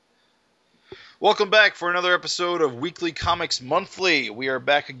Welcome back for another episode of Weekly Comics Monthly. We are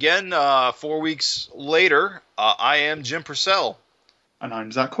back again 4 weeks later. I am Jim Purcell. And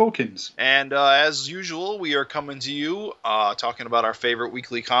I'm Zach Hawkins. And as usual, we are coming to you talking about our favorite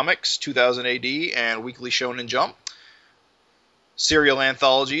weekly comics, 2000 AD and Weekly Shonen Jump. Serial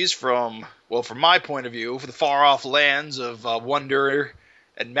anthologies from my point of view, for the far-off lands of wonder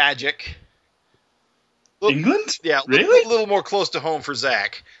and magic. England? Yeah, really? A little more close to home for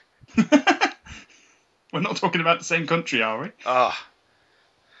Zach. We're not talking about the same country, are we? Ah.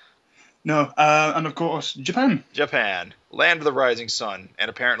 No, and of course, Japan. Japan, land of the rising sun, and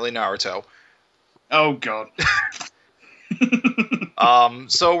apparently Naruto. Oh, God.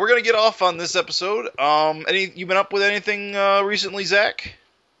 So we're gonna get off on this episode. You been up with anything recently, Zach?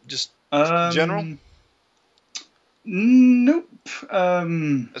 Just general? Nope.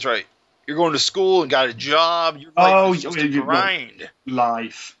 That's right. You're going to school and got a job. You're supposed to grind.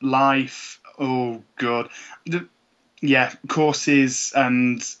 Life. Oh, God. Courses,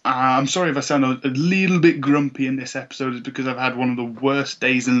 and I'm sorry if I sound a little bit grumpy in this episode. It's because I've had one of the worst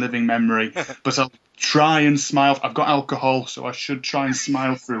days in living memory. But I'll try and smile. I've got alcohol, so I should try and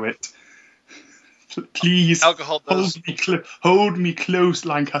smile through it. Please, alcohol does. Hold me close,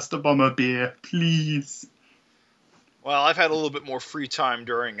 Lancaster Bomber beer, please. Well, I've had a little bit more free time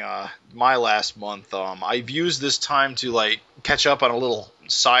during my last month. I've used this time to catch up on a little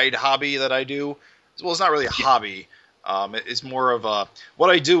side hobby that I do. Well, it's not really a hobby. It's more of a... What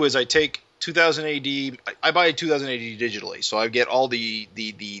I do is I take 2000 AD... I buy 2000 AD digitally, so I get all the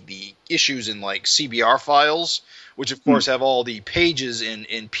issues in CBR files, which of course have all the pages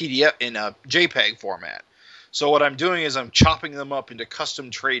in PDF, in a JPEG format. So what I'm doing is I'm chopping them up into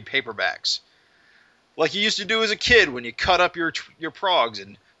custom trade paperbacks. Like you used to do as a kid when you cut up your progs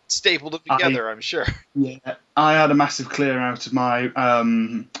and stapled them together, I'm sure. Yeah, I had a massive clear out of my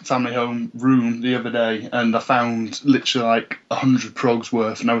family home room the other day, and I found literally 100 progs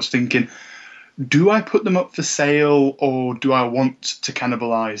worth, and I was thinking, do I put them up for sale or do I want to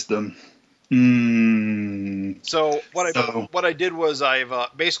cannibalize them? So what I did was I've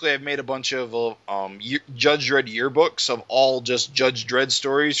made a bunch of Judge Dredd yearbooks of all just Judge Dredd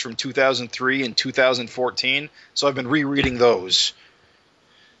stories from 2003 and 2014. So I've been rereading those.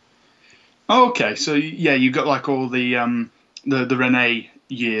 Okay, so yeah, you got all the Renee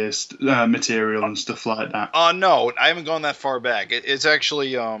years material and stuff like that. No, I haven't gone that far back. It's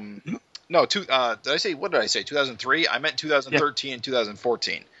actually no, did I say, what did I say? 2003? I meant 2013 and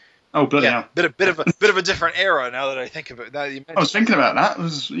 2014. Oh, bloody hell! Bit of a different era. Now that I think of it, now that you mentioned I was thinking about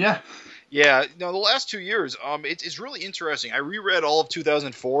that. Yeah. No, the last 2 years, it's really interesting. I reread all of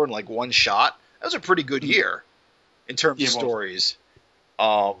 2004 in one shot. That was a pretty good year in terms of stories.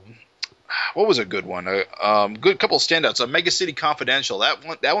 What was a good one? Good couple of standouts. Mega City Confidential.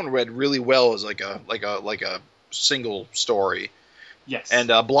 That one read really well as like a single story. Yes. And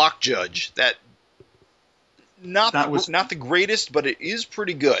Block Judge. Not the greatest, but it is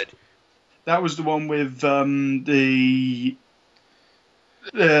pretty good. That was the one with the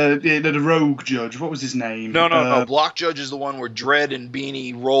rogue judge. What was his name? No. Block Judge is the one where Dredd and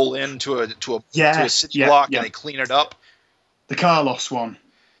Beanie roll into a city block and they clean it up. The Carlos one,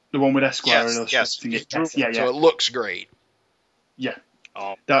 the one with Esquire. Yes. So it looks great. Yeah.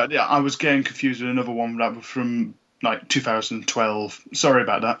 I was getting confused with another one that was from 2012. Sorry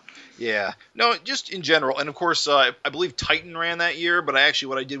about that. Yeah. No, just in general. And of course, I believe Titan ran that year, but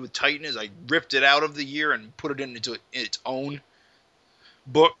what I did with Titan is I ripped it out of the year and put it into its own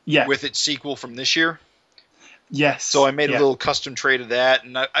book with its sequel from this year. Yes. So I made a little custom trade of that,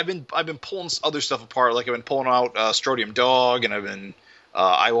 and I've been pulling other stuff apart. I've been pulling out Strodium Dog, and I've been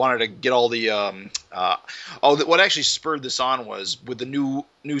I wanted to get all the what actually spurred this on was with the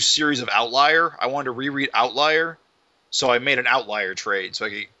new series of Outlier. I wanted to reread Outlier, so I made an Outlier trade so I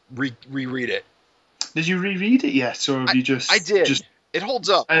could reread it. Did you reread it yet, or have you just? I did. It holds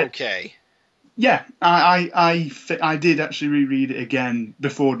up okay. Yeah, I did actually reread it again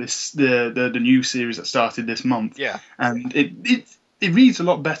before the new series that started this month. Yeah, and it reads a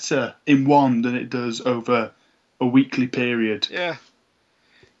lot better in one than it does over a weekly period. Yeah.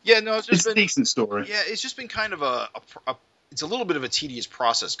 Yeah, no, it's a decent story. Yeah, it's just been kind of it's a little bit of a tedious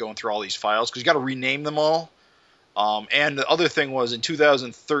process going through all these files because you got to rename them all. And the other thing was in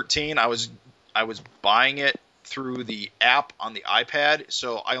 2013, I was buying it through the app on the iPad,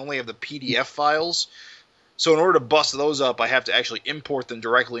 so I only have the PDF files. So in order to bust those up, I have to actually import them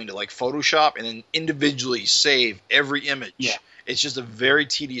directly into Photoshop and then individually save every image. Yeah. It's just a very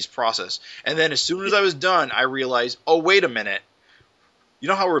tedious process. And then as soon as I was done, I realized, oh, wait a minute. You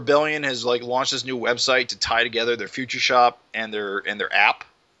know how Rebellion has launched this new website to tie together their Future Shop and their app?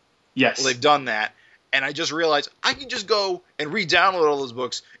 Yes. Well, they've done that, and I just realized I can just go and re-download all those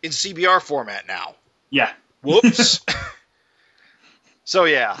books in CBR format now. Yeah. Whoops. So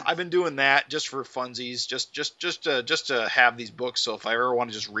yeah, I've been doing that just for funsies, just to have these books. So if I ever want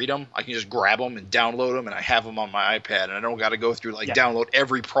to just read them, I can just grab them and download them, and I have them on my iPad, and I don't got to go through download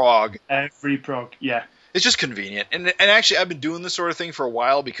every prog. Every prog, yeah. It's just convenient, and actually I've been doing this sort of thing for a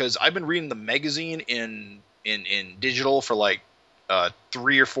while because I've been reading the magazine in digital for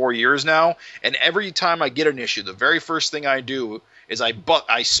 3 or 4 years now, and every time I get an issue, the very first thing I do is I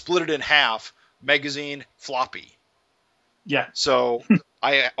split it in half, magazine, floppy. Yeah. So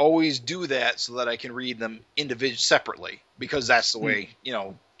I always do that so that I can read them separately, because that's the way,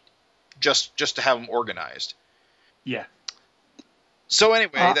 just to have them organized. Yeah. So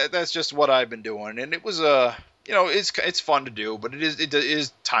anyway, that's just what I've been doing, and it was it's fun to do, but it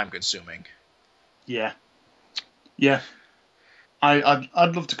is time consuming. Yeah. Yeah.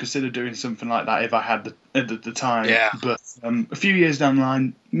 I'd love to consider doing something like that if I had the time. Yeah. But a few years down the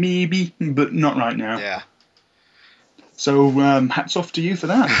line, maybe, but not right now. Yeah. So hats off to you for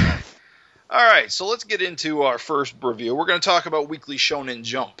that. All right, so let's get into our first review. We're going to talk about Weekly Shonen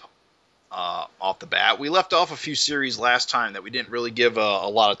Jump off the bat. We left off a few series last time that we didn't really give a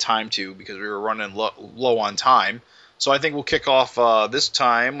lot of time to because we were running low on time. So I think we'll kick off this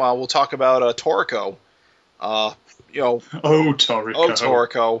time. We'll talk about Toriko. Oh, Toriko.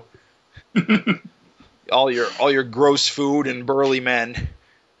 Oh, Toriko. all your gross food and burly men.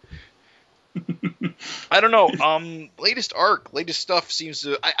 I don't know. Latest stuff seems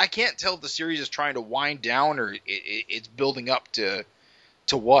to. I can't tell if the series is trying to wind down or it's building up to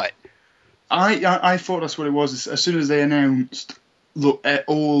what. I thought that's what it was. As soon as they announced, look,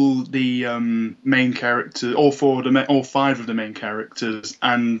 all the main characters, all 5 of the main characters,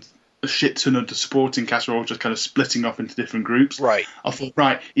 and a shit ton of the supporting cast were all just kind of splitting off into different groups. Right. I thought,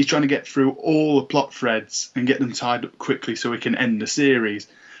 right, he's trying to get through all the plot threads and get them tied up quickly so we can end the series.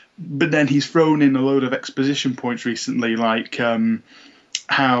 But then he's thrown in a load of exposition points recently, like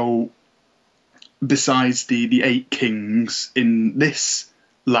how besides the 8 kings in this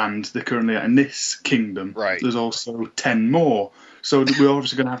land they're currently at in this kingdom, right, there's also 10 more. So we're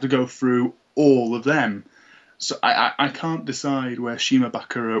obviously going to have to go through all of them. So I can't decide where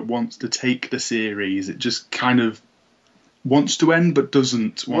Shimabukuro wants to take the series. It just kind of wants to end but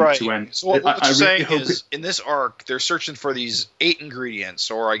doesn't want to end. So what you're saying is, in this arc, they're searching for these 8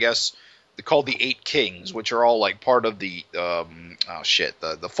 ingredients, or I guess they're called the 8 kings, which are all like part of the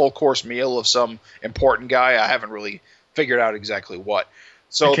the full course meal of some important guy. I haven't really figured out exactly what.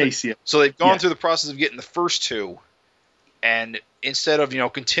 So they've gone through the process of getting the first 2, and instead of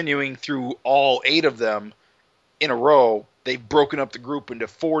continuing through all 8 of them in a row, they've broken up the group into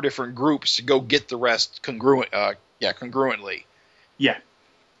 4 different groups to go get the rest congruently. Yeah.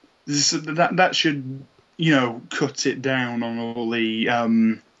 That should, cut it down on all the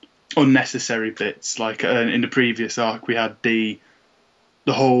unnecessary bits. Like in the previous arc, we had the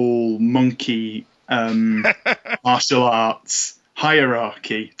whole monkey martial arts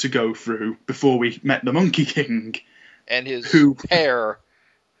hierarchy to go through before we met the Monkey King. And his hair.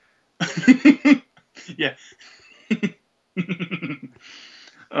 Yeah.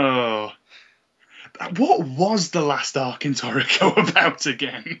 Oh. What was the last arc in Toriko about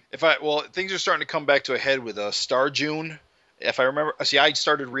again? Things are starting to come back to a head with Star June. If I remember, I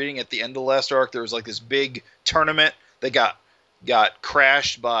started reading at the end of the last arc. There was like this big tournament that got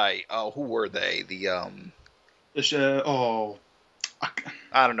crashed by who were they?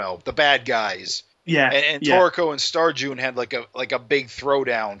 I don't know, the bad guys. Yeah, and Toriko and Star June had like a big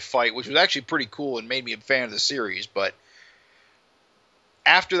throwdown fight, which was actually pretty cool and made me a fan of the series. But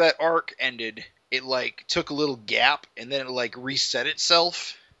after that arc ended, it took a little gap and then it reset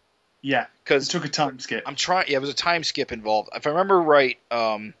itself. Yeah, because it took a time skip. It was a time skip involved. If I remember right,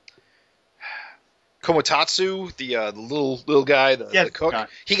 Komotatsu, the little guy, the cook,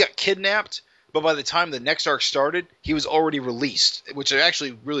 he got kidnapped. But by the time the next arc started, he was already released, which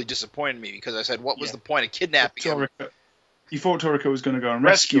actually really disappointed me because I said, what was the point of kidnapping him? You thought Toriko was going to go and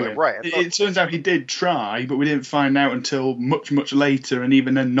rescue him. Right. It turns out he did try, but we didn't find out until much, much later, and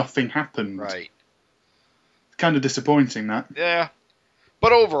even then nothing happened. Right. Kind of disappointing, that. Yeah.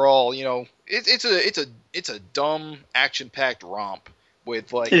 But overall, it's a dumb, action-packed romp with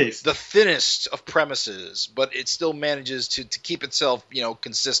the thinnest of premises, but it still manages to keep itself,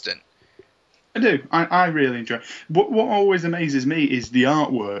 consistent. I do. I really enjoy it. What always amazes me is the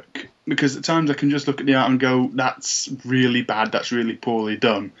artwork, because at times I can just look at the art and go, that's really bad, that's really poorly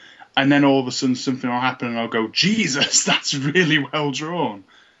done. And then all of a sudden something will happen and I'll go, Jesus, that's really well drawn.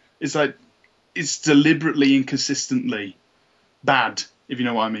 It's like, it's deliberately inconsistently bad if you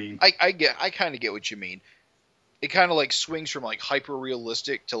know what I mean. I kind of get what you mean. It kind of like swings from like hyper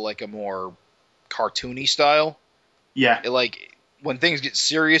realistic to like a more cartoony style. Yeah, It like when things get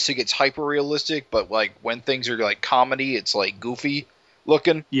serious, it gets hyper realistic, but like when things are like comedy, it's like goofy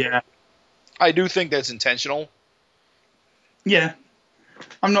looking. yeah, I do think that's intentional. yeah.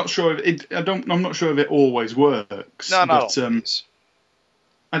 I'm not sure if it. I'm not sure if it always works, No, not but always.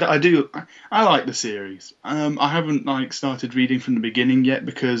 I do. I like the series. I haven't like started reading from the beginning yet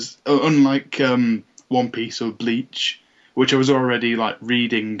because unlike One Piece or Bleach, which I was already like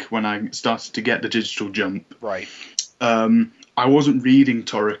reading when I started to get the digital jump. Right. I wasn't reading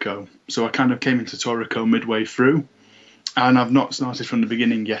Toriko, so I kind of came into Toriko midway through, and I've not started from the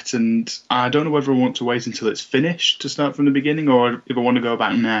beginning yet. And I don't know whether I want to wait until it's finished to start from the beginning, or if I want to go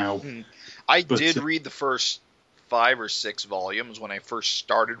back now. I did read the first 5 or 6 volumes when I first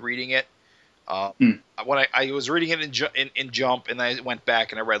started reading it. When I was reading it in Jump, and I went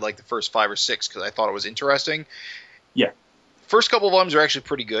back and I read like the first 5 or 6 because I thought it was interesting. Yeah. First couple of volumes are actually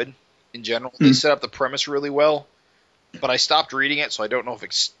pretty good in general. They set up the premise really well, but I stopped reading it, so I don't know if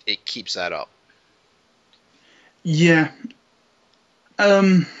it keeps that up. Yeah.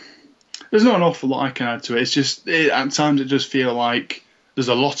 There's not an awful lot I can add to it. It's just at times it does feel like there's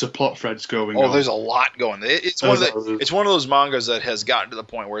a lot of plot threads going on. Oh, there's a lot going. It's one of those mangas that has gotten to the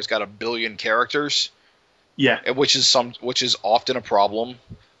point where it's got 1 billion characters. Yeah. Which is often a problem.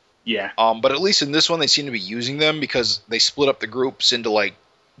 Yeah. But at least in this one, they seem to be using them because they split up the groups into like,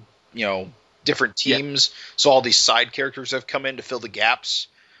 different teams. Yeah. So all these side characters have come in to fill the gaps.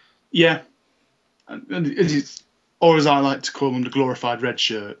 Yeah. Or as I like to call them, the glorified red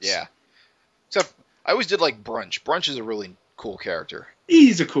shirts. Yeah. Except I always did like Brunch. Brunch is a really cool character.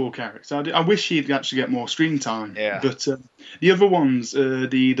 He's a cool character. I wish he'd actually get more screen time. Yeah. But the other ones,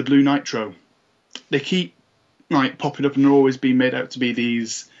 the Blue Nitro, they keep like popping up and they're always being made out to be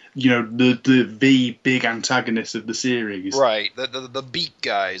these, the big antagonists of the series. Right. The beat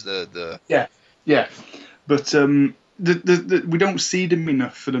guys. Yeah. But we don't see them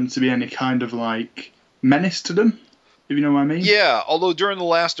enough for them to be any kind of like menace to them. If you know what I mean. Yeah. Although during the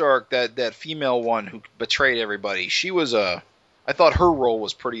last arc, that female one who betrayed everybody, she was I thought her role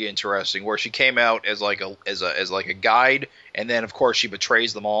was pretty interesting, where she came out as like a guide, and then of course she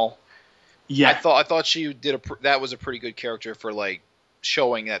betrays them all. Yeah, I thought she did that was a pretty good character for like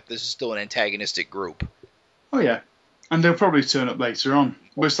showing that this is still an antagonistic group. Oh yeah, and they'll probably turn up later on.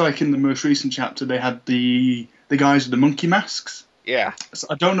 But it's like in the most recent chapter, they had the guys with the monkey masks. Yeah, so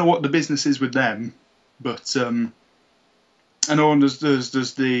I don't know what the business is with them, but I know there's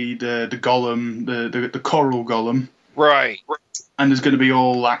the golem, the coral golem. Right. And there's going to be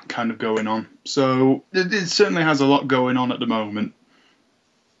all that kind of going on. So it certainly has a lot going on at the moment.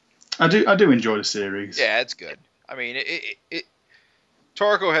 I do enjoy the series. Yeah, it's good. I mean,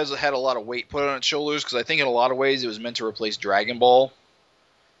 Toriko has had a lot of weight put on its shoulders because I think in a lot of ways it was meant to replace Dragon Ball.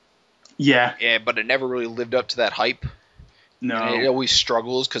 Yeah. Yeah, but it never really lived up to that hype. No. And it always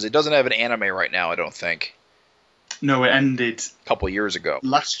struggles because it doesn't have an anime right now, I don't think. No, it ended a couple of years ago.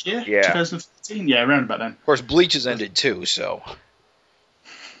 Last year? Yeah. 2015? Yeah, around about then. Of course, Bleach has ended too, so.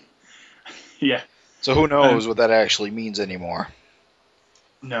 Yeah. So who knows what that actually means anymore.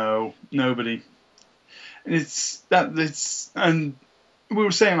 No, nobody. And we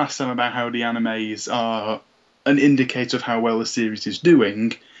were saying last time about how the animes are an indicator of how well the series is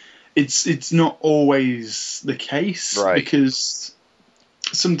doing. It's not always the case, right? Because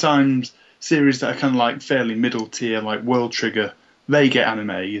sometimes series that are kind of like fairly middle tier, like World Trigger, they get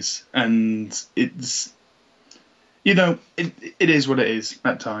animes, and it's it is what it is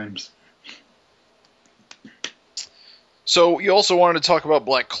at times. So you also wanted to talk about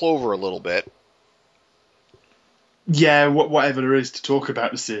Black Clover a little bit. Yeah, whatever there is to talk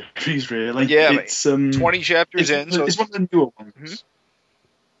about the series, really. Yeah, it's 20 chapters in. So it's one of the newer ones. Mm-hmm.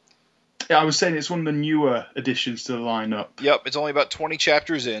 Yeah, I was saying it's one of the newer additions to the lineup. Yep, it's only about 20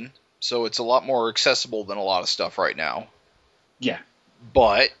 chapters in, so it's a lot more accessible than a lot of stuff right now. Yeah.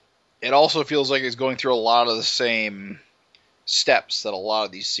 But it also feels like it's going through a lot of the same steps that a lot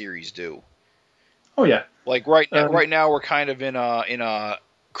of these series do. Oh yeah. Like right now we're kind of in a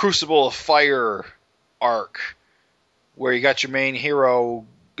Crucible of Fire arc where you got your main hero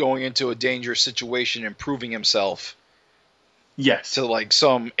going into a dangerous situation and proving himself. Yes. To like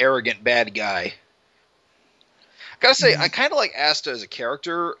some arrogant bad guy. I gotta say, I kind of like Asta as a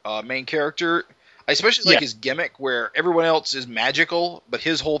character, main character. I especially like his gimmick where everyone else is magical, but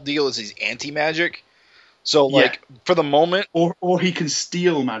his whole deal is he's anti-magic. So, like, for the moment... Or he can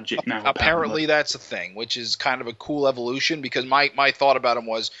steal magic now. Apparently that's a thing, which is kind of a cool evolution, because my thought about him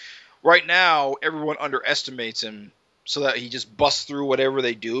was, right now, everyone underestimates him so that he just busts through whatever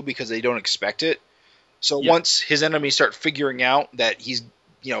they do because they don't expect it. So Yeah. once his enemies start figuring out that he's,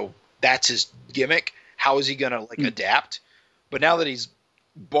 that's his gimmick, how is he gonna adapt? But now that he's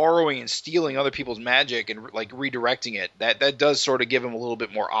borrowing and stealing other people's magic and like redirecting it, that does sort of give him a little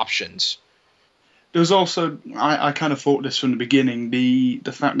bit more options. There's also, I kind of thought this from the beginning, the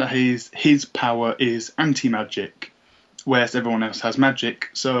fact that his power is anti-magic, whereas everyone else has magic.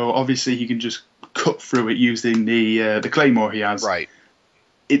 So obviously he can just cut through it using the claymore he has. Right.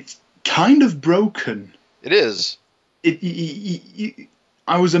 It's kind of broken. It is.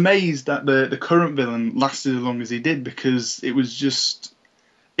 I was amazed that the current villain lasted as long as he did, because it was just,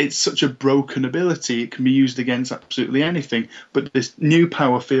 it's such a broken ability. It can be used against absolutely anything. But this new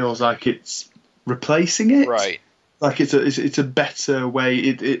power feels like it's replacing it. Right. Like it's a better way.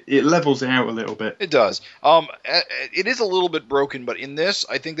 It levels it out a little bit. It does. It is a little bit broken, but in this,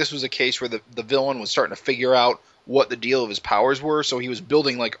 I think this was a case where the villain was starting to figure out what the deal of his powers were, so he was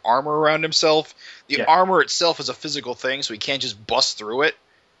building like armor around himself. The armor itself is a physical thing, so he can't just bust through it.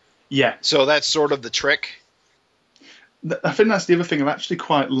 Yeah. So that's sort of the trick. I think that's the other thing. I've actually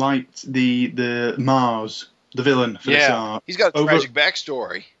quite liked the Mars, the villain for this arc. He's got a tragic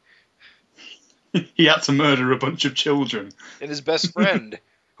backstory. He had to murder a bunch of children. And his best friend,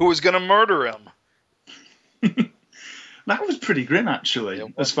 who was going to murder him. That was pretty grim, actually.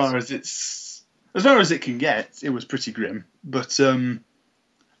 As far as it can get, it was pretty grim. But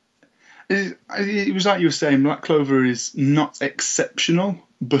it was like you were saying, Black Clover is not exceptional,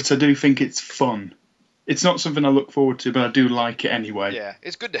 but I do think it's fun. It's not something I look forward to, but I do like it anyway. Yeah,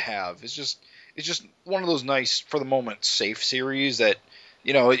 it's good to have. It's just one of those nice, for the moment, safe series that,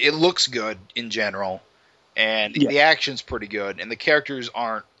 it looks good in general, and the action's pretty good, and the characters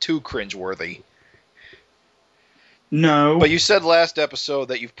aren't too cringeworthy. No. But you said last episode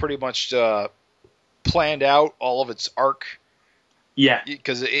that you've pretty much planned out all of its arc. Yeah.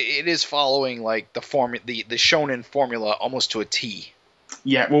 Because it is following like the shonen formula almost to a T.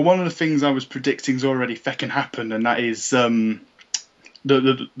 Yeah, well, one of the things I was predicting is already feckin' happened, and that is the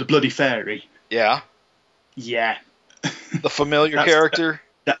bloody fairy. Yeah. Yeah. The familiar character.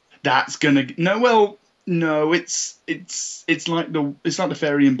 That's gonna no. It's like the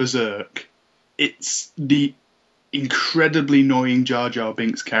fairy in Berserk. It's the incredibly annoying Jar Jar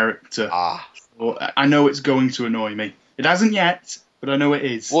Binks character. I know it's going to annoy me. It hasn't yet, but I know it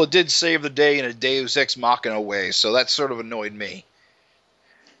is. Well, it did save the day in a Deus Ex Machina way, so that sort of annoyed me.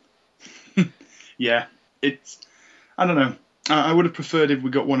 Yeah, I don't know. I would have preferred if we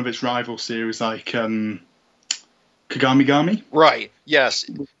got one of its rival series like Kagami Gami. Right, yes.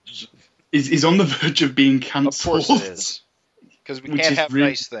 Is on the verge of being cancelled. Of course it is. Because we can't have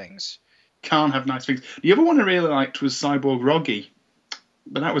nice things. Can't have nice things. The other one I really liked was Cyborg Roggy,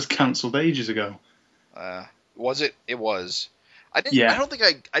 but that was cancelled ages ago. Was it? It was. I don't think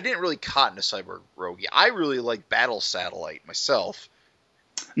I didn't really cotton to Cyborg Roggy. I really like Battle Satellite myself.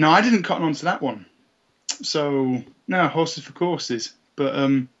 No, I didn't cotton onto that one. So, no, horses for courses. But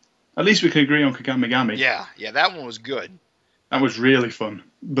at least we can agree on Kagami Gami. Yeah, that one was good. That was really fun.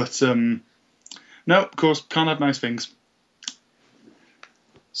 But, no, of course, can't have nice things.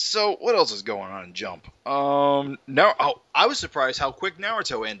 So, what else is going on in Jump? I was surprised how quick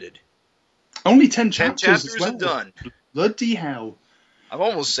Naruto ended. Only 10 chapters. 10 chapters are done. Bloody hell. I'm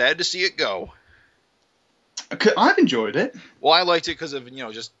almost sad to see it go. I've enjoyed it. Well, I liked it because of,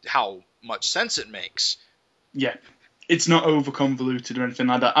 just how much sense it makes. Yeah. It's not over convoluted or anything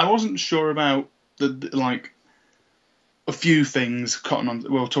like that. I wasn't sure about a few things.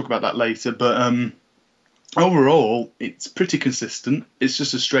 We'll talk about that later. But overall, it's pretty consistent. It's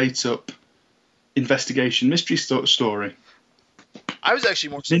just a straight up investigation mystery story. I was actually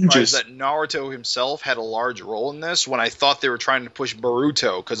more surprised that Naruto himself had a large role in this when I thought they were trying to push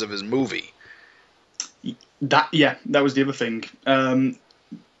Boruto because of his movie. That was the other thing.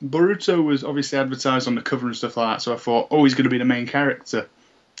 Boruto was obviously advertised on the cover and stuff like that, so I thought, he's going to be the main character.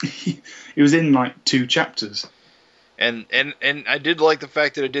 He was in like 2 chapters. And I did like the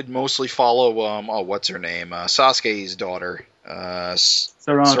fact that it did mostly follow what's her name? Sasuke's daughter,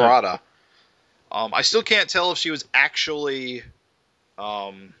 Sarada. I still can't tell if she was actually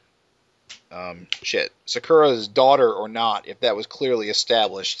Sakura's daughter or not, if that was clearly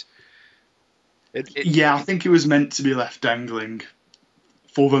established. I think it was meant to be left dangling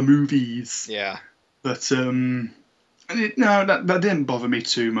for the movies. Yeah. But that didn't bother me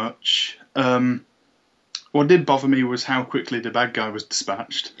too much. What did bother me was how quickly the bad guy was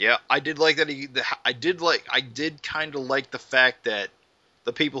dispatched. Yeah, I did like that. I did kind of like the fact that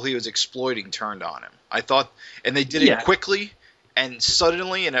the people he was exploiting turned on him. I thought, and they did it quickly and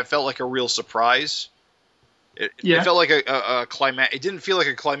suddenly, and it felt like a real surprise. It felt like a climax. It didn't feel like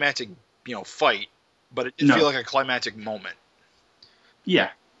a climactic, fight, but it did No. feel like a climactic moment. Yeah,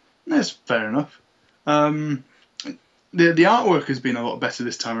 that's fair enough. The artwork has been a lot better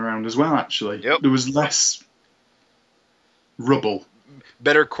this time around as well. Actually, Yep. there was less rubble.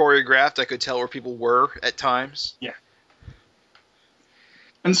 Better choreographed. I could tell where people were at times. Yeah.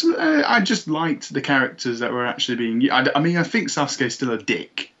 And so I just liked the characters that were actually being. I mean, I think Sasuke's still a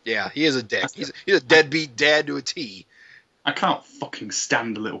dick. Yeah, he is a dick. He's a deadbeat dad to a T. I can't fucking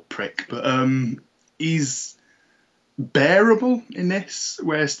stand the little prick, but he's bearable in this,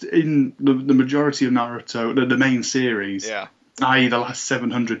 whereas in the majority of Naruto, the main series, Yeah. i.e. the last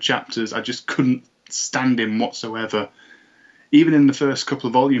 700 chapters, I just couldn't stand him whatsoever. Even in the first couple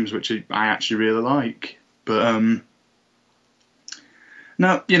of volumes, which I actually really like. But,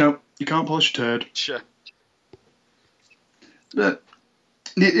 no, you can't polish a turd. Sure. But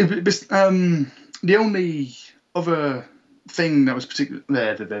the only other thing that was particularly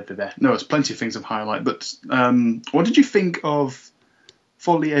there. No, there's plenty of things of highlight. But what did you think of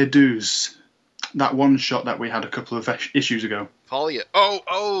Folie Douce? That one shot that we had a couple of issues ago. Polya.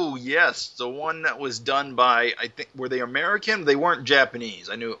 Oh, yes, the one that was done by, I think, were they American? They weren't Japanese.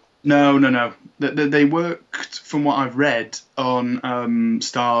 I knew. No. They worked, from what I've read, on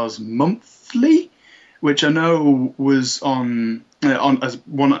Stars Monthly, which I know was on as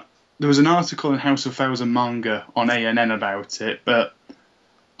one. There was an article in House of Thousand Manga on ANN about it, but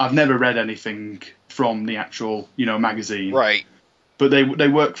I've never read anything from the actual, magazine. Right. But they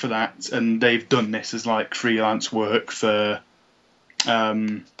work for that, and they've done this as like freelance work for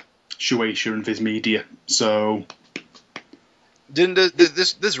Shueisha and Viz Media. So Didn't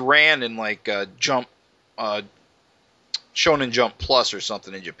this ran in like Jump, Shonen Jump Plus or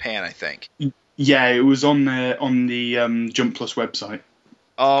something in Japan? I think. yeah, it was on the Jump Plus website.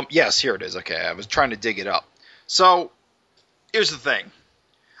 Yes, here it is. Okay, I was trying to dig it up. So here's the thing.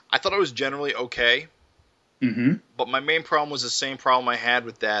 I thought it was generally okay. Mm-hmm. But my main problem was the same problem I had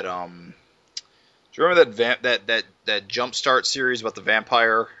with that. Do you remember that Jumpstart series about the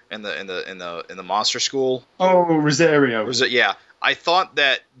vampire in the monster school? Oh, Rosario. Yeah, I thought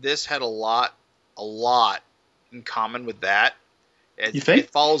that this had a lot in common with that. You think? It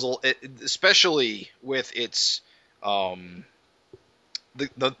follows, especially with its the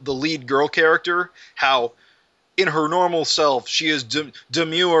lead girl character, how in her normal self she is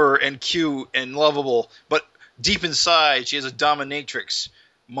demure and cute and lovable, but deep inside she has a dominatrix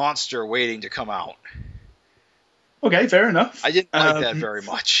monster waiting to come out. Okay, fair enough. I didn't like that very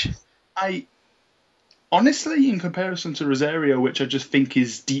much. I honestly, in comparison to Rosario, which I just think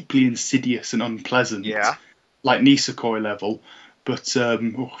is deeply insidious and unpleasant, like Nisekoi level, but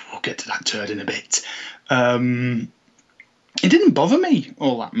we'll get to that turd in a bit. It didn't bother me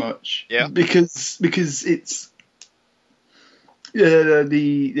all that much, because it's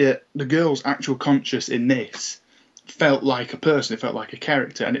the girl's actual conscious in this felt like a person, it felt like a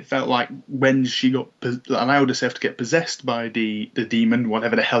character, and it felt like when she allowed herself to get possessed by the demon,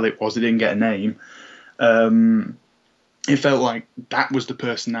 whatever the hell it was, it didn't get a name. It felt like that was the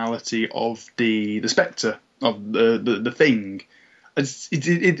personality of the spectre, of the thing.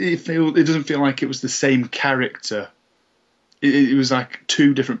 It doesn't feel like it was the same character. It was like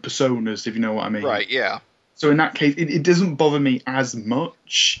two different personas, if you know what I mean. Right, yeah. So in that case, it doesn't bother me as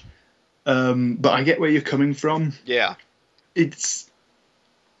much, but I get where you're coming from. Yeah. It's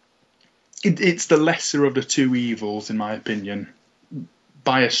the lesser of the two evils, in my opinion,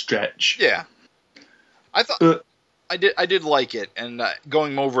 by a stretch. Yeah. I thought I did like it, and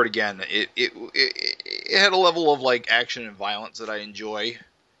going over it again, it had a level of like action and violence that I enjoy.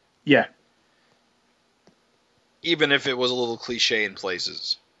 Yeah. Even if it was a little cliche in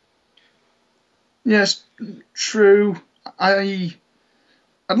places. Yes, true. I'd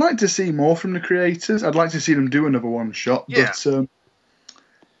like to see more from the creators. I'd like to see them do another one shot. Yeah. But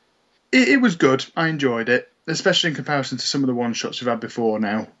it was good. I enjoyed it, especially in comparison to some of the one shots we've had before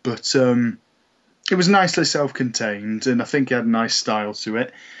now. But it was nicely self-contained, and I think it had a nice style to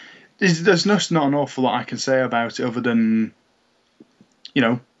it. There's not an awful lot I can say about it other than,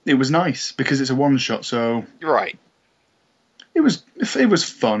 it was nice because it's a one shot. So right. It was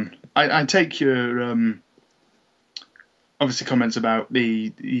fun. I take your obviously comments about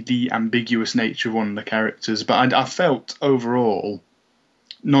the ambiguous nature of one of the characters, but I felt overall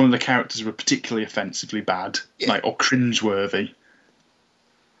none of the characters were particularly offensively bad, or cringeworthy.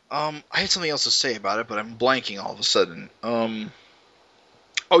 I had something else to say about it, but I'm blanking all of a sudden. Oh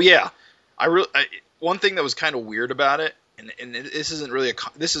yeah, one thing that was kind of weird about it, and this isn't really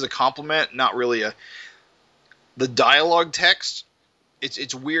this is a compliment, not really the dialogue text.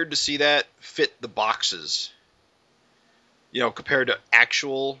 It's weird to see that fit the boxes. compared to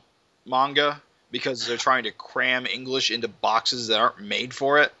actual manga because they're trying to cram English into boxes that aren't made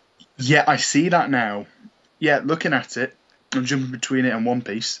for it. Yeah, I see that now. Yeah, looking at it, I'm jumping between it and One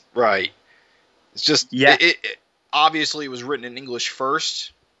Piece. Right. It's just Yeah. It obviously it was written in English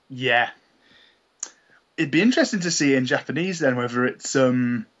first. Yeah. It'd be interesting to see in Japanese then whether it's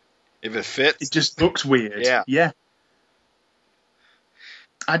if it fits. It just looks weird. Yeah. Yeah.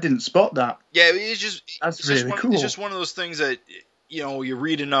 I didn't spot that. Yeah, it's just cool. It's just one of those things that you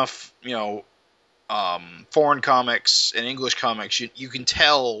read enough foreign comics and English comics, you can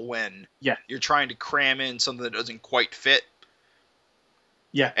tell when you're trying to cram in something that doesn't quite fit.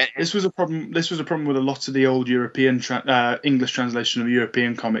 Yeah, this was a problem. This was a problem with a lot of the old European English translation of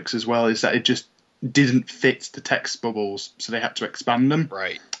European comics as well. Is that it just didn't fit the text bubbles, so they had to expand them.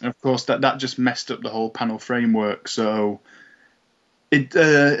 Right. And of course, that just messed up the whole panel framework. So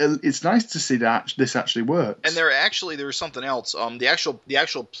it's nice to see that this actually works. And there was something else. The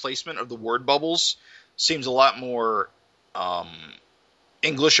actual placement of the word bubbles seems a lot more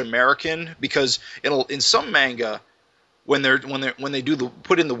English American, because in some manga, when they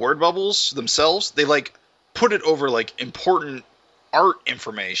put in the word bubbles themselves, they like put it over like important art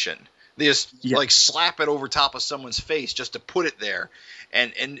information. They just like slap it over top of someone's face just to put it there,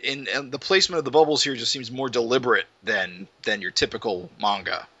 and the placement of the bubbles here just seems more deliberate than your typical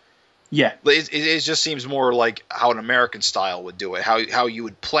manga. Yeah, it just seems more like how an American style would do it. How you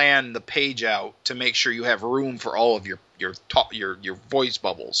would plan the page out to make sure you have room for all of your voice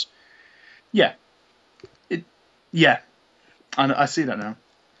bubbles. Yeah, I see that now.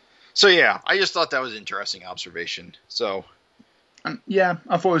 So yeah, I just thought that was an interesting observation. So. Yeah,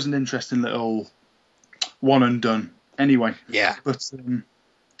 I thought it was an interesting little one and done. Anyway. Yeah. But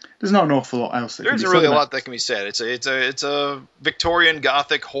there's not an awful lot else. There isn't really a lot that can be said. It's a Victorian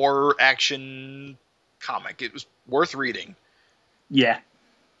Gothic horror action comic. It was worth reading. Yeah.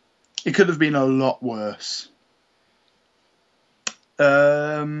 It could have been a lot worse.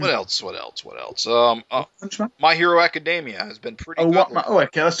 What else? My Hero Academia has been pretty good.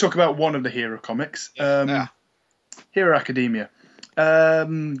 Okay, let's talk about one of the Hero comics. Hero Academia.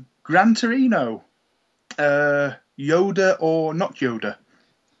 Gran Torino. Yoda or not Yoda?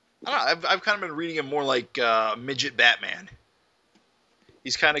 I don't know, I've kind of been reading him more like Midget Batman.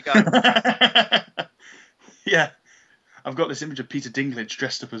 He's kind of got... Yeah. I've got this image of Peter Dinklage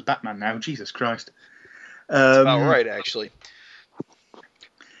dressed up as Batman now. Jesus Christ. That's about right, actually.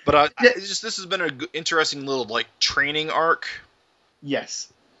 But this has been an interesting little like training arc.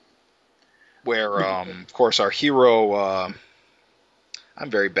 Yes. Where, of course, our hero... I'm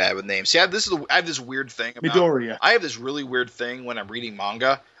very bad with names. See, I have this weird thing about... Midoriya. I have this really weird thing when I'm reading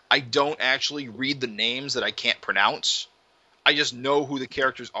manga. I don't actually read the names that I can't pronounce. I just know who the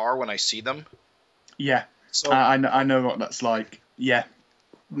characters are when I see them. Yeah. So I know what that's like. Yeah.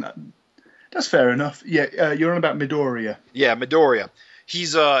 No, that's fair enough. Yeah, you're on about Midoriya. Yeah, Midoriya.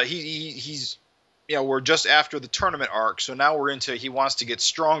 He's we're just after the tournament arc, so now we're into he wants to get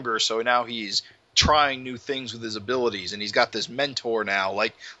stronger, so now he's trying new things with his abilities, and he's got this mentor now,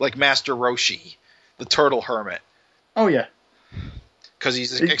 like Master Roshi, the turtle hermit. Oh yeah. Because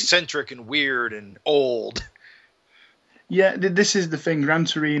he's eccentric and weird and old. Yeah, this is the thing. Gran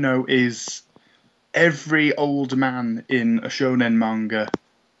Torino is every old man in a shonen manga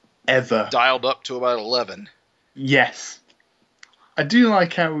ever. Dialed up to about 11. Yes. I do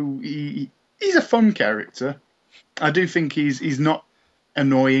like how he's a fun character. I do think he's not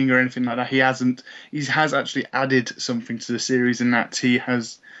annoying or anything like that. He has actually added something to the series in that he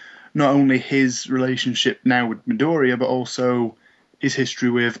has not only his relationship now with Midoriya, but also his history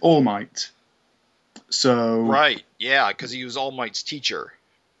with All Might. So right, yeah, because he was All Might's teacher.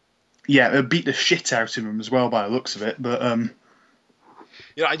 Yeah, it beat the shit out of him as well by the looks of it. But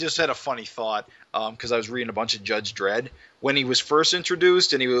I just had a funny thought because I was reading a bunch of Judge Dredd when he was first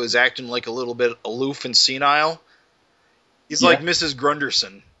introduced, and he was acting like a little bit aloof and senile. He's like Mrs.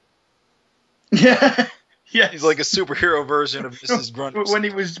 Grunderson. Yeah. Yeah, he's like a superhero version of Mrs. Grunderson. When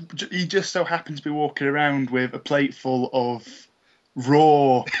he just so happened to be walking around with a plate full of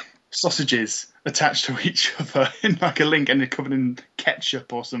raw sausages attached to each other in like a link, and they're covered in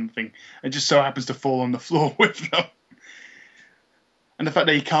ketchup or something. It just so happens to fall on the floor with them. And the fact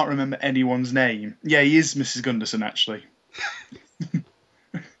that he can't remember anyone's name. Yeah, he is Mrs. Gunderson, actually.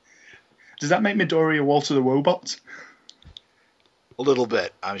 Does that make Midoriya Walter the Robot? A little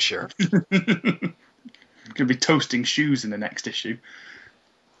bit, I'm sure. Going to be toasting shoes in the next issue.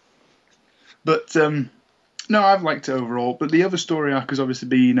 But, no, I've liked it overall. But the other story arc has obviously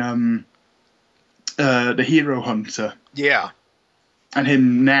been the Hero Hunter. Yeah. And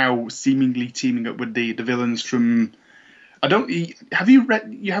him now seemingly teaming up with the villains from I don't. Have you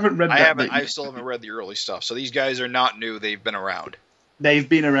read? You haven't read I that. haven't. I still haven't read the early stuff. So these guys are not new. They've been around. They've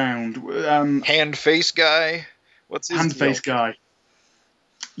been around. Hand face guy. What's his Hand deal? face guy.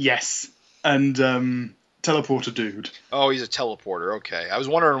 Yes, and teleporter dude. Oh, he's a teleporter. Okay, I was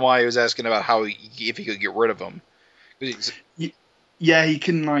wondering why he was asking about if he could get rid of him. Yeah, he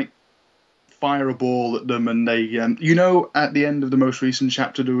can like fire a ball at them, and they, at the end of the most recent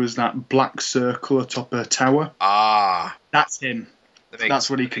chapter, there was that black circle atop a tower. Ah, that's him. That's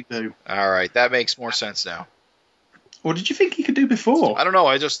what he could do. All right, that makes more sense now. What did you think he could do before? I don't know.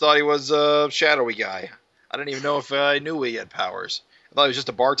 I just thought he was a shadowy guy. I didn't even know if I knew he had powers. I thought he was just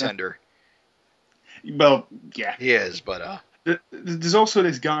a bartender. Well, yeah. He is, but... There's also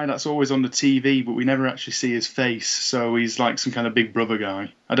this guy that's always on the TV, but we never actually see his face, so he's like some kind of Big Brother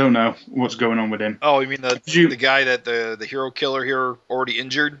guy. I don't know what's going on with him. Oh, you mean the guy that the hero killer here already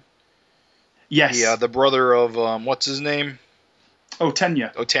injured? Yes. Yeah, the brother of, what's his name? Oh,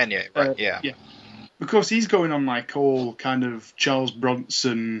 Tenya. Oh, Tenya, right, yeah. Because he's going on like all kind of Charles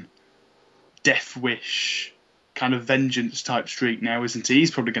Bronson, Death Wish, kind of vengeance type streak now, isn't he? He's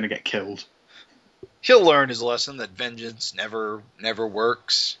probably going to get killed. He'll learn his lesson that vengeance never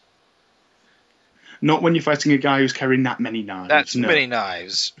works. Not when you're fighting a guy who's carrying that many knives. That's many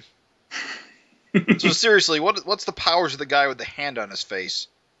knives. So seriously, what's the powers of the guy with the hand on his face?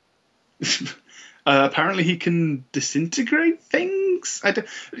 Apparently he can disintegrate things.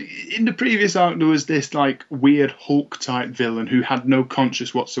 In the previous arc, there was this like weird Hulk type villain who had no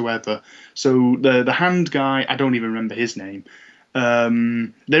conscience whatsoever. So the hand guy, I don't even remember his name.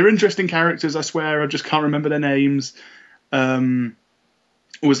 They're interesting characters, I swear. I just can't remember their names.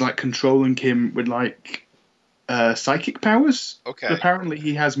 Was like controlling him with like psychic powers. Okay. But apparently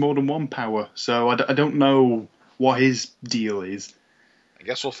he has more than one power, so I don't know what his deal is. I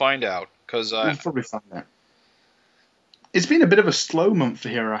guess we'll find out. We'll probably find out. It's been a bit of a slow month for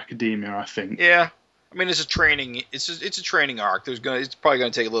Hero Academia, I think. Yeah, I mean it's a training. It's a training arc. It's probably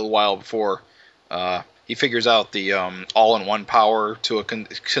going to take a little while before he figures out the all-in-one power to a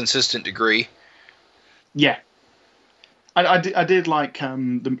consistent degree. Yeah, I did like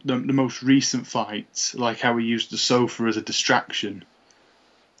the most recent fight, like how he used the sofa as a distraction,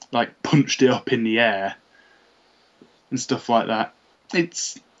 like punched it up in the air and stuff like that.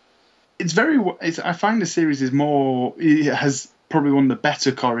 I find the series has probably one of the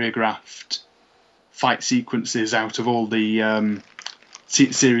better choreographed fight sequences out of all the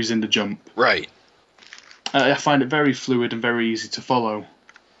series in the Jump. Right. I find it very fluid and very easy to follow.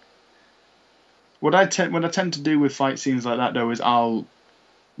 What I tend to do with fight scenes like that, though, is I'll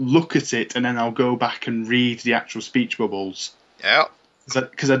look at it and then I'll go back and read the actual speech bubbles. Yeah.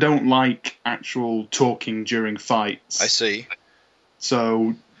 Because I don't like actual talking during fights. I see.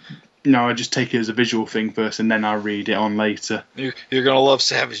 So, I just take it as a visual thing first and then I'll read it on later. You're going to love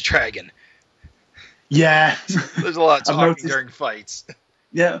Savage Dragon. Yeah. There's a lot of talking during fights.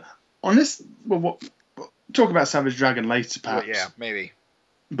 Yeah. Talk about Savage Dragon later, perhaps. Well, yeah, maybe.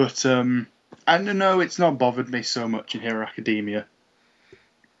 But, I don't know, it's not bothered me so much in Hero Academia.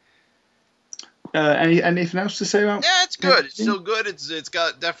 Anything else to say about? Yeah, it's good. It's still good. It's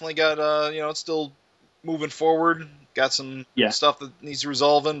definitely got it's still moving forward. Got some stuff that needs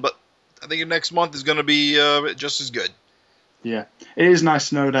resolving, but I think next month is going to be just as good. Yeah, it is nice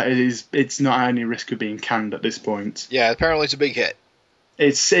to know that it's not at any risk of being canned at this point. Yeah, apparently it's a big hit.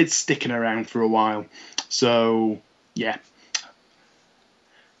 It's sticking around for a while, so yeah.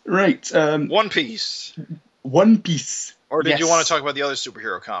 Right. One Piece. One Piece. Or did you want to talk about the other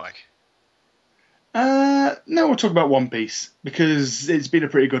superhero comic? No, we'll talk about One Piece, because it's been a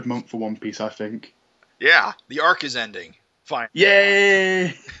pretty good month for One Piece, I think. Yeah, the arc is ending. Fine.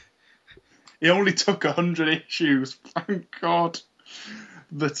 Yay! It only took 100 issues, thank God.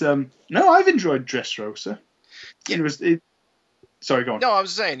 But, no, I've enjoyed Dressrosa. Yeah. Sorry, go on. No, I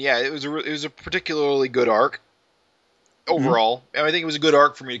was saying, yeah, it was a particularly good arc. Overall. Mm-hmm. I think it was a good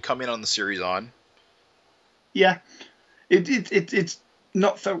arc for me to come in on the series on. Yeah. It's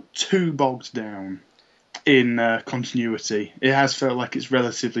not felt too bogged down in continuity. It has felt like it's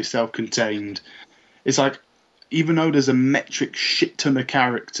relatively self-contained. It's like, even though there's a metric shit ton of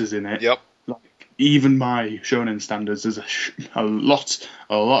characters in it, yep. Like even my shonen standards, there's a lot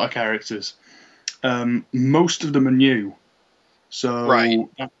of characters. Most of them are new. So right.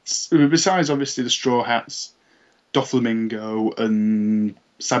 Besides obviously the Straw Hats, Doflamingo and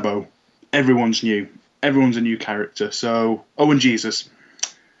Sabo, everyone's new. Everyone's a new character. So and Jesus.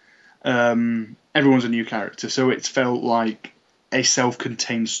 Everyone's a new character. So it's felt like a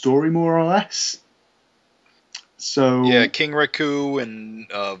self-contained story, more or less. So King Riku and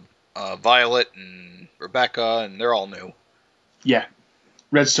Violet and Rebecca, and they're all new. Yeah.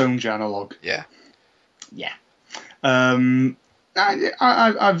 Red Sonja analog. Yeah. Yeah. I've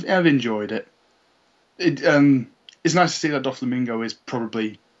enjoyed it. It's nice to see that Doflamingo is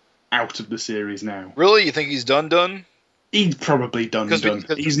probably out of the series now. Really? You think he's done? He's probably done.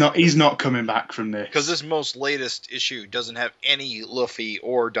 He's not coming back from this. Because this most latest issue doesn't have any Luffy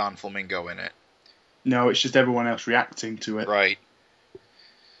or Don Flamingo in it. No, it's just everyone else reacting to it. Right.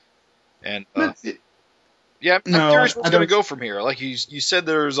 And No, I'm curious what's going to go from here. Like you said,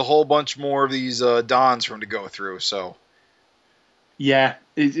 there's a whole bunch more of these Dons for him to go through. So yeah,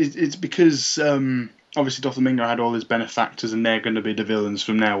 it's because obviously Doflamingo had all his benefactors, and they're going to be the villains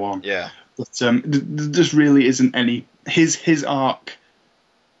from now on. Yeah. But there really isn't any his arc.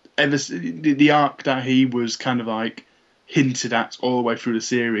 The arc that he was kind of like hinted at all the way through the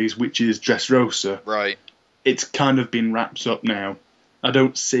series, which is Dressrosa. Right. It's kind of been wrapped up now. I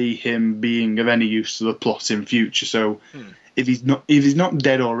don't see him being of any use to the plot in future. So if he's not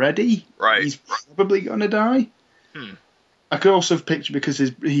dead already, right, he's probably gonna die. I could also picture because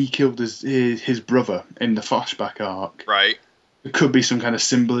he killed his brother in the flashback arc. Right. There could be some kind of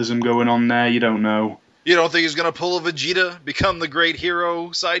symbolism going on there. You don't know. You don't think he's gonna pull a Vegeta, become the great hero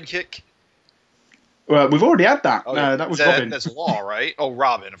sidekick? Well, we've already had that. Oh, yeah. That was Robin. That's Law, right? Oh,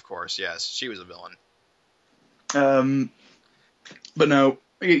 Robin, of course. Yes, she was a villain. But no,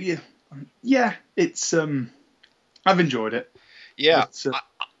 yeah, it's I've enjoyed it. Yeah.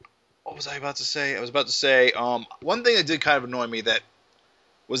 What was I about to say? I was about to say one thing that did kind of annoy me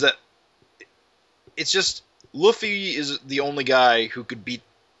was that it's just Luffy is the only guy who could beat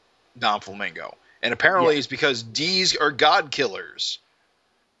Don Flamingo, and apparently it's because D's are god killers.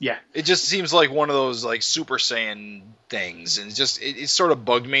 Yeah. It just seems like one of those like Super Saiyan things, and it sort of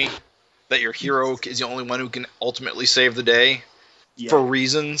bugged me that your hero is the only one who can ultimately save the day for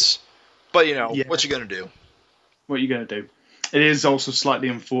reasons. But what you gonna do? What are you gonna do? It is also slightly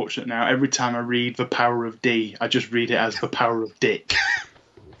unfortunate now. Every time I read The Power of D, I just read it as The Power of Dick.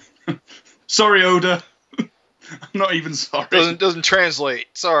 Sorry, Oda. I'm not even sorry. Doesn't translate.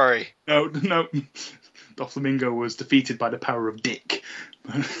 Sorry. No. Doflamingo was defeated by the power of Dick.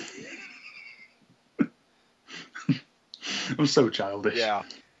 I'm so childish. Yeah.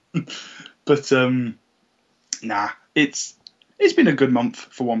 But nah, it's been a good month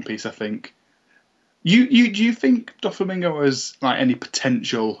for One Piece, I think. Do you think Doflamingo has like any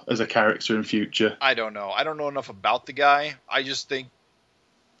potential as a character in future? I don't know. I don't know enough about the guy. I just think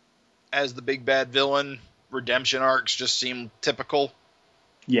as the big bad villain, redemption arcs just seem typical.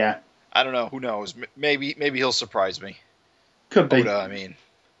 Yeah. I don't know. Who knows? Maybe he'll surprise me. Could be. Oda, I mean.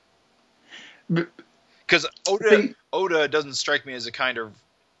 Because Oda doesn't strike me as a kind of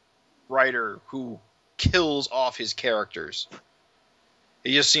writer who kills off his characters.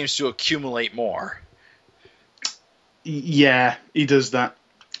 He just seems to accumulate more. Yeah, he does that.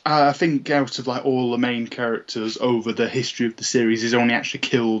 I think out of like all the main characters over the history of the series, he's only actually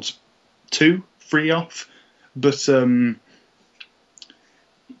killed 2, 3 off. But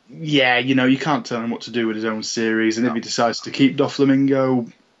yeah, you can't tell him what to do with his own series, and if he decides to keep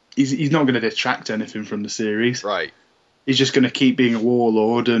Doflamingo, he's not going to detract anything from the series. Right. He's just going to keep being a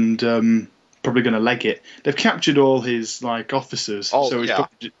warlord and probably going to leg it. They've captured all his like officers, so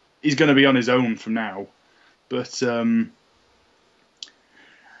he's going to be on his own from now. But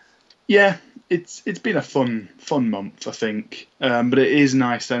yeah, it's been a fun month, I think. But it is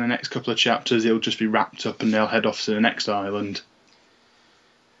nice that in the next couple of chapters it'll just be wrapped up and they'll head off to the next island.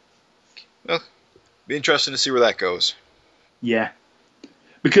 Well, be interesting to see where that goes. Yeah,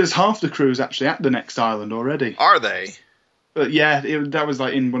 because half the crew's actually at the next island already. Are they? But yeah, that was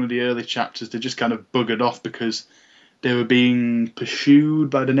like in one of the early chapters. They just kind of buggered off because they were being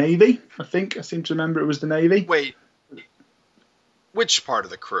pursued by the Navy. I seem to remember it was the Navy. Wait, which part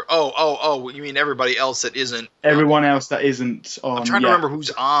of the crew? Oh! You mean everybody else that isn't? Everyone else that isn't on. I'm trying to remember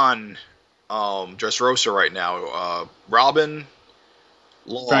who's on Dressrosa right now. Robin,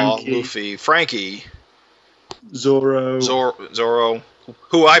 Law, Frankie. Luffy, Frankie, Zoro,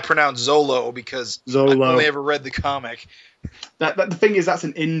 who I pronounce Zolo because Zolo. I've only ever read the comic. That the thing is, that's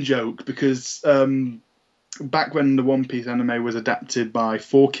an in-joke because back when the One Piece anime was adapted by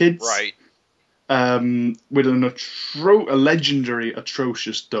 4Kids, right, with a legendary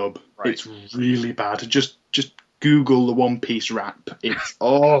atrocious dub, right. It's really bad. Just Google the One Piece rap. It's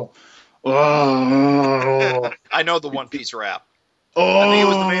oh. I know the One Piece rap. I think it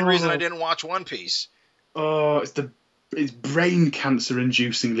was the main reason I didn't watch One Piece. Oh, it's brain cancer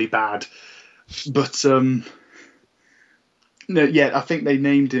inducingly bad. But no, yeah, I think they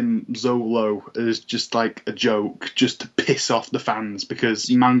named him Zolo as just like a joke, just to piss off the fans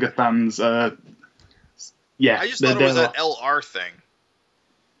because manga fans are Yeah, I just thought it was that LR thing.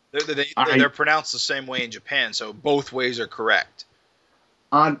 I- They're pronounced the same way in Japan, so both ways are correct.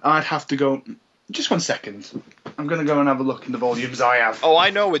 I'd have to go. Just 1 second. I'm going to go and have a look in the volumes I have. Oh, I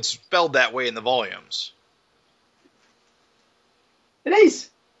know it's spelled that way in the volumes. It is.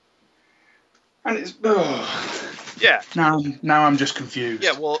 And it's. Yeah. Now I'm just confused.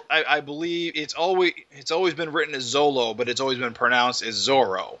 Yeah, well, I believe it's always been written as Zolo, but it's always been pronounced as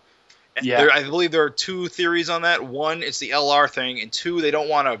Zorro. Yeah. I believe there are two theories on that. One, it's the LR thing, and two, they don't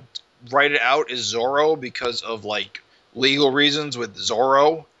want to write it out as Zorro because of like legal reasons with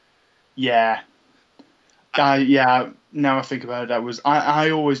Zorro. Yeah. Yeah. Now I think about it,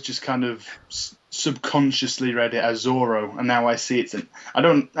 I always just kind of subconsciously read it as Zorro, and now I see it's an. I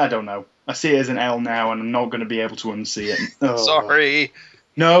don't know. I see it as an L now, and I'm not going to be able to unsee it. Oh. Sorry.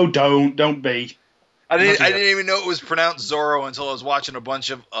 No, don't be. I didn't even know it was pronounced Zorro until I was watching a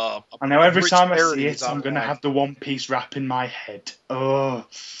bunch of. I know every rich time I see parodies it, I'm going to online. have the One Piece rap in my head. Oh.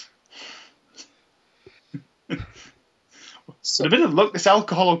 With a bit of luck, this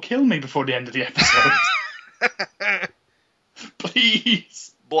alcohol will kill me before the end of the episode.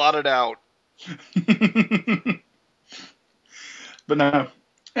 Please. Blot it out. But no.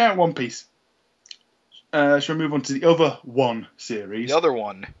 Yeah, One Piece. Shall we move on to the other one series? The other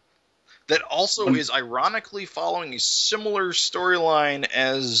one. That also is ironically following a similar storyline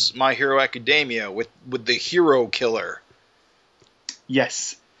as My Hero Academia with the hero killer.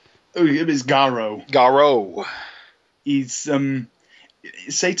 Yes. Oh, it was Garo. Garo. He's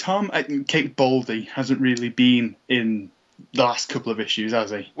say Tom, Kate Baldy hasn't really been in the last couple of issues,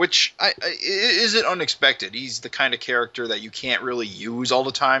 has he? Which isn't unexpected. He's the kind of character that you can't really use all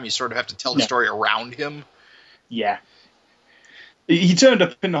the time. You sort of have to tell the story around him. Yeah. He turned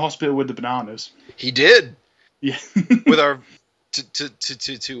up in the hospital with the bananas. He did. Yeah. With our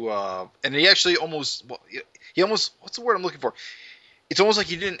and he actually almost what's the word I'm looking for? It's almost like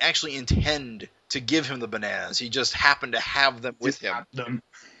he didn't actually intend to give him the bananas. He just happened to have them with him.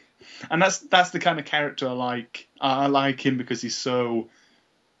 And that's the kind of character I like. I like him because he's so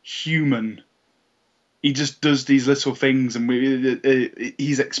human. He just does these little things, and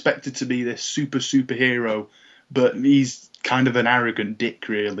he's expected to be this superhero, but he's kind of an arrogant dick,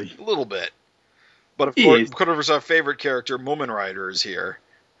 really. A little bit. But of course, our favorite character, Moomin Rider, is here.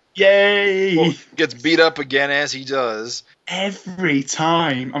 Yay! Well, gets beat up again as he does. Every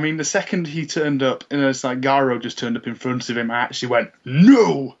time. I mean, the second he turned up, and it's like Garo just turned up in front of him, I actually went,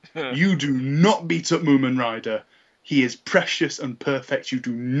 no! You do not beat up Moomin Rider. He is precious and perfect. You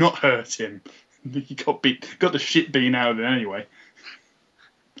do not hurt him. He got the shit beaten out of him anyway.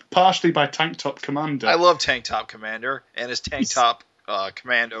 Partially by Tank Top Commander. I love Tank Top Commander and his Tank Top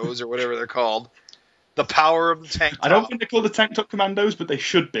Commandos, or whatever they're called. The power of the Tank Top. I don't think they're called the Tank Top Commandos, but they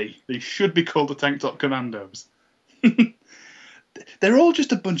should be. They should be called the Tank Top Commandos. They're all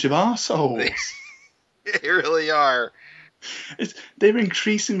just a bunch of arseholes. They really are. They're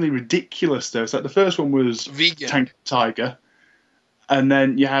increasingly ridiculous, though. It's like the first one was Vegan. Tank Tiger, and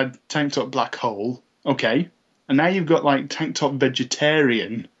then you had Tank Top Black Hole. Okay. And now you've got, like, Tank Top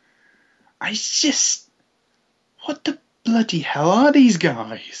Vegetarian. What the bloody hell are these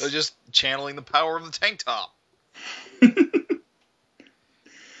guys? They're just channeling the power of the Tank Top.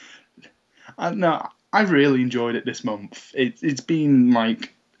 No, I really enjoyed it this month. It's been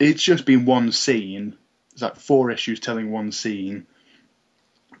like, it's just been one scene. It's like 4 issues telling one scene.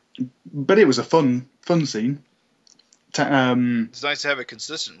 But it was a fun scene. It's nice to have it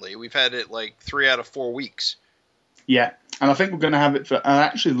consistently. We've had it like 3 out of 4 weeks. Yeah, and I think we're going to have it for... I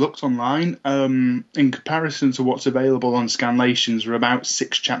actually looked online. In comparison to what's available on Scanlations, we're about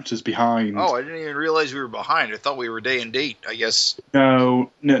 6 chapters behind. Oh, I didn't even realize we were behind. I thought we were day and date, I guess.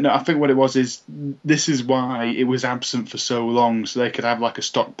 No, I think what it was is, this is why it was absent for so long, so they could have like a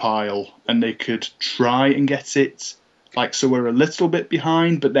stockpile, and they could try and get it. Like, so we're a little bit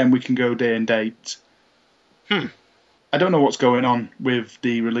behind, but then we can go day and date. I don't know what's going on with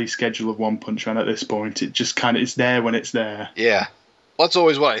the release schedule of One Punch Man at this point. It just kind of, it's there when it's there. Yeah. Well, that's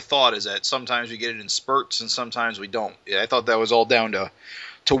always what I thought, is that sometimes we get it in spurts and sometimes we don't. Yeah, I thought that was all down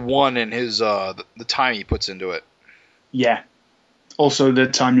to one and his the time he puts into it. Yeah. Also, the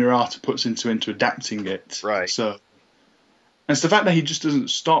time your art puts into adapting it. Right. So, and it's the fact that he just doesn't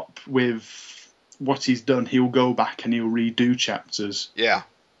stop with what he's done. He'll go back and he'll redo chapters. Yeah.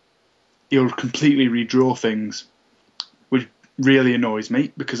 He'll completely redraw things, which really annoys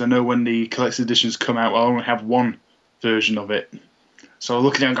me, because I know when the collector's editions come out, I'll only have one version of it. So I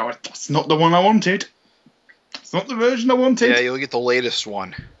look at it and go, that's not the one I wanted. It's not the version I wanted. Yeah, you'll get the latest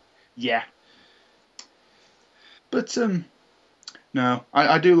one. Yeah. But, no,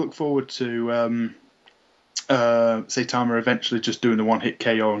 I do look forward to Saitama eventually just doing the one-hit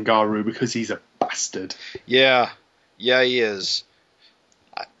KO on Garu because he's a bastard. Yeah, he is.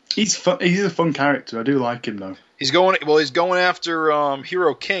 He's fun. He's a fun character. I do like him though. He's going after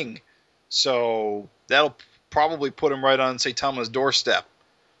Hero King, so that'll probably put him right on Saitama's doorstep.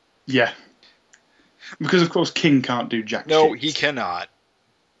 Yeah, because of course King can't do jack shit. No, he cannot.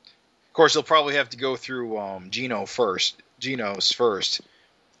 Of course, he'll probably have to go through Genos first.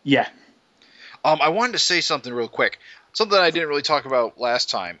 Yeah. I wanted to say something real quick. Something I didn't really talk about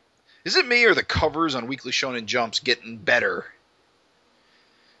last time. Is it me or the covers on Weekly Shonen Jump's getting better?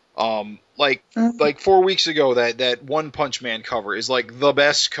 Like 4 weeks ago, that One Punch Man cover is like the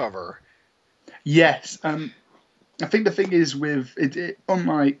best cover. Yes. I think the thing is with it,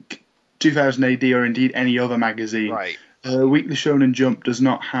 unlike 2000 AD or indeed any other magazine, Right. Weekly Shonen Jump does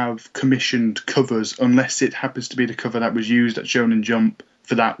not have commissioned covers unless it happens to be the cover that was used at Shonen Jump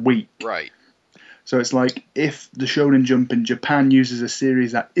for that week. Right. So it's like if the Shonen Jump in Japan uses a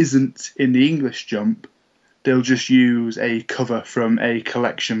series that isn't in the English Jump, they'll just use a cover from a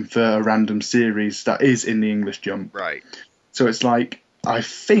collection for a random series that is in the English Jump. Right. So it's like, I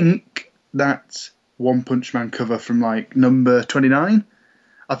think that One Punch Man cover from like number 29,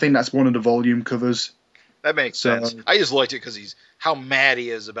 I think that's one of the volume covers. That makes sense. I just liked it because how mad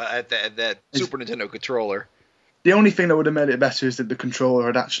he is about that Super Nintendo controller. The only thing that would have made it better is that the controller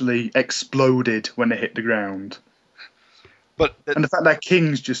had actually exploded when it hit the ground. And the fact that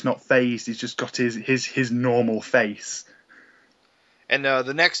King's just not phased, he's just got his normal face. And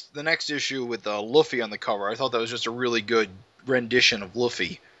the next issue with Luffy on the cover, I thought that was just a really good rendition of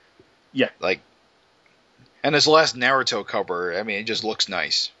Luffy. Yeah. And this last Naruto cover, I mean, it just looks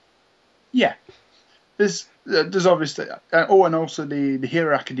nice. Yeah. There's obviously... and also the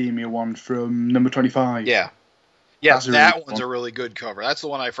Hero Academia one from number 25. Yeah. Yeah, that one's a really good cover. That's the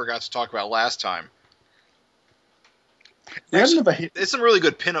one I forgot to talk about last time. There's some really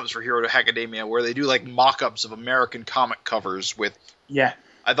good pinups for Hero Academia where they do like mock-ups of American comic covers with... Yeah.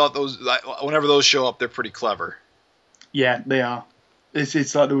 I thought whenever those show up, they're pretty clever. Yeah, they are.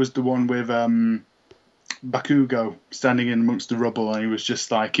 It's like there was the one with Bakugo standing in amongst the rubble, and he was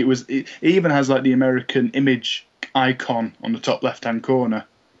just like... It even has like the American image icon on the top left-hand corner.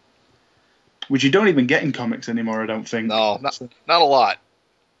 Which you don't even get in comics anymore, I don't think. No, not a lot.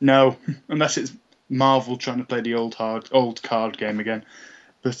 No, unless it's Marvel trying to play the old card game again.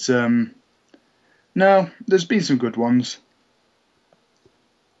 But no, there's been some good ones.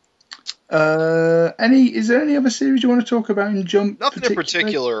 Is there any other series you want to talk about in Jump? Nothing in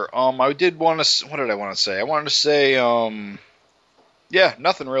particular. I did want to. What did I want to say? I wanted to say, yeah,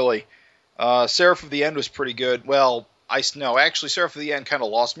 nothing really. Seraph of the End was pretty good. Well, actually, Seraph of the End kind of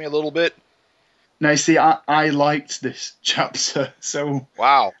lost me a little bit. Now, you see, I liked this chapter, so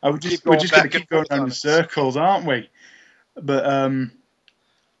wow, we're just going to keep going around in circles, aren't we? But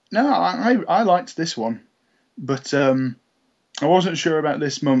no, I liked this one, but I wasn't sure about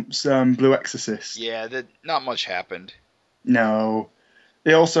this month's Blue Exorcist. Yeah, not much happened. No,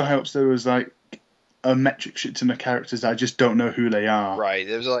 it also helps there was like a metric shit to the characters that I just don't know who they are. Right,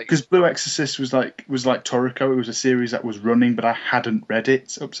 it was like because Blue Exorcist was like Toriko. It was a series that was running, but I hadn't read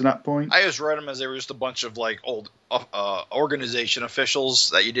it up to that point. I just read them as they were just a bunch of like old organization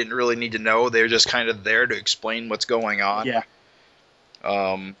officials that you didn't really need to know. They were just kind of there to explain what's going on. Yeah.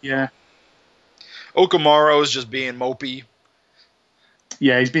 Yeah. Okamaru is just being mopey.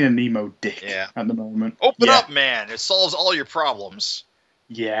 Yeah, he's being a Nemo dick at the moment. Open up, man! It solves all your problems.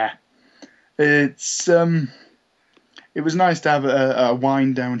 Yeah. It was nice to have a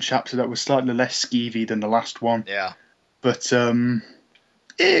wind down chapter that was slightly less skeevy than the last one. Yeah. But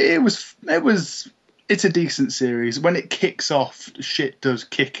it's a decent series. When it kicks off, shit does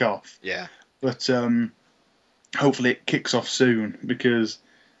kick off. Yeah. But hopefully it kicks off soon, because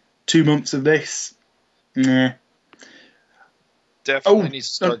 2 months of this, nah. Definitely needs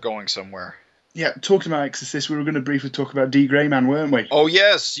to start going somewhere. Yeah, talking about Exorcist, we were going to briefly talk about D. Greyman, weren't we? Oh,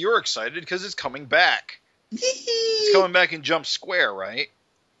 yes, you're excited because it's coming back. It's coming back in Jump Square, right?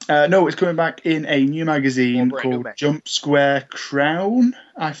 No, it's coming back in a new magazine called Jump Square Crown,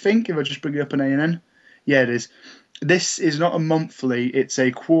 I think, if I just bring it up an A&N. Yeah, it is. This is not a monthly, it's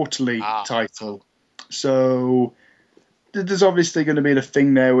a quarterly title. So there's obviously going to be the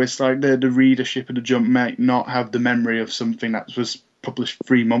thing there where it's like the readership of the Jump might not have the memory of something that was published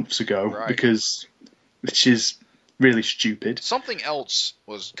 3 months ago, which is really stupid. Something else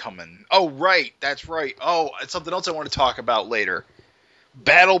was coming. Oh, right, that's right. Oh, it's something else I want to talk about later.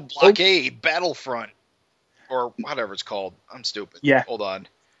 Battle Blockade, Battlefront, or whatever it's called. I'm stupid. Yeah. Hold on.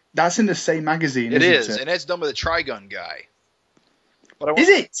 That's in the same magazine, isn't it? And it's done by the Trigun guy. But is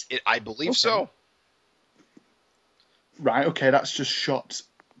it? I believe so. Right, okay, that's just shot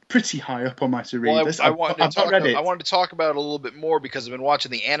pretty high up on my to read Well, list. I I've not read it. I wanted to talk about it a little bit more because I've been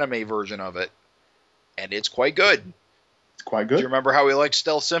watching the anime version of it, and it's quite good. It's quite Do you good. remember how we liked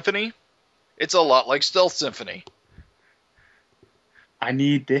Stealth Symphony? It's a lot like Stealth Symphony. I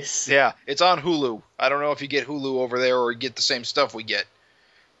need this. Yeah, it's on Hulu. I don't know if you get Hulu over there or you get the same stuff we get.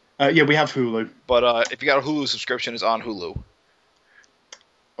 Yeah, we have Hulu. But if you got a Hulu subscription, it's on Hulu.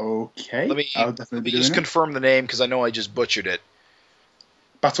 Okay. Let me just confirm the name because I know I just butchered it.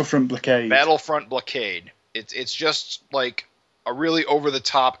 Battlefront Blockade. Battlefront Blockade. It's just like a really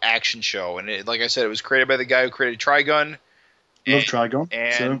over-the-top action show. And like I said, it was created by the guy who created Trigun. Love Trigun.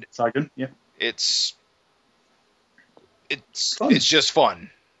 And so, Trigun, yeah. It's fun. It's just fun.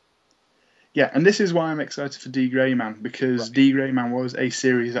 Yeah, and this is why I'm excited for D Grey Man, because Right. D Grey Man was a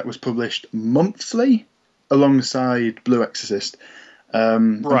series that was published monthly alongside Blue Exorcist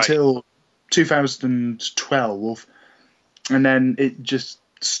until 2012, and then it just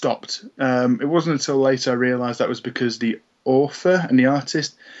stopped. It wasn't until later I realised that was because the author and the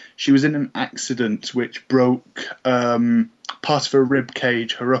artist, she was in an accident which broke part of her rib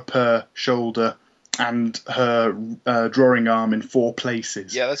cage, her upper shoulder, and her drawing arm in 4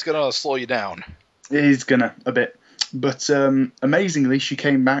 places. Yeah, that's gonna slow you down. It is gonna a bit, but amazingly, she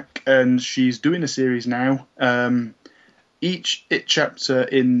came back and she's doing a series now. Each chapter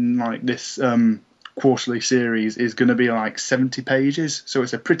in like this quarterly series is going to be like 70 pages, so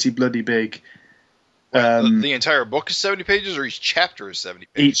it's a pretty bloody big. The entire book is 70 pages, or each chapter is 70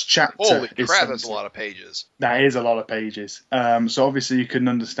 pages? Each chapter. Holy is crap, 70. that's a lot of pages. That is a lot of pages. So obviously you can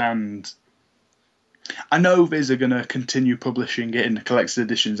understand. I know Viz are going to continue publishing it in the collected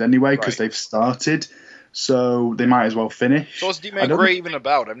editions anyway because they've started, so they might as well finish. So what's D-Man Gray even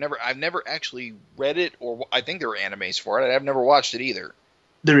about? I've never actually read it, or I think there were animes for it. I've never watched it either.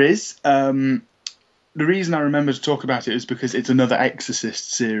 There is. The reason I remember to talk about it is because it's another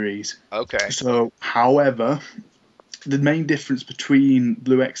Exorcist series. Okay. So, however, the main difference between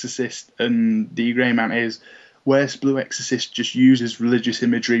Blue Exorcist and The Grey Man is, whereas Blue Exorcist just uses religious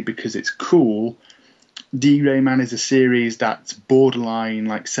imagery because it's cool, The Grey Man is a series that's borderline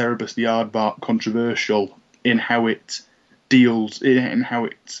like Cerebus the Aardvark controversial in how it deals, in how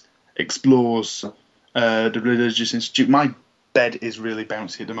it explores the religious institute. My bed is really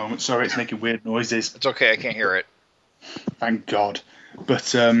bouncy at the moment. Sorry, it's making weird noises. It's okay, I can't hear it. Thank God.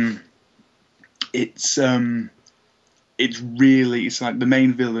 But it's like the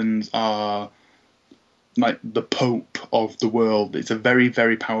main villains are like the Pope of the world. It's a very,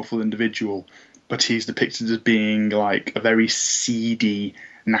 very powerful individual, but he's depicted as being like a very seedy,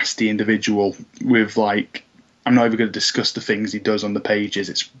 nasty individual with like, I'm not even going to discuss the things he does on the pages.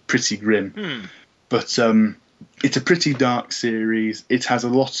 It's pretty grim. But it's a pretty dark series. It has a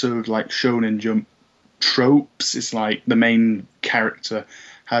lot of like Shonen Jump tropes. It's like the main character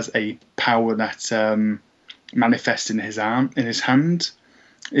has a power that manifests in his arm, in his hand,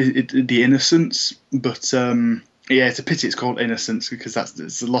 the innocence. But yeah, it's a pity it's called Innocence because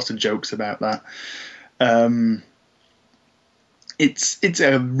there's a lot of jokes about that. It's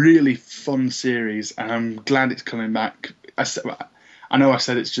a really fun series, and I'm glad it's coming back. I know I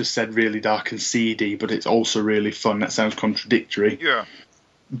said it's just said really dark and seedy, but it's also really fun. That sounds contradictory. Yeah.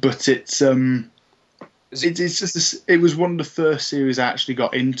 But it was one of the first series I actually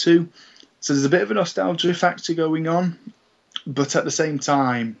got into, so there's a bit of a nostalgia factor going on. But at the same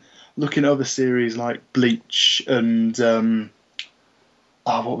time, looking at other series like Bleach and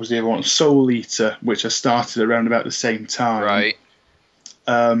what was the other one? Soul Eater, which I started around about the same time. Right.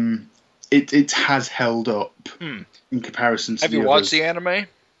 It has held up in comparison to. Have you watched the anime?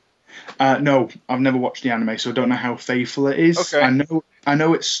 No, I've never watched the anime, so I don't know how faithful it is. Okay. I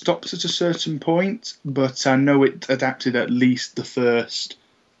know it stops at a certain point, but I know it adapted at least the first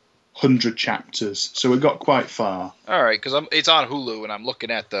 100 chapters, so it got quite far. All right, because it's on Hulu, and I'm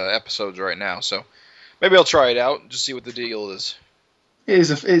looking at the episodes right now, so maybe I'll try it out and just see what the deal is.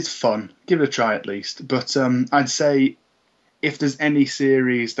 It's fun. Give it a try at least. But I'd say if there's any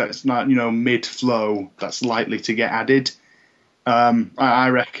series that's not mid-flow that's likely to get added, I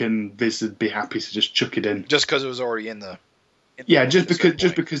reckon Viz would be happy to just chuck it in. Just because it was already in the. Just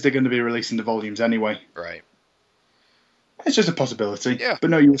because they're going to be releasing the volumes anyway. Right. It's just a possibility. Yeah. But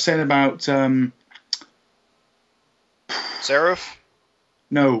no, you were saying about Seraph?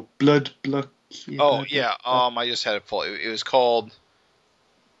 No, Blood. Oh yeah. I just had it pull. It was called.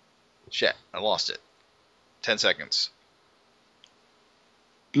 Shit, I lost it. 10 seconds.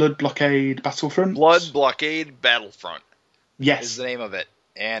 Blood Blockade Battlefront. Blood Blockade Battlefront. Yes. Is the name of it.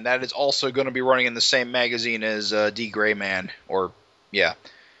 And that is also going to be running in the same magazine as D. Grey Man. And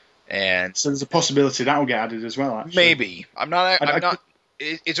And So there's a possibility that will get added as well. Actually, maybe I'm not.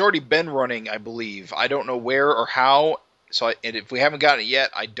 It's already been running, I believe. I don't know where or how. And if we haven't gotten it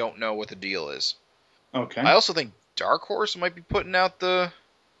yet, I don't know what the deal is. Okay. I also think Dark Horse might be putting out the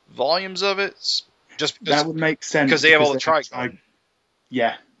volumes of it, just That would make sense because they have all the Trigun.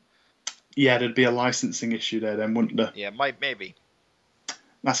 Yeah. Yeah, there'd be a licensing issue there then, wouldn't there? Yeah, maybe.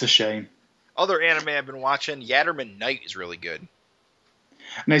 That's a shame. Other anime I've been watching, Yatterman Knight is really good.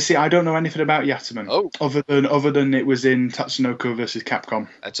 Now, see, I don't know anything about Yatterman. Oh. Other than it was in Tatsunoko versus Capcom.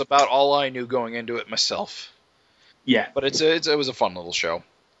 That's about all I knew going into it myself. Yeah. But it was a fun little show.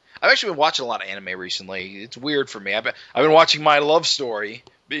 I've actually been watching a lot of anime recently. It's weird for me. I've been watching My Love Story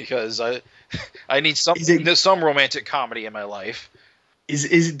because I need some romantic comedy in my life.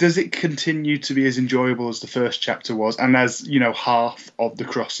 Does it continue to be as enjoyable as the first chapter was, and as half of the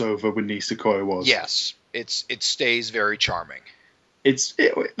crossover with Nisekoi was? Yes, it stays very charming.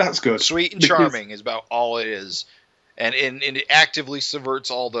 That's good. Sweet and charming is about all it is, and it actively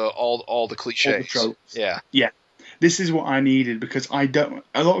subverts all the cliches. All the tropes. Yeah. This is what I needed, because a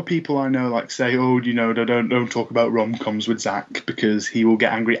lot of people I know say, don't talk about rom-coms with Zach because he will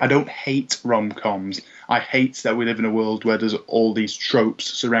get angry. I don't hate rom-coms. I hate that we live in a world where there's all these tropes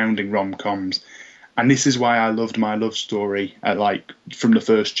surrounding rom-coms. And this is why I loved My Love Story from the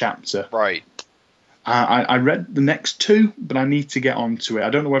first chapter. Right. I read the next two, but I need to get onto it.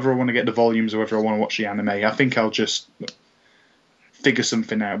 I don't know whether I want to get the volumes or whether I want to watch the anime. I think I'll just figure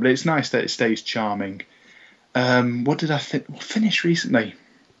something out. But it's nice that it stays charming. What did I finish recently?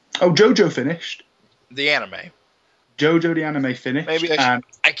 Oh, JoJo finished. The anime. JoJo the anime finished. Maybe I'm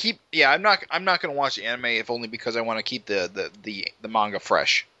not going to watch the anime if only because I want to keep the manga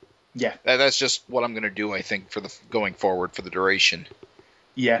fresh. Yeah. That's just what I'm going to do, I think, for the going forward for the duration.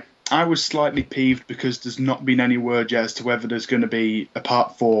 Yeah. I was slightly peeved because there's not been any word yet as to whether there's going to be a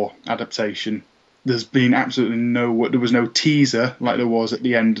part 4 adaptation. There's been absolutely there was no teaser like there was at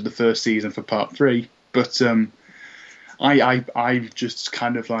the end of the first season for part 3. But I'm just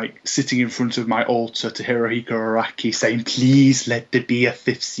kind of sitting in front of my altar to Hirohiko Araki saying, please let there be a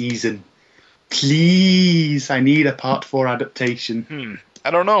 5th season. Please, I need a part 4 adaptation.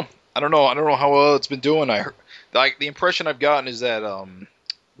 I don't know how well it's been doing. The impression I've gotten is that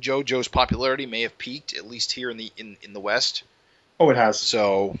JoJo's popularity may have peaked, at least here in the West. Oh, it has.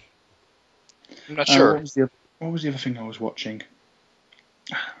 So I'm not sure. What was the other thing I was watching?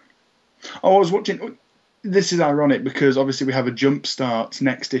 Oh, I was watching. This is ironic because obviously we have a Jumpstart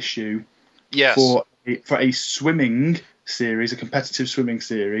next issue. Yes. For a swimming series, a competitive swimming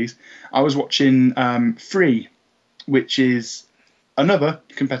series. I was watching Free, which is another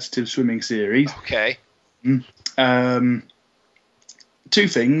competitive swimming series. Okay. Two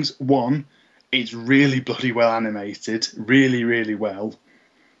things. One, it's really bloody well animated, really, really well.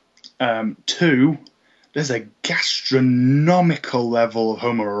 Two, there's a gastronomical level of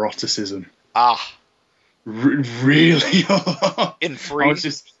homoeroticism. Really? In Free? I was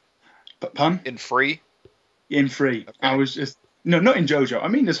just... Pun? In Free? In Free. Okay. I was just... No, not in JoJo. I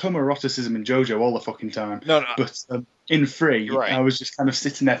mean, there's homoeroticism in JoJo all the fucking time. No. But in Free, right. I was just kind of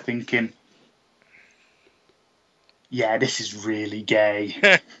sitting there thinking, yeah, this is really gay.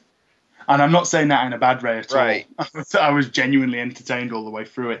 And I'm not saying that in a bad way at all. I was genuinely entertained all the way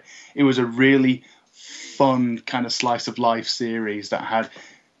through it. It was a really fun kind of slice of life series that had,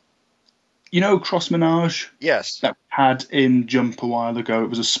 Cross Menage? Yes. That had in Jump a while ago. It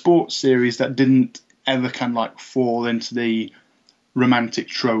was a sports series that didn't ever kind of fall into the romantic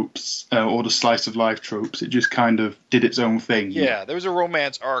tropes or the slice of life tropes. It just kind of did its own thing. Yeah, there was a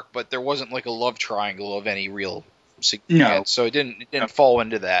romance arc, but there wasn't a love triangle of any real significance. No. So it didn't fall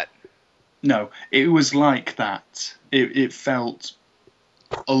into that. No, it was like that. It felt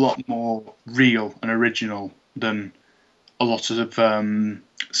a lot more real and original than a lot of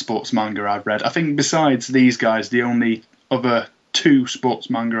sports manga I've read. I think besides these guys, the only other 2 sports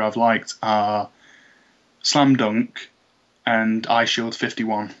manga I've liked are Slam Dunk and Eyeshield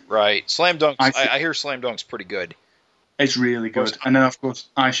 51. Right. Slam Dunk, I hear Slam Dunk's pretty good. It's really good. And then, of course,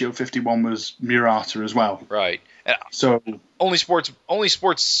 Eyeshield 51 was Murata as well. Right. And so only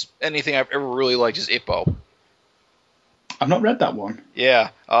sports anything I've ever really liked is Ippo. I've not read that one. Yeah.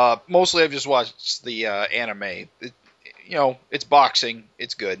 Mostly I've just watched the anime. It's boxing.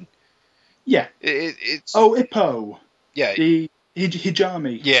 It's good. Yeah. It's Ippo. Yeah. The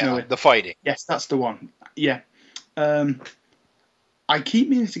Hijami. Yeah, the fighting. Yes, that's the one. Yeah. I keep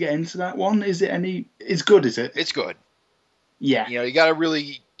meaning to get into that one. Is it any... It's good, is it? It's good. Yeah. You gotta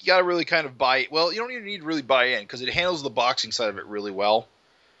really kind of buy... Well, you don't even need to really buy in, because it handles the boxing side of it really well.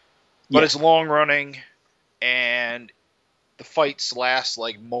 But it's long running, and the fights last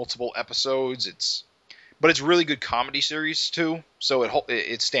like multiple episodes. But it's really good comedy series too, so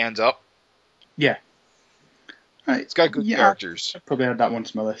it stands up. Yeah. Right. It's got good characters. I'd probably add that one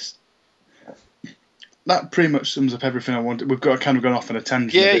to my list. That pretty much sums up everything I wanted. We've got kind of gone off on a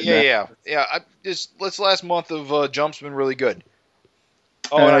tangent. Yeah. This last month of Jump's been really good.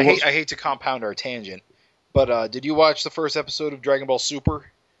 Oh, and I hate to compound our tangent, but did you watch the first episode of Dragon Ball Super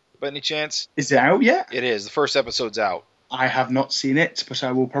by any chance? Is it out yet? It is. The first episode's out. I have not seen it, but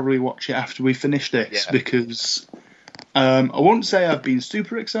I will probably watch it after we finish this because I won't say I've been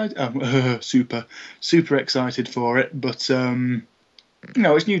super excited. Super excited for it, but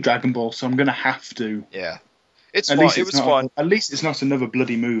it's new Dragon Ball, so I'm going to have to. Yeah, it's fun. It was fun. At least it's not another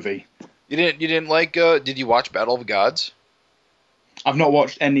bloody movie. You didn't like? Did you watch Battle of the Gods? I've not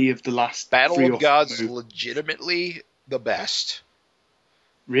watched any of the last. Battle of the Gods is legitimately the best.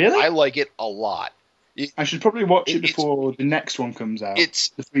 Really? I like it a lot. I should probably watch it before the next one comes out. It's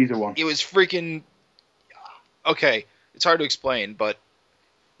the Frieza one. It was freaking okay. It's hard to explain, but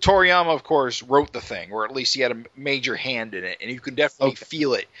Toriyama, of course, wrote the thing, or at least he had a major hand in it, and you can definitely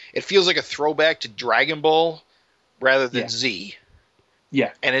feel it. It feels like a throwback to Dragon Ball rather than Z.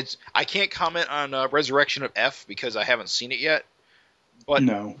 Yeah. And I can't comment on Resurrection of F because I haven't seen it yet. But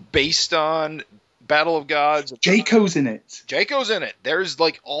based on Battle of Gods, Jaco's in it. Jaco's in it. There's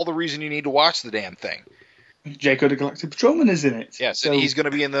like all the reason you need to watch the damn thing. Jaco the Galactic Patrolman is in it. Yes, and he's going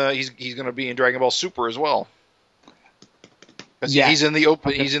to be he's going to be in Dragon Ball Super as well. Yeah, he's in the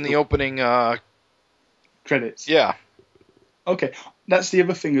opening credits. Yeah. Okay, that's the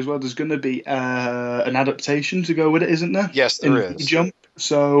other thing as well. There's going to be an adaptation to go with it, isn't there? Yes, there is. Jump.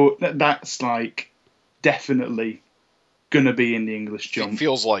 So that's like definitely going to be in the English Jump. It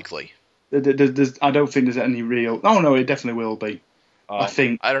feels likely. I don't think there's any real. Oh no, it definitely will be. I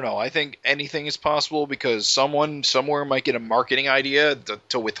think. I don't know. I think anything is possible because someone somewhere might get a marketing idea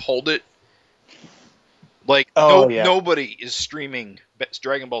to withhold it. Like nobody is streaming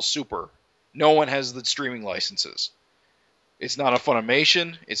Dragon Ball Super. No one has the streaming licenses. It's not on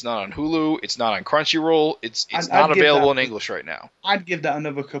Funimation. It's not on Hulu. It's not on Crunchyroll. It's not available in English right now. I'd give that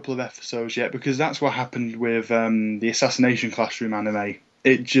another couple of episodes yet because that's what happened with the Assassination Classroom anime.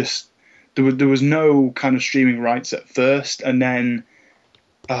 It just there was no kind of streaming rights at first, and then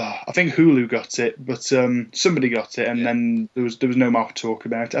I think Hulu got it, but somebody got it, and then there was no more talk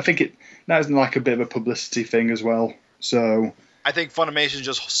about it. I think that was like a bit of a publicity thing as well. So I think Funimation's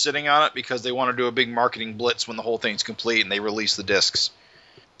just sitting on it because they want to do a big marketing blitz when the whole thing's complete and they release the discs.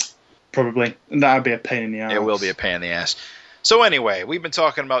 Probably. And that would be a pain in the ass. It will be a pain in the ass. So anyway, we've been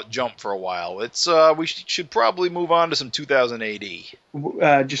talking about Jump for a while. We should probably move on to some 2000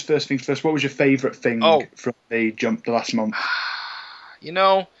 AD. Just first things first, what was your favourite thing from the Jump the last month?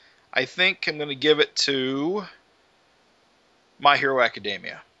 I think I'm going to give it to My Hero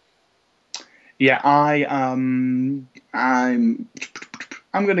Academia. Yeah, I'm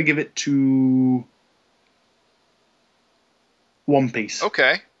going to give it to One Piece.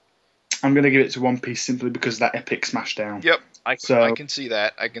 Okay. I'm going to give it to One Piece simply because of that epic smashdown. Yep, I can see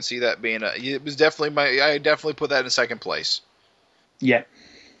that. I can see that being it was definitely I definitely put that in second place. Yeah.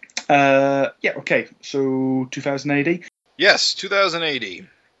 Okay. So 2000 AD. Yes, 2000 AD.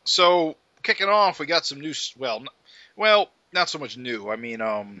 So kicking off, we got some new. Well, not so much new. I mean,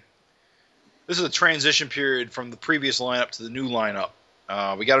 this is a transition period from the previous lineup to the new lineup.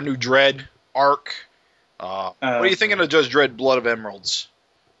 We got a new Dredd arc. What are you thinking of Judge Dredd: Blood of Emeralds?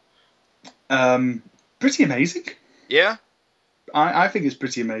 Pretty amazing. Yeah? I think it's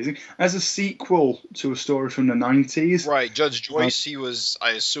pretty amazing. As a sequel to a story from the 90s. Right, Judge Joyce, he was,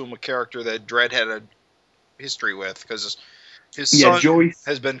 I assume, a character that Dredd had a history with, because his son Joyce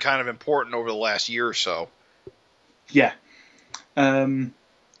has been kind of important over the last year or so. Yeah.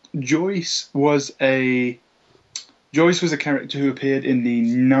 Joyce was a character who appeared in the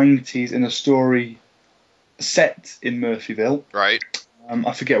 90s in a story set in Murphyville. Right.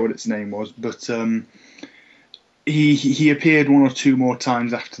 I forget what its name was, but he appeared one or two more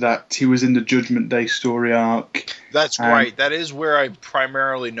times after that. He was in the Judgment Day story arc. That's right. That is where I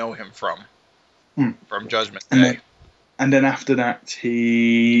primarily know him from. From Judgment Day. And then after that,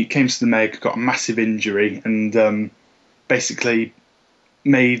 he came to the Meg, got a massive injury, and basically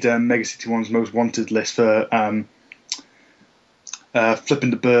made Mega City 1's most wanted list for flipping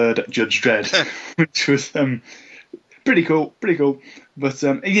the bird at Judge Dredd, which was pretty cool. But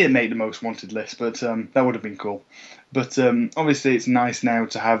he didn't make the most wanted list, but that would have been cool. But obviously it's nice now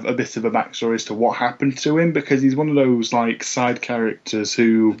to have a bit of a backstory as to what happened to him, because he's one of those like side characters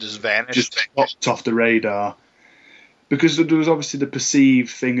who just vanished, just popped off the radar. Because there was obviously the perceived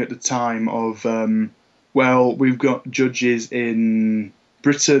thing at the time of well, we've got judges in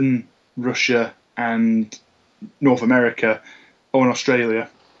Britain, Russia, and North America, or in Australia.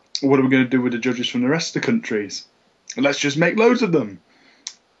 What are we going to do with the judges from the rest of the countries? Let's just make loads of them.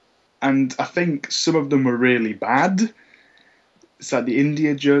 And I think some of them were really bad. It's like the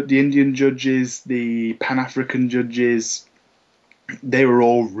Indian judges, the Pan-African judges. They were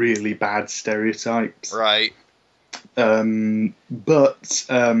all really bad stereotypes. Right. But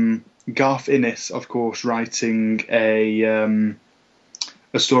Garth Innes, of course, writing a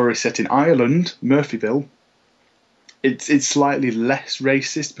story set in Ireland, Murphyville. It's slightly less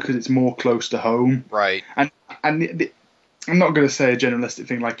racist because it's more close to home. Right. And I'm not going to say a generalistic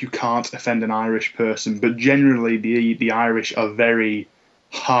thing like you can't offend an Irish person, but generally the Irish are very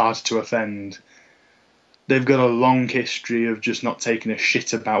hard to offend. They've got a long history of just not taking a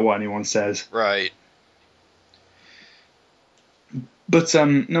shit about what anyone says. Right. But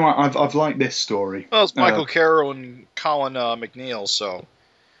no, I've liked this story. Well, it's Michael Carroll and Colin McNeil, so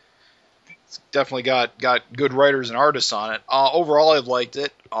it's definitely got good writers and artists on it. Overall, I've liked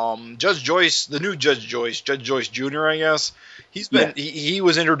it. Judge Joyce, the new Judge Joyce Jr., I guess. He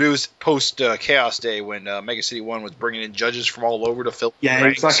was introduced post Chaos Day when Mega City 1 was bringing in judges from all over to fill. Yeah, he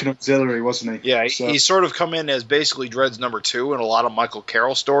was like an auxiliary, wasn't he? Yeah, so he's sort of come in as basically Dredd's number 2 in a lot of Michael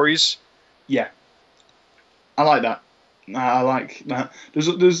Carroll stories. Yeah, I like that. I like that. He's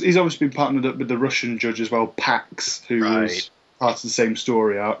obviously been partnered up with the Russian judge as well, Pax, who was part of the same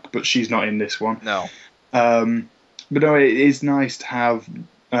story arc, but she's not in this one. No. But no, it is nice to have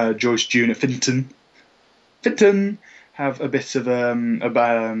Joyce Jr. Finton have a bit of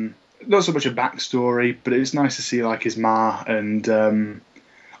not so much a backstory, but it's nice to see like his ma and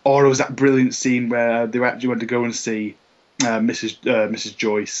or it was that brilliant scene where they actually went to go and see Mrs.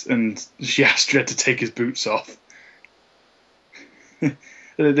 Joyce, and she asked Dredd to take his boots off.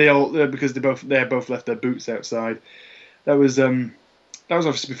 They all because they both left their boots outside. That was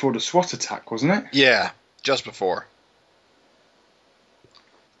obviously before the SWAT attack, wasn't it? Yeah, just before.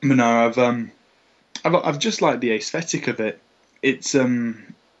 But no, I've just liked the aesthetic of it. It's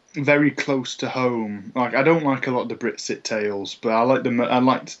very close to home. Like I don't like a lot of the Brit-Sit tales, but I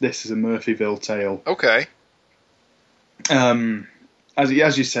liked this as a Murphyville tale. Okay.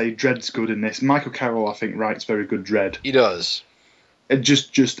 As you say, Dredd's good in this. Michael Carroll, I think, writes very good Dredd. He does.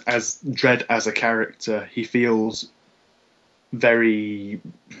 Just as Dredd as a character, he feels very,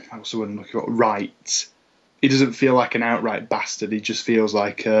 what's the word I'm looking for, right. He doesn't feel like an outright bastard. He just feels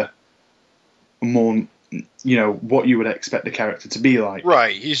like a more, what you would expect the character to be like.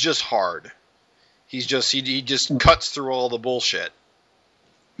 Right. He's just hard. He just cuts through all the bullshit.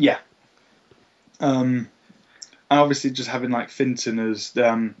 Yeah. And obviously just having like Finton as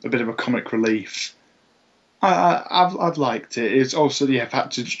a bit of a comic relief. I've liked it. It's also I've had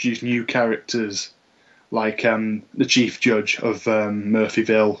to introduce new characters like the chief judge of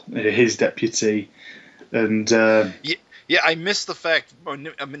Murphyville, his deputy, and yeah, I missed the fact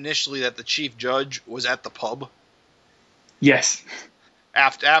initially that the chief judge was at the pub. Yes.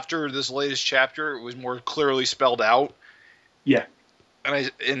 After this latest chapter, it was more clearly spelled out. Yeah.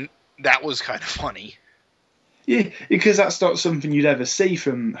 And that was kind of funny. Yeah, because that's not something you'd ever see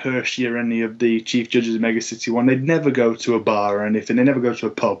from Hershey or any of the chief judges of Mega City 1. They'd never go to a bar or anything. They never go to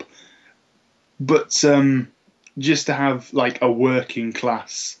a pub. But just to have like a working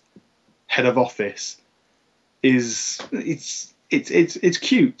class head of office it's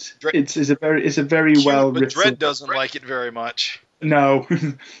cute. It's a very cute, well written. But Dredd doesn't like it very much. No.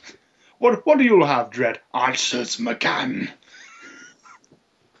 What do you have, Dredd? I certainly can.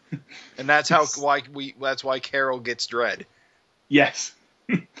 And that's why Carol gets Dredd. Yes.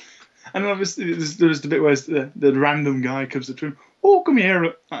 And obviously there's the bit where the random guy comes up to him. Oh, come here.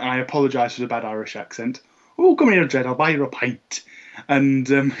 And I apologise for the bad Irish accent. Oh, come here, Dredd. I'll buy you a pint. And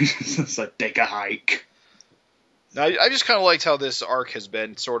it's like, take a hike. Now, I just kind of liked how this arc has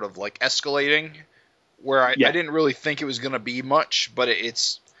been sort of like escalating, where I didn't really think it was going to be much, but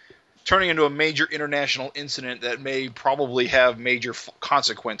it's turning into a major international incident that may probably have major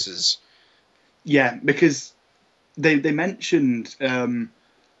consequences. Yeah, because they mentioned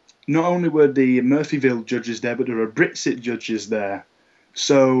not only were the Murphyville judges there, but there were Brit-Sit judges there.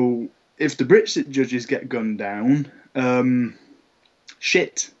 So if the Brit-Sit judges get gunned down,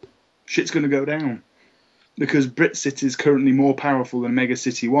 shit's going to go down. Because Brit-Sit is currently more powerful than Mega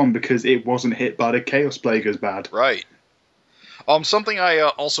City 1 because it wasn't hit by the Chaos Plague as bad. Right. Something I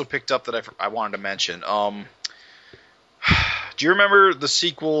also picked up that I wanted to mention. Do you remember the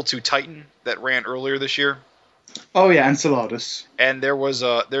sequel to Titan that ran earlier this year? Oh yeah, Enceladus. And there's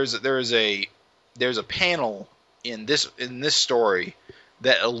a panel in this story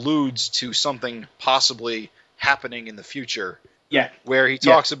that alludes to something possibly happening in the future. Yeah. Where he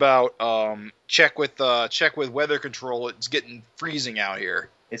talks about check with weather control. It's getting freezing out here.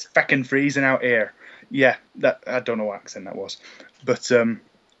 It's feckin' freezing out here. Yeah, that I don't know what accent that was, but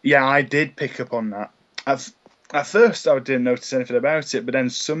yeah, I did pick up on that. At first, I didn't notice anything about it, but then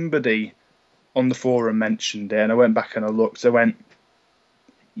somebody on the forum mentioned it, and I went back and I looked. I went,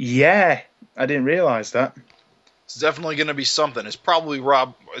 yeah, I didn't realise that. It's definitely going to be something. It's probably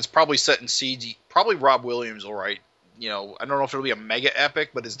set in CG. Probably Rob Williams will write. I don't know if it'll be a mega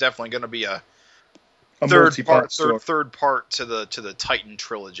epic, but it's definitely going to be a third part to the Titan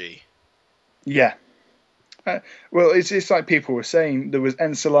trilogy. Yeah. Well, it's like people were saying. There was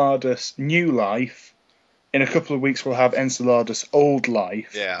Enceladus New Life. In a couple of weeks, we'll have Enceladus Old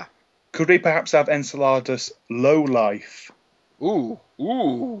Life. Yeah. Could we perhaps have Enceladus Low Life? Ooh.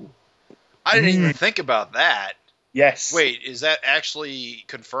 I didn't even think about that. Yes. Wait, is that actually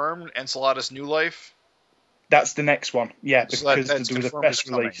confirmed? Enceladus New Life? That's the next one. Yeah, because there was a press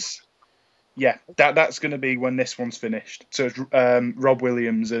release. Yeah, that's going to be when this one's finished. So it's Rob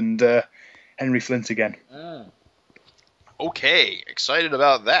Williams and Henry Flint again. Okay, excited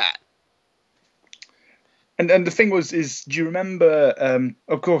about that. And the thing is, do you remember?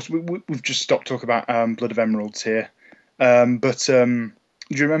 Of course, we've just stopped talking about Blood of Emeralds here, but do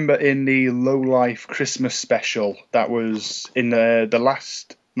you remember in the Low Life Christmas special that was in the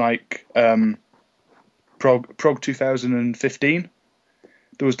last Prog 2015?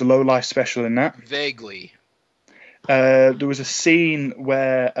 There was the Low Life special in that. Vaguely. There was a scene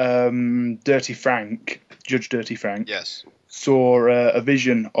where Judge Dirty Frank, yes, saw a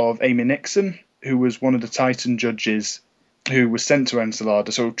vision of Amy Nixon, who was one of the Titan judges who was sent to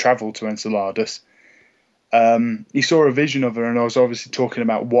Enceladus, or travelled to Enceladus. He saw a vision of her, and I was obviously talking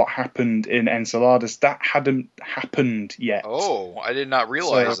about what happened in Enceladus. That hadn't happened yet. Oh, I did not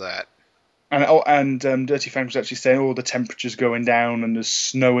realize that. And Dirty Frank was actually saying, the temperature's going down, and there's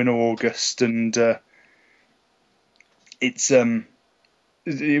snow in August, and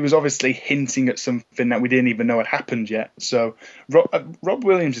it was obviously hinting at something that we didn't even know had happened yet. So Rob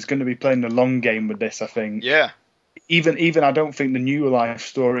Williams is going to be playing the long game with this, I think. Yeah. Even I don't think the New Life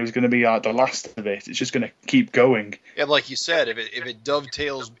story is going to be the last of it. It's just going to keep going. Yeah, like you said, if it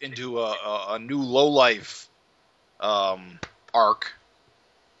dovetails into a new Low Life arc,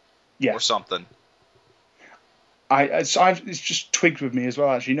 or something. It's just twigged with me as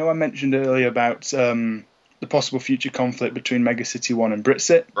well. Actually, I mentioned earlier about the possible future conflict between Mega City 1 and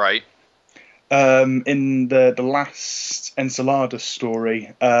Britsit. Right. In the last Enceladus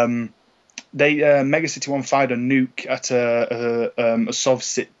story, Mega City 1 fired a nuke at a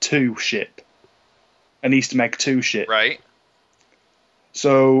Sovsit 2 ship, an Easter Meg 2 ship. Right.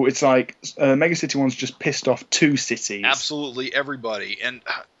 So it's like Mega City 1's just pissed off 2 cities. Absolutely everybody. And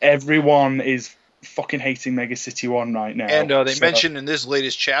everyone is fucking hating Mega City 1 right now. And they mentioned in this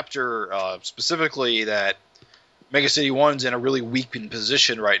latest chapter specifically that Mega City 1's in a really weakened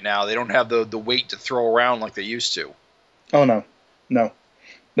position right now. They don't have the weight to throw around like they used to. Oh, no.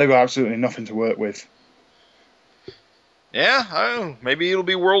 They've got absolutely nothing to work with. Yeah, I don't know. Maybe it'll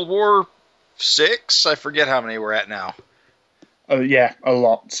be World War VI? I forget how many we're at now. Yeah, a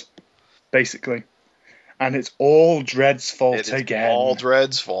lot, basically. And it's all Dredd's fault again. It's all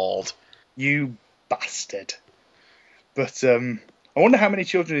Dredd's fault. You bastard. But I wonder how many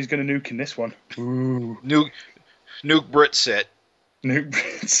children he's going to nuke in this one. Ooh. Nuke Britsit. Nuke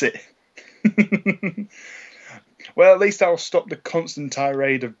Britsit. Well, at least I'll stop the constant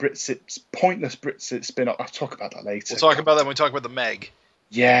tirade of pointless Britsit spin-off. I'll talk about that later. We'll talk about that when we talk about the Meg.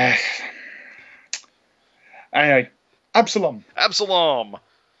 Yeah. Anyway, Absalom.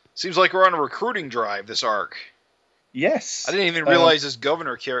 Seems like we're on a recruiting drive this arc. Yes. I didn't even realize this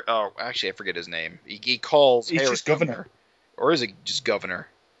governor... actually, I forget his name. He calls... He's just governor. Or is it just governor?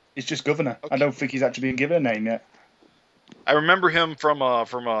 It's just governor. Okay. I don't think he's actually been given a name yet. I remember him from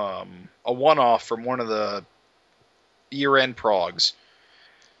a one-off from one of the year-end progs.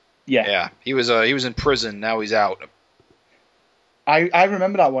 Yeah. He was in prison. Now he's out. I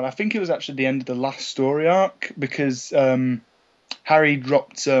remember that one. I think it was actually the end of the last story arc because Harry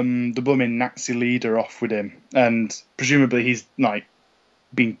dropped the blooming Nazi leader off with him, and presumably he's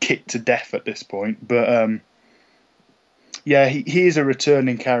been kicked to death at this point. But yeah, he is a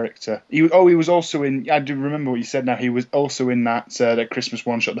returning character. He was also in. I do remember what you said. Now he was also in that Christmas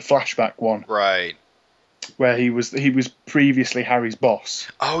one shot, the flashback one, right? Where he was previously Harry's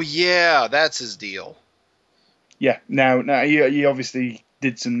boss. Oh yeah, that's his deal. Yeah. Now he obviously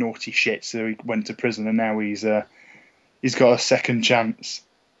did some naughty shit, so he went to prison, and now he's got a second chance.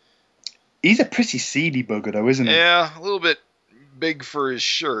 He's a pretty seedy bugger, though, isn't he? Yeah, a little bit big for his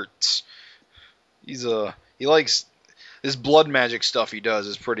shirts. He likes this blood magic stuff he does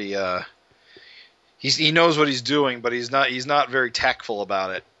is pretty he knows what he's doing, but he's not very tactful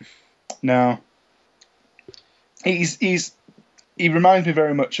about it. No. He reminds me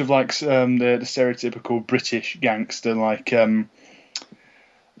very much of like the stereotypical British gangster, like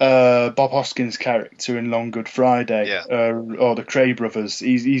Bob Hoskins' character in Long Good Friday, Yeah. or the Cray brothers.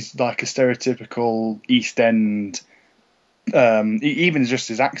 He's like a stereotypical East End. Even just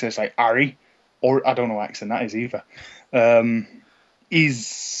his accent, like Harry, or I don't know what accent that is either.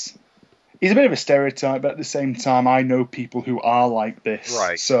 He's a bit of a stereotype, but at the same time, I know people who are like this.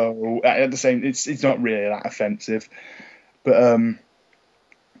 Right. So at the same, it's not really that offensive. But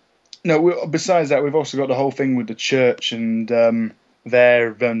no. Besides that, we've also got the whole thing with the church and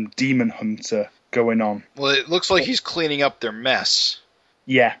their demon hunter going on. Well, it looks like he's cleaning up their mess.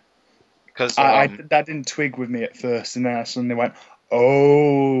 Yeah, Because that didn't twig with me at first, and then I suddenly went,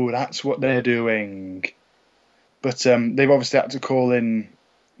 "Oh, that's what they're doing." But they've obviously had to call in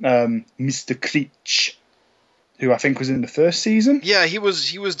Mr. Creech, who I think was in the first season. yeah, he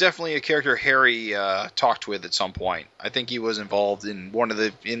was definitely a character Harry talked with at some point. I think he was involved in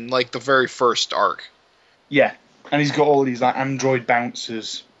the very first arc. Yeah, and he's got all these like android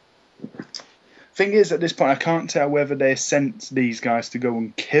bouncers. Thing is, at this point, I can't tell whether they sent these guys to go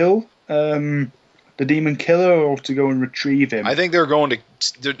and kill the demon killer or to go and retrieve him. I think they're going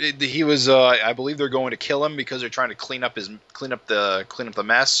to. He was. I believe they're going to kill him because they're trying to clean up the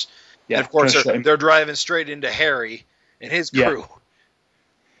mess. Yeah, and of course just they're driving straight into Harry and his crew. Yeah.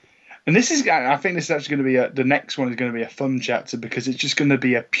 And I think this is actually going to be the next one is going to be a fun chapter because it's just going to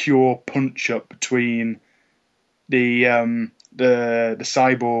be a pure punch up between the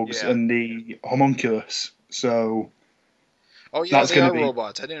cyborgs and the homunculus. So. Oh yeah, that's they are be...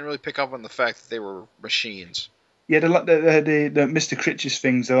 robots. I didn't really pick up on the fact that they were machines. Yeah, the Mr. Critch's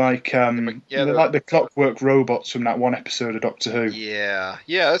things are like they're like the clockwork robots from that one episode of Doctor Who. Yeah,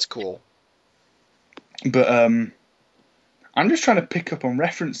 that's cool. But I'm just trying to pick up on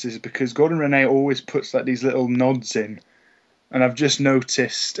references because Gordon Rennie always puts like these little nods in, and I've just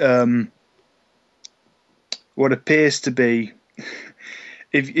noticed what appears to be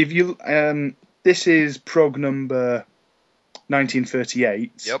if you this is prog number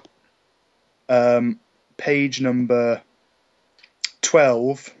 1938. Yep. Page number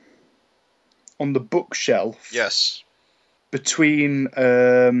 12 on the bookshelf. Yes. Between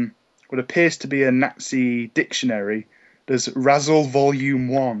what appears to be a Nazi dictionary, there's Razzle Volume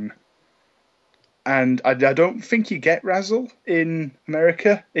 1. And I don't think you get Razzle in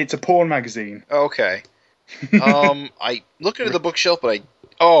America. It's a porn magazine. Okay. I looking at the bookshelf, but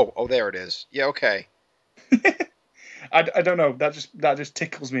oh, there it is. Yeah, okay. I don't know. That just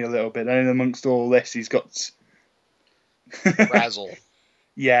tickles me a little bit. And amongst all this, he's got Razzle.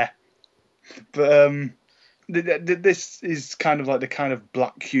 Yeah, but this is kind of like the kind of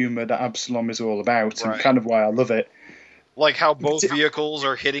black humor that Absalom is all about, and kind of why I love it. Like how both vehicles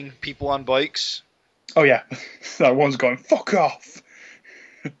are hitting people on bikes. Oh yeah, that one's going fuck off.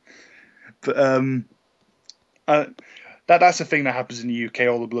 But that's a thing that happens in the UK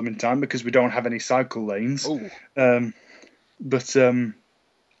all the blooming time because we don't have any cycle lanes. But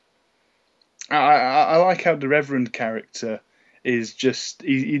I like how the Reverend character is just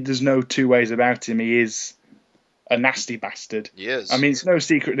there's no two ways about him. He is a nasty bastard. He is. I mean, it's no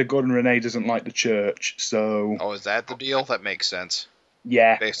secret that Gordon Rennie doesn't like the church. So. Oh, is that the deal? That makes sense.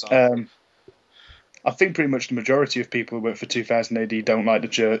 Yeah. Based on. I think pretty much the majority of people who work for 2000 AD don't like the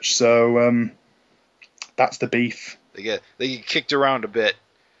church. So that's the beef. They get kicked around a bit.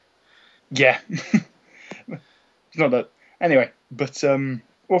 Yeah. It's not that. Anyway, but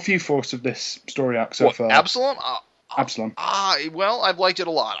what have you thought of this story arc so far? Absalom? Absalom. Well, I've liked it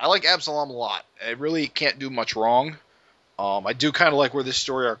a lot. I like Absalom a lot. It really can't do much wrong. I do kind of like where this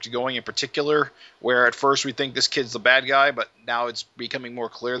story arc is going in particular, where at first we think this kid's the bad guy, but now it's becoming more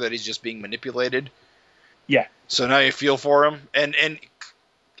clear that he's just being manipulated. Yeah. So now you feel for him, and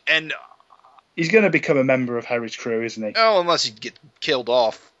he's going to become a member of Harry's crew, isn't he? Oh, unless he gets killed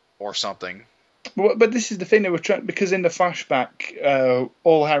off or something. But this is the thing that we're trying, because in the flashback,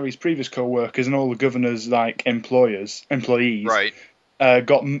 all Harry's previous co-workers and all the governor's employees, right,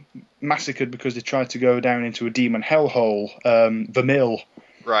 got massacred because they tried to go down into a demon hellhole, the mill.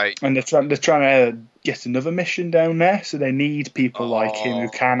 Right. And they're trying to get another mission down there, so they need people like him who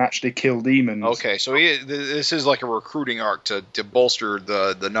can actually kill demons. Okay, so this is like a recruiting arc to bolster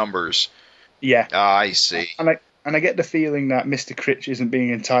the numbers. Yeah. I see. And I get the feeling that Mr. Critch isn't being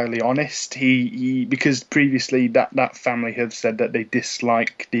entirely honest. He because previously that family had said that they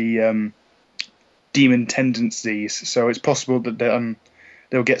dislike the demon tendencies. So it's possible that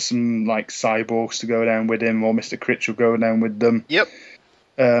they'll get some like cyborgs to go down with him, or Mr. Critch will go down with them. Yep.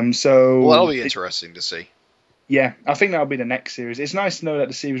 So Well, that'll be interesting to see. Yeah, I think that'll be the next series. It's nice to know that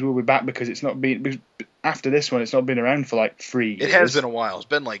the series will be back because it's not been after this one. It's not been around for like 3 years. It has been a while. It's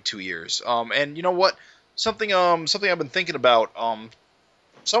been like 2 years. And you know what? Something I've been thinking about.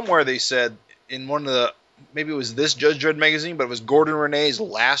 Somewhere they said in one of the, maybe it was this Judge Dredd magazine, but it was Gordon Renee's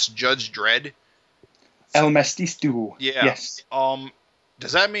last Judge Dredd. El Mestizo. Yeah. Yes.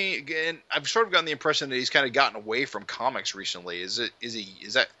 Does that mean? Again, I've sort of gotten the impression that he's kind of gotten away from comics recently. Is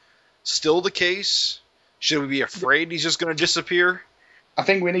that still the case? Should we be afraid he's just going to disappear? I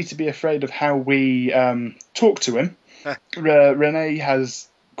think we need to be afraid of how we talk to him. Renee has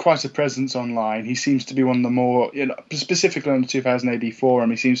quite a presence online. He seems to be one of the more, specifically on the 2000 AD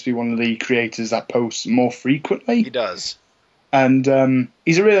forum, he seems to be one of the creators that posts more frequently. He does. And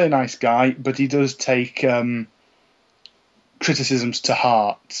he's a really nice guy, but he does take criticisms to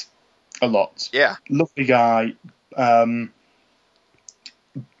heart a lot. Yeah. Lovely guy, but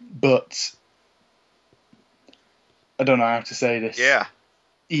I don't know how to say this. Yeah.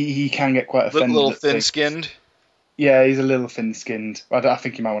 He can get quite offended. A little thin-skinned. Yeah, he's a little thin-skinned. I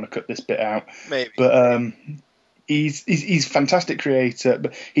think you might want to cut this bit out. Maybe. But he's a fantastic creator.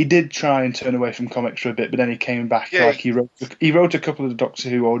 But he did try and turn away from comics for a bit, but then he came back. Yeah, he wrote a couple of the Doctor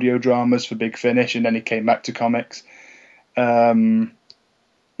Who audio dramas for Big Finish, and then he came back to comics. But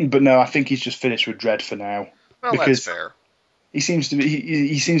no, I think he's just finished with Dredd for now. Well, because that's fair. He seems to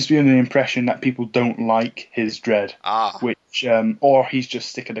be under the impression that people don't like his Dredd, which or he's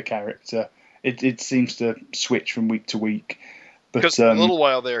just sick of the character. It seems to switch from week to week. Because a little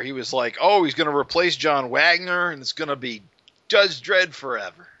while there, he was like, "Oh, he's going to replace John Wagner, and it's going to be Judge Dredd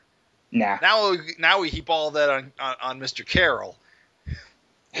forever." Nah. Now we heap all that on Mr. Carroll,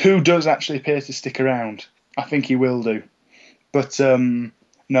 who does actually appear to stick around. I think he will do, but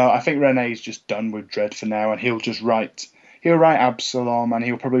no, I think Renee's just done with Dredd for now, and he'll write Absalom, and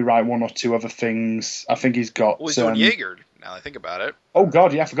he'll probably write one or two other things. I think he's got... Well, he's doing Jaeger, now that I think about it. Oh,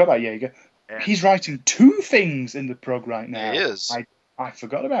 God, yeah, I forgot about Jaeger. Yeah. He's writing 2 things in the prog right now. He is. I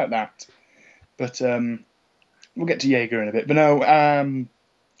forgot about that. But we'll get to Jaeger in a bit. But no,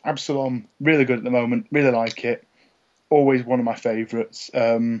 Absalom, really good at the moment. Really like it. Always one of my favourites.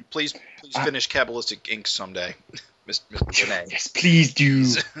 Please finish Kabbalistic Inc. someday. Mr. Renee. Yes, please do.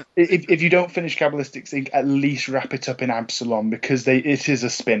 if you don't finish Kabbalistic Inc., at least wrap it up in Absalom, because it is a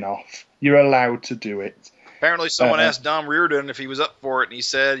spin-off. You're allowed to do it. Apparently someone asked Dom Reardon if he was up for it, and he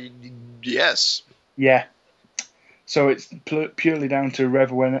said yes. Yeah. So it's purely down to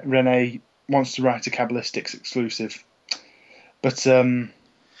Rev Renee wants to write a Kabbalistics exclusive. But...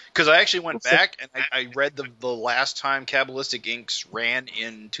 because I actually went back and I read the last time Kabbalistic Inc. ran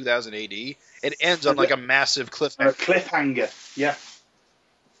in 2000 AD. It ends on like a massive cliffhanger. A cliffhanger, yeah.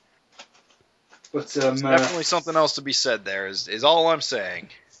 But definitely something else to be said there. Is all I'm saying.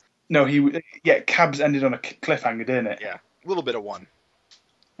 No, Cabs ended on a cliffhanger, didn't it? Yeah, a little bit of one.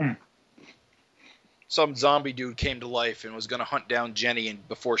 Mm. Some zombie dude came to life and was going to hunt down Jenny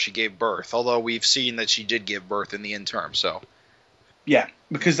before she gave birth. Although we've seen that she did give birth in the interim, so. Yeah,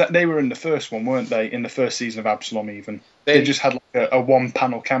 because they were in the first one, weren't they? In the first season of Absalom, even. They just had like a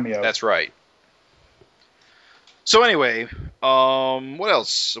one-panel cameo. That's right. So anyway, what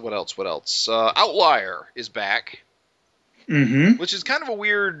else? Outlier is back, which is kind of a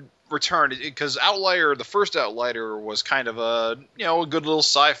weird return because Outlier, the first Outlier, was kind of a good little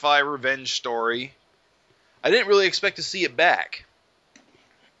sci-fi revenge story. I didn't really expect to see it back.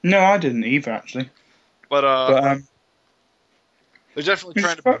 No, I didn't either, actually. But they're definitely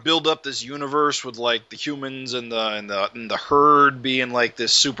trying to build up this universe with like the humans and the herd being like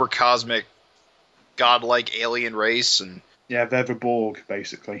this super cosmic, godlike alien race, and yeah, they're the Borg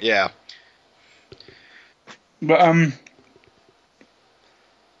basically. Yeah. But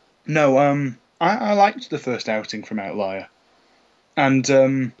no, I liked the first outing from Outlier, and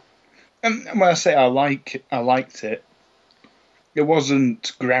when I say I liked it, it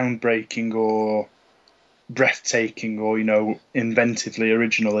wasn't groundbreaking or breathtaking or inventively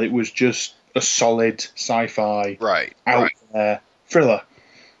original. It was just a solid sci-fi out there thriller.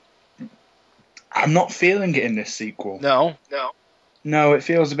 I'm not feeling it in this sequel. No, it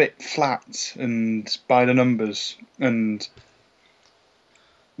feels a bit flat and by the numbers and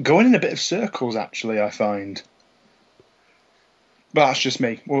going in a bit of circles, actually, I find. But that's just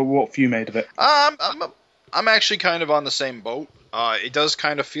me. Well, what have you made of it? I'm actually kind of on the same boat. It does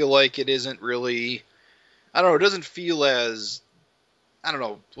kind of feel like it isn't really... I don't know, it doesn't feel as... I don't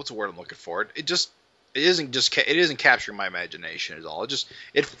know, what's the word I'm looking for? It just... it isn't capturing my imagination at all.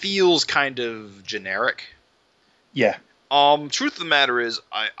 It feels kind of generic. Yeah. Truth of the matter is,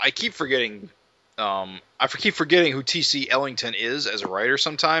 I keep forgetting. I keep forgetting who T.C. Ellington is as a writer.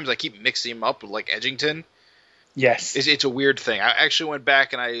 Sometimes I keep mixing him up with like Edgington. Yes. It's a weird thing. I actually went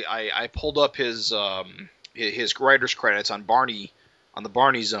back and I pulled up his writer's credits on the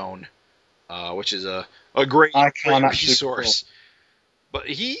Barney Zone, which is a great I can't actually resource. But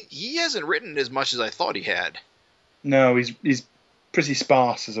he hasn't written as much as I thought he had. No, he's pretty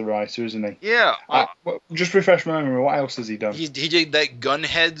sparse as a writer, isn't he? Yeah. Just refresh my memory. What else has he done? He did that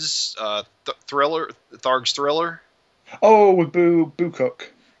Gunheads thriller, Tharg's thriller. Oh, with Boo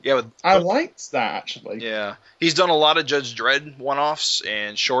Cook. Yeah, I liked that actually. Yeah, he's done a lot of Judge Dredd one-offs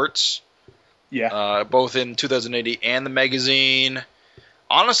and shorts. Yeah. Both in 2080 and the magazine.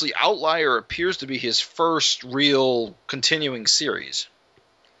 Honestly, Outlier appears to be his first real continuing series.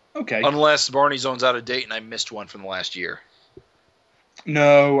 Okay. Unless Barney Zone's out of date and I missed one from the last year.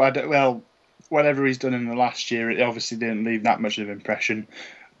 No, I don't. Well, whatever he's done in the last year, it obviously didn't leave that much of an impression.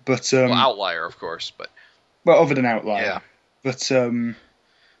 But Well, Outlier, of course, but other than Outlier. Yeah. But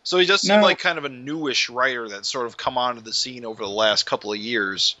so he does seem like kind of a newish writer that's sort of come onto the scene over the last couple of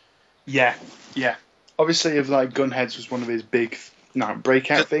years. Yeah. Obviously, if like Gunheads was one of his big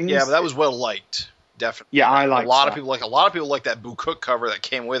breakout things. Yeah, but that was well liked, definitely. Yeah, I like a lot of people like that Boo Cook cover that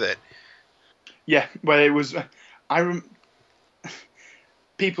came with it. Yeah, well, it was.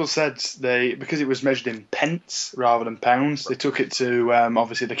 People said because it was measured in pence rather than pounds, they took it to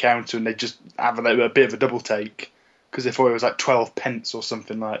obviously the counter and they just have a bit of a double take because they thought it was like 12 pence or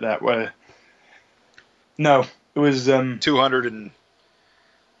something like that. Where no, it was 200 and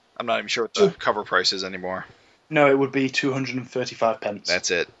I'm not even sure what the cover price is anymore. No, it would be 235 pence.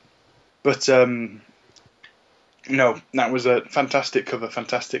 That's it. But no, that was a fantastic cover,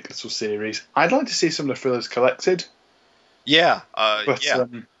 fantastic little series. I'd like to see some of the thrillers collected. Yeah,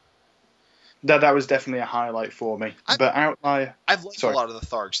 that was definitely a highlight for me. But Outlier, I've liked a lot of the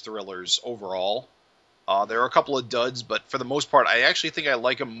Tharg's thrillers overall. There are a couple of duds, but for the most part, I actually think I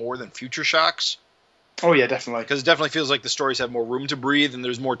like them more than Future Shocks. Oh yeah, definitely. Because it definitely feels like the stories have more room to breathe, and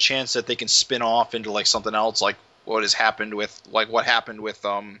there's more chance that they can spin off into like something else, like what happened with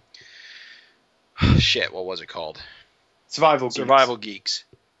shit. What was it called? Survival Geeks.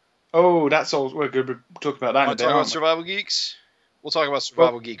 Oh, that's all. We're good. We'll talk about that in a bit. Talk about Survival Geeks? We'll talk about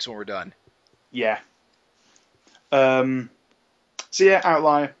Survival Geeks when we're done. Yeah. So yeah,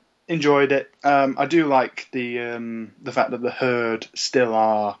 Outlier. Enjoyed it. I do like the fact that the Herd still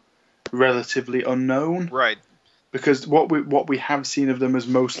are relatively unknown. Right. Because what we have seen of them has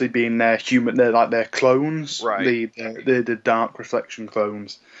mostly been their clones. Right. The Dark Reflection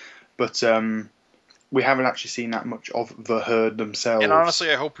clones. But we haven't actually seen that much of the Herd themselves. And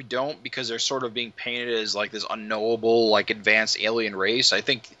honestly, I hope we don't, because they're sort of being painted as like this unknowable, like advanced alien race. I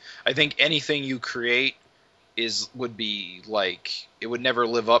think anything you create would be like, it would never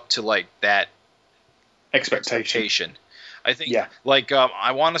live up to like that expectation. I think,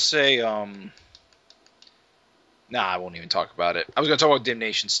 I want to say, I won't even talk about it. I was going to talk about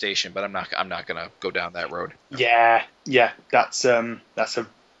Damnation Station, but I'm not going to go down that road. Yeah, that's a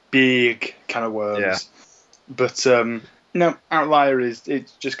big can of worms. Yeah. But no, Outlier it's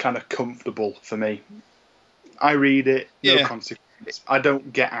just kind of comfortable for me. I read it, no consequence. I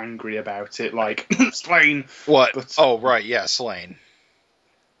don't get angry about it, like Slain. What? But, right, yeah, Slain.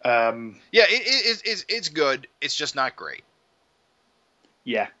 It's good. It's just not great.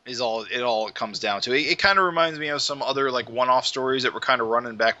 Yeah, is all it comes down to. It kind of reminds me of some other like one-off stories that were kind of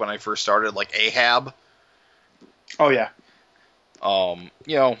running back when I first started, like Ahab. Oh yeah.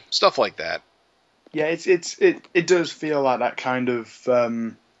 Stuff like that. Yeah, it does feel like that kind of.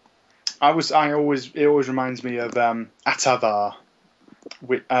 It always reminds me of Atavar.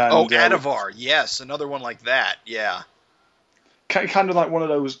 Atavar, yes, another one like that. Yeah. Kind of like one of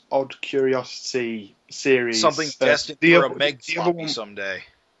those odd curiosity series. Something destined for a Meg floppy someday.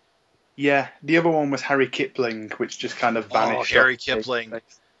 Yeah, the other one was Harry Kipling, which just kind of vanished. Oh, Harry Kipling.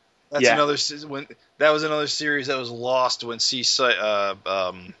 That's another series that was lost when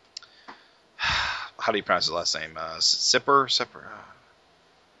how do you pronounce his last name?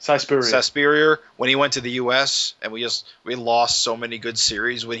 Sasperier. When he went to the U.S. and we lost so many good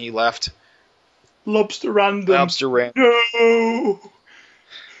series when he left. Lobster Random. No.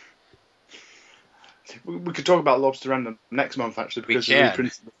 We could talk about Lobster Random next month actually, because we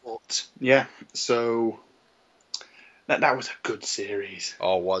reprinted the book. Yeah, so that was a good series.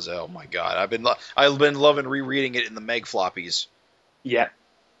 Oh, was it? Oh my god, I've been loving rereading it in the Meg floppies. Yeah.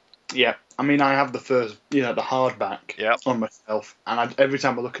 I mean, I have the first, the hardback on myself, and every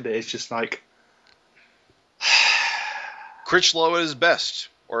time I look at it, it's just like, Critchlow at his best,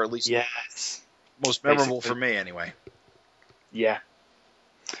 or at least Yes. most memorable Basically. for me, anyway. Yeah.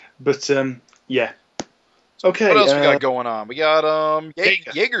 But yeah. Okay. What else we got going on? We got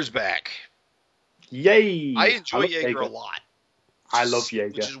Jaeger. Jaeger's back. Yay! I enjoy love Jaeger a lot. I love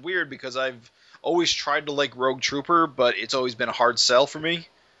Jaeger. Which is weird because I've always tried to like Rogue Trooper, but it's always been a hard sell for me.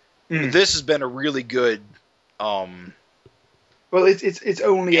 But this has been a really good. Well, it's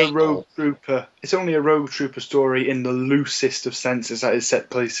only angle. a Rogue Trooper. It's only a Rogue Trooper story in the loosest of senses that is set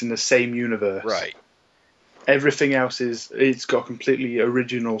place in the same universe. Right. Everything else it's got a completely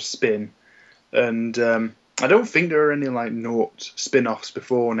original spin, and I don't think there are any like Naught spin-offs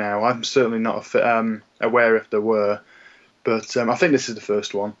before now. I'm certainly not aware if there were, but I think this is the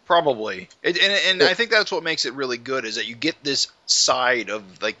first one. Probably, and I think that's what makes it really good is that you get this side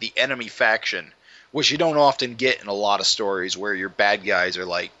of like the enemy faction, which you don't often get in a lot of stories where your bad guys are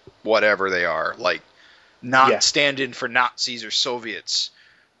like whatever they are, like not stand in for Nazis or Soviets.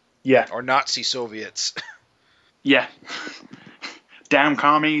 Yeah. Or Nazi Soviets. Yeah. Damn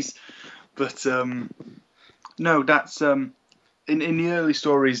commies. But no, that's in the early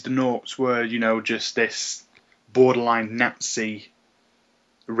stories the Naughts were, just this borderline Nazi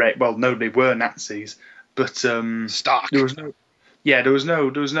well, no, they were Nazis, but stock. There was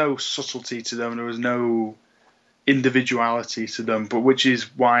no subtlety to them. There was no individuality to them. But which is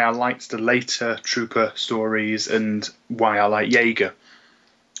why I liked the later Trooper stories and why I like Jaeger,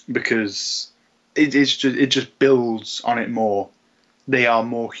 because it just builds on it more. They are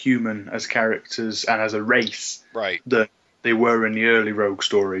more human as characters and as a race, right? Than they were in the early Rogue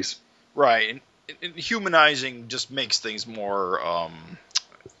stories, right? And humanizing just makes things more,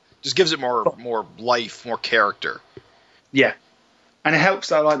 just gives it more life, more character. Yeah, and it helps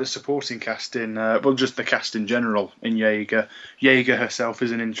that I like the supporting cast in, just the cast in general in Jaeger. Jaeger herself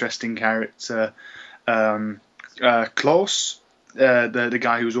is an interesting character. Klaus, the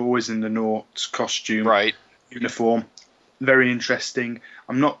guy who's always in the Naught costume, right, uniform, very interesting.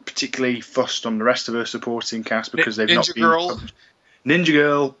 I'm not particularly fussed on the rest of her supporting cast because they've not been Ninja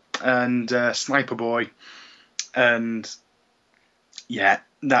Girl and Sniper Boy, and yeah,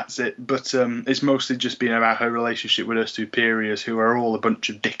 that's it. But it's mostly just been about her relationship with her superiors, who are all a bunch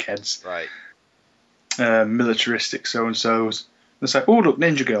of dickheads, right? Militaristic so-and-sos. It's like, oh look,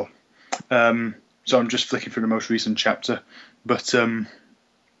 Ninja Girl. So I'm just flicking through the most recent chapter, but and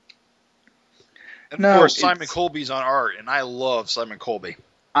of course Simon Colby's on art, and I love Simon Colby.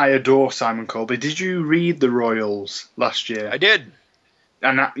 I adore Simon Colby. Did you read The Royals last year? I did,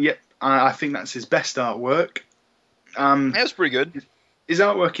 and I think that's his best artwork. That's pretty good. His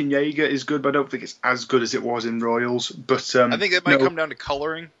artwork in Jaeger is good, but I don't think it's as good as it was in Royals. But I think it might come down to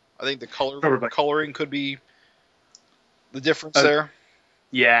coloring. I think the coloring could be the difference there.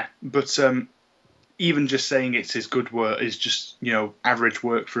 Yeah, but even just saying it's his good work is just average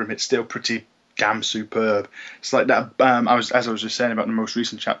work for him. It's still pretty damn superb. It's like that. I was just saying about the most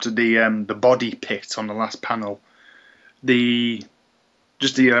recent chapter, the body pit on the last panel. The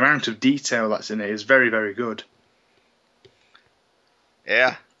amount of detail that's in it is very, very good.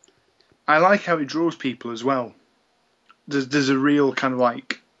 Yeah. I like how he draws people as well. There's a real kind of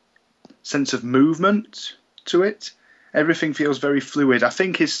like sense of movement to it. Everything feels very fluid. I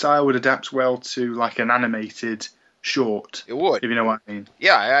think his style would adapt well to like an animated short. It would, if you know what I mean.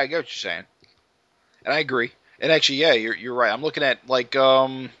 Yeah, I get what you're saying, and I agree. And actually, yeah, you're right. I'm looking at like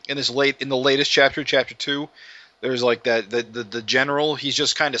in the latest chapter 2. There's like the general. He's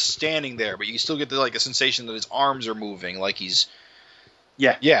just kind of standing there, but you still get the sensation that his arms are moving, like he's.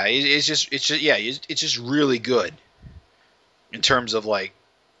 Yeah. It's just really good in terms of like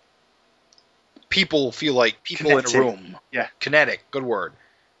people feel like people kinetic. In a room. Yeah, kinetic, good word.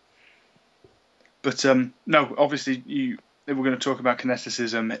 But no, obviously if we're going to talk about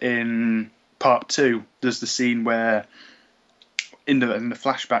kineticism in part 2, there's the scene where in the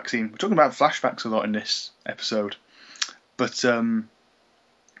flashback scene. We're talking about flashbacks a lot in this episode, but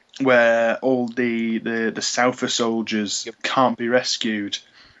where all the Souther soldiers can't be rescued,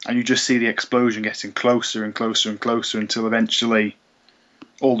 and you just see the explosion getting closer and closer and closer until eventually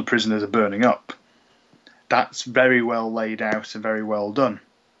all the prisoners are burning up. That's very well laid out and very well done.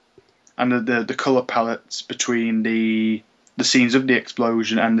 And the colour palettes between the scenes of the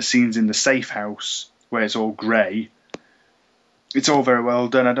explosion and the scenes in the safe house, where it's all grey, it's all very well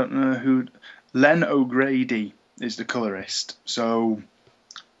done. I don't know who... Len O'Grady is the colourist, so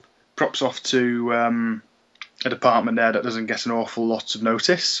props off to a department there that doesn't get an awful lot of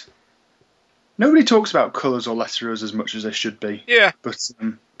notice. Nobody talks about colours or letterers as much as they should be. Yeah, but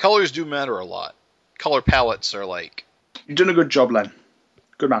colours do matter a lot. Color palettes are like... You've done a good job, Len.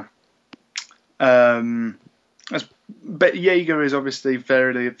 Good man. That's But Jaeger is obviously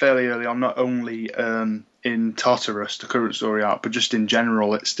fairly early on, not only in Tartarus, the current story arc, but just in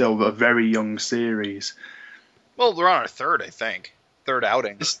general. It's still a very young series. Well, they're on our third, I think. Third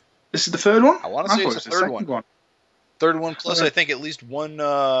outing. This is the third one? I want to say it's the third one. Third one plus, okay. I think, at least one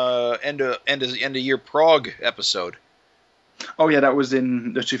end of year Prague episode. Oh yeah, that was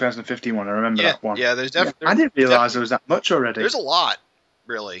in the 2015 one. I remember that one. Yeah, there's definitely. I didn't realise there was that much already. There's a lot,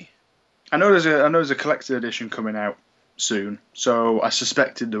 really. I know there's a collector's edition coming out soon, so I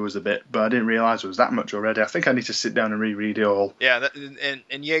suspected there was a bit, but I didn't realise there was that much already. I think I need to sit down and reread it all. Yeah,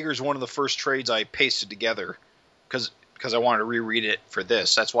 and Jaeger's one of the first trades I pasted together because I wanted to reread it for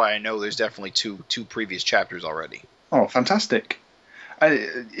this. That's why I know there's definitely two previous chapters already. Oh, fantastic!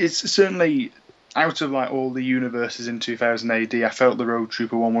 It's certainly, out of like all the universes in 2000 AD, I felt the Rogue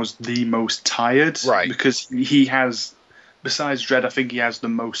Trooper one was the most tired, right? Because he has. Besides Dredd, I think he has the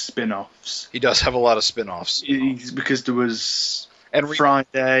most spin-offs. He does have a lot of spin-offs. Because there was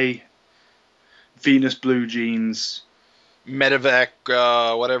Friday, Venus Blue Jeans, Medevac,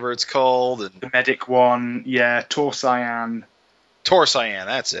 whatever it's called. And the Medic one, yeah, Tor Cyan. Tor Cyan,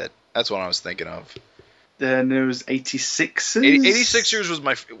 that's it. That's what I was thinking of. Then there was 86ers.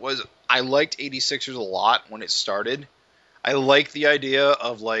 86ers I liked 86ers a lot when it started. I like the idea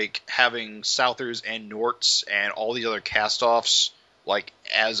of like having Southers and Norts and all these other cast-offs like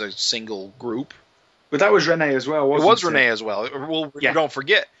as a single group. But that was Renee as well, wasn't it? It was Renee as well. Well, yeah. Don't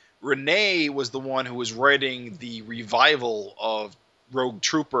forget, Renee was the one who was writing the revival of Rogue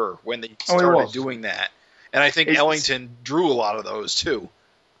Trooper when they started doing that. And I think Ellington drew a lot of those too.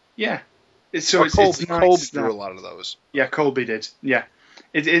 Yeah. Colby drew a lot of those. Yeah, Colby did. Yeah.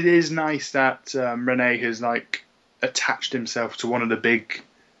 It is nice that Renee has like attached himself to one of the big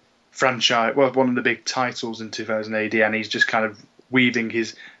one of the big titles in 2000 AD, and he's just kind of weaving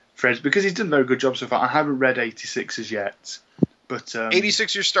his threads because he's done a very good job so far. I haven't read 86ers yet, but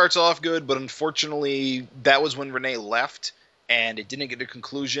 86ers starts off good, but unfortunately that was when Renee left, and it didn't get a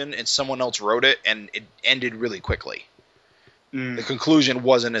conclusion, and someone else wrote it, and it ended really quickly. The conclusion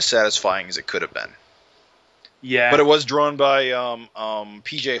wasn't as satisfying as it could have been. Yeah, but it was drawn by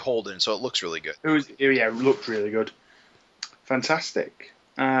PJ Holden, so it looks really good. It looked really good. Fantastic.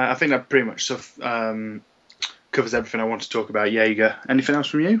 I think that pretty much covers everything I want to talk about Jaeger. Anything else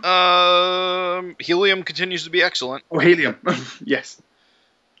from you? Helium continues to be excellent. Oh, Helium. Yes.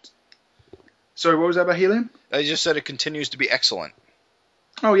 Sorry, what was that about Helium? I just said it continues to be excellent.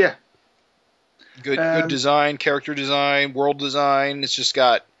 Oh, yeah. Good design, character design, world design. It's just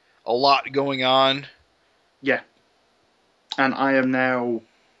got a lot going on. Yeah. And I am now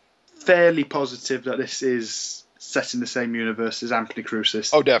fairly positive that this is set in the same universe as Anthony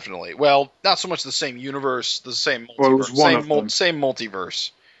Crucis. Oh, definitely. Well, not so much the same universe, the same multiverse. Well, it was same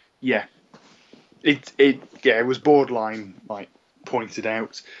multiverse. Yeah. It was borderline like pointed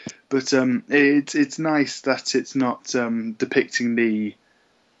out, but it's nice that it's not depicting the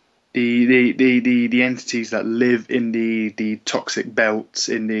entities that live in the toxic belt,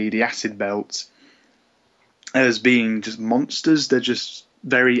 in the acid belt, as being just monsters. They're just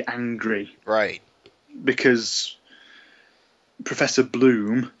very angry. Right. Because Professor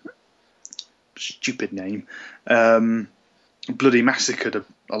Bloom, stupid name, bloody massacred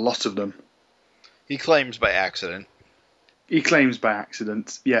a lot of them. He claims by accident.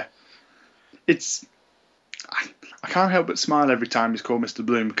 Yeah. I can't help but smile every time he's called Mr.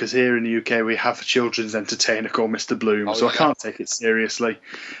 Bloom, because here in the UK we have a children's entertainer called Mr. Bloom, I can't take it seriously.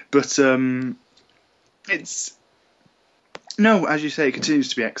 But no, as you say, it continues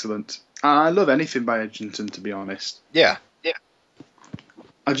to be excellent. I love anything by Edginton, to be honest. Yeah.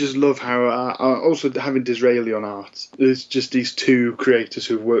 I just love how, also having Disraeli on art, there's just these two creators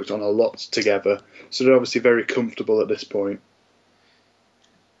who've worked on a lot together, so they're obviously very comfortable at this point.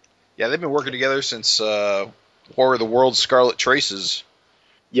 Yeah, they've been working together since War of the Worlds Scarlet Traces.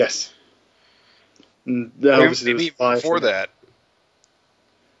 Yes. Maybe before that.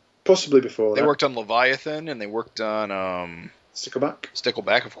 Possibly before that. They worked on Leviathan, and they worked on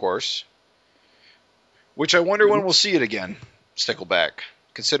Stickleback, of course. Which I wonder when we'll see it again, Stickleback,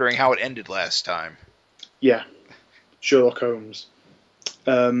 considering how it ended last time. Yeah. Sherlock Holmes.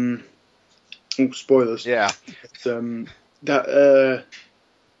 Spoilers. Yeah. But,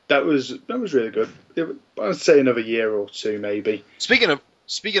 that was really good. I would say another year or two, maybe. Speaking of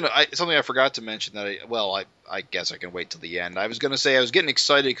something I forgot to mention that I guess I can wait till the end. I was going to say I was getting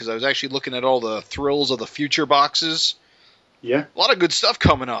excited because I was actually looking at all the Thrills of the Future boxes. Yeah. A lot of good stuff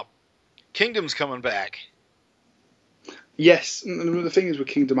coming up. Kingdom's coming back. Yes, and the thing is with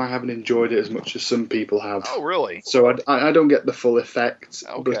Kingdom, I haven't enjoyed it as much as some people have. Oh, really? So I don't get the full effect.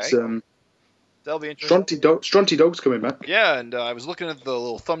 Okay. But That'll be interesting. Stronty Dog's coming back. Yeah, and I was looking at the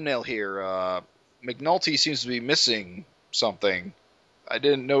little thumbnail here. McNulty seems to be missing something. I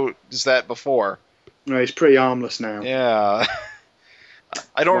didn't notice that before. No, he's pretty harmless now. Yeah.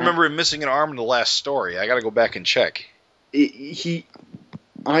 I don't remember him missing an arm in the last story. I got to go back and check. I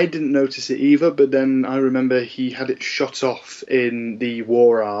didn't notice it either, but then I remember he had it shot off in the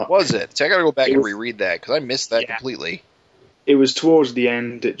war arc. Was it? See, I got to go back and reread that because I missed that completely. It was towards the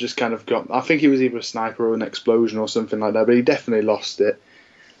end. It just kind of got. I think it was either a sniper or an explosion or something like that. But he definitely lost it.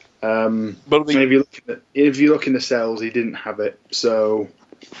 But if you look in the cells, he didn't have it. So,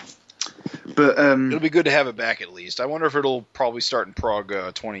 but it'll be good to have it back at least. I wonder if it'll probably start in Prague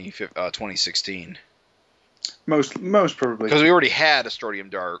 2016. Most probably, because we already had a Stordium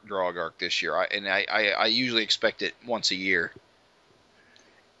Drog arc this year, and I usually expect it once a year.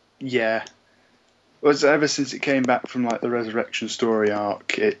 Yeah. Well, ever since it came back from like the Resurrection story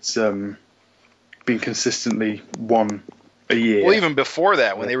arc, it's been consistently one a year. Well, even before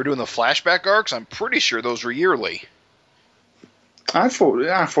that, when they were doing the flashback arcs, I'm pretty sure those were yearly. I thought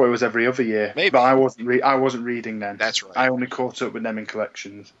it was every other year, maybe. But I wasn't reading then. That's right. I only caught up with them in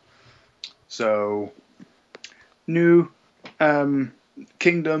collections. So, new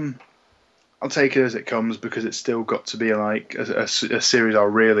Kingdom. I'll take it as it comes because it's still got to be like a series I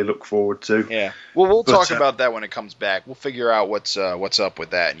really look forward to. Yeah. Well, we'll talk about that when it comes back. We'll figure out what's up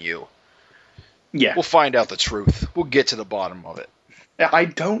with that and you. Yeah. We'll find out the truth. We'll get to the bottom of it. I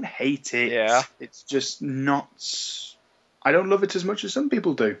don't hate it. Yeah. It's just not. I don't love it as much as some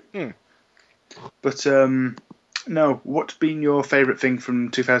people do. But no. What's been your favourite thing from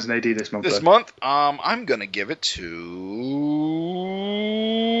 2000 AD this month? This month, I'm gonna give it to.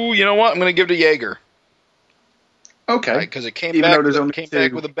 You know what? I'm gonna give it to Jaeger. Okay. Because it came back with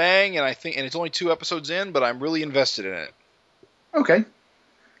a bang, and it's only 2 episodes in, but I'm really invested in it. Okay.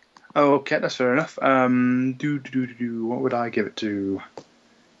 Oh, okay, that's fair enough. What would I give it to?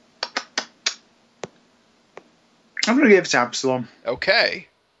 I'm going to give it to Absalom. Okay.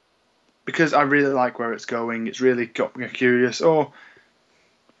 Because I really like where it's going. It's really got me curious.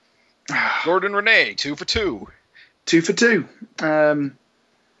 Gordon Renee, 2 for 2. 2 for 2.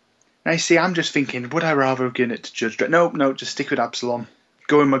 I see. I'm just thinking, would I rather have given it to Judge Dredd? No, just stick with Absalom.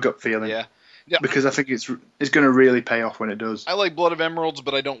 Go with my gut feeling. Yeah. Because I think it's going to really pay off when it does. I like Blood of Emeralds,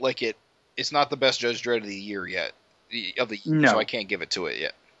 but I don't like it. It's not the best Judge Dredd of the year yet. No. So I can't give it to it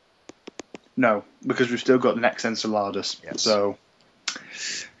yet. No, because we've still got Next Enceladus. Yes. So,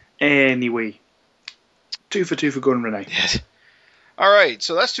 anyway, 2 for 2 for Gordon Renee. All right,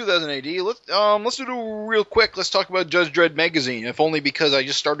 so that's 2000 AD. Let's do it real quick. Let's talk about Judge Dredd magazine, if only because I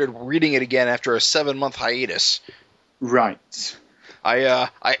just started reading it again after a 7-month hiatus. Right.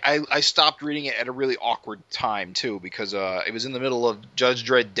 I stopped reading it at a really awkward time too, because it was in the middle of Judge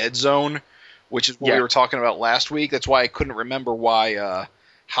Dredd Dead Zone, which is what we were talking about last week. That's why I couldn't remember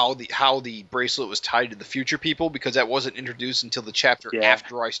how the bracelet was tied to the future people, because that wasn't introduced until the chapter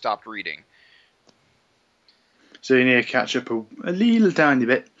after I stopped reading. So you need to catch up a little tiny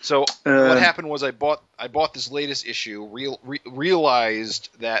bit. So what happened was I bought this latest issue, realized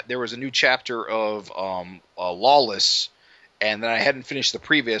that there was a new chapter of Lawless, and then I hadn't finished the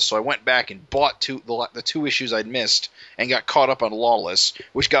previous, so I went back and bought the 2 issues I'd missed and got caught up on Lawless,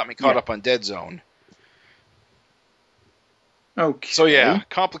 which got me caught up on Dead Zone. Okay. So yeah,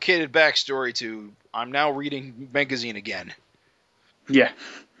 complicated backstory to I'm now reading magazine again. Yeah.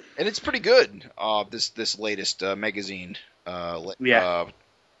 And it's pretty good. This latest magazine.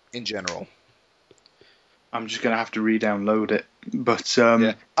 In general. I'm just gonna have to re-download it. But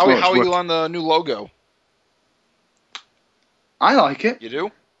how are you on the new logo? I like it. You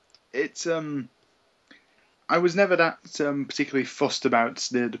do? It's I was never that particularly fussed about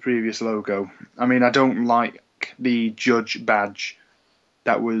the previous logo. I mean, I don't like the Judge badge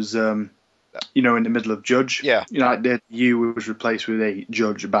that was in the middle of Judge. Yeah. Like the U was replaced with a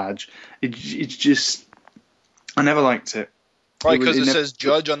Judge badge. It's just I never liked it. Probably because it says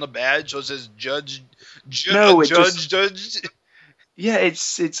Judge on the badge, so it says Judge. No, Judge. Yeah,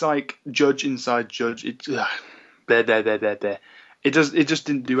 it's like Judge inside Judge. It's there. It just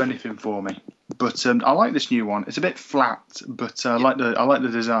didn't do anything for me. But I like this new one. It's a bit flat, but I like the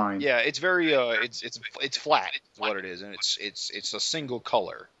design. Yeah, it's very it's flat. Is what it is, and it's a single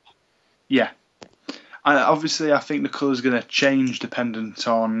color. Yeah. Obviously, I think the colour's going to change dependent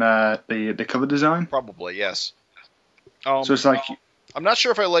on the cover design. Probably, yes. So it's like I'm not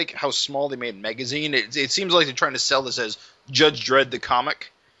sure if I like how small they made magazine. It seems like they're trying to sell this as Judge Dredd the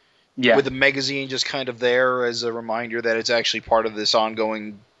comic. Yeah. With the magazine just kind of there as a reminder that it's actually part of this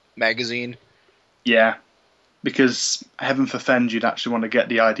ongoing magazine. Yeah. because heaven forfend you'd actually want to get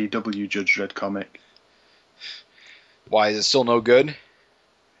the IDW Judge Dredd comic. Why is it still no good?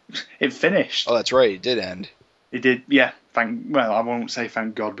 It finished. Oh, that's right. It did end. It did, yeah. Well, I won't say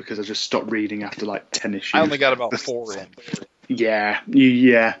thank God because I just stopped reading after like 10 issues. I only got about 4 in. Yeah.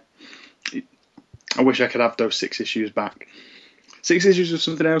 I wish I could have those 6 issues back. 6 issues of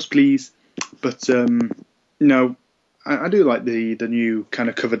something else, please. But no, I do like the new kind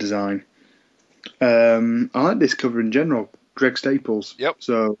of cover design. I like this cover in general. Greg Staples. Yep.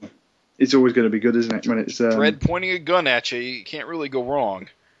 So it's always going to be good, isn't it? When it's Dredd pointing a gun at you, you can't really go wrong.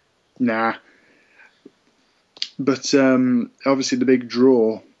 Nah. But obviously the big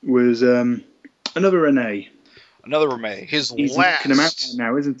draw was another Renee. Another Renee. He's last. knocking him out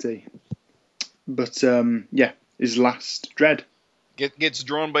now, isn't he? But his last Dredd gets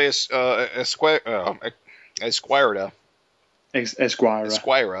drawn by Esquire. Esquire.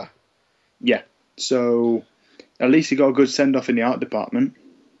 Yeah. So at least he got a good send off in the art department.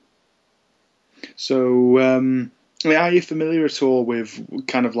 So are you familiar at all with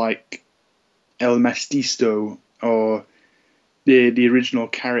kind of like El Mestizo, or the original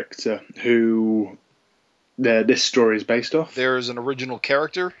character who this story is based off? There's an original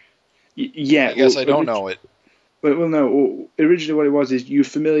character? Yeah. I guess I don't know it. Well, no. Originally what it was is, you're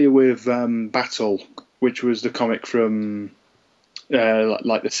familiar with Battle, which was the comic from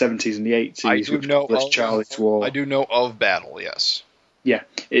like the 70s and the 80s. I do know of Charlotte's War. I do know of Battle, yes. Yeah.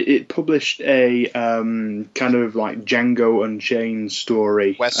 It published a kind of like Django Unchained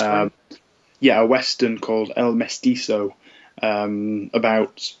story. Western? A Western called El Mestizo,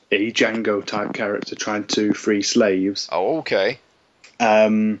 about a Django type character trying to free slaves. Oh, okay.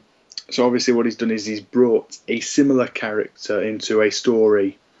 So obviously what he's done is he's brought a similar character into a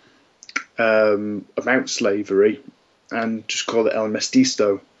story about slavery and just called it El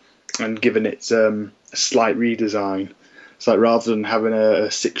Mestizo and given it a slight redesign. It's like, rather than having a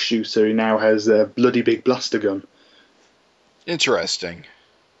 6-shooter, he now has a bloody big blaster gun. Interesting.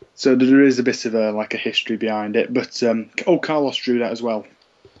 So there is a bit of a history behind it, but Carlos drew that as well.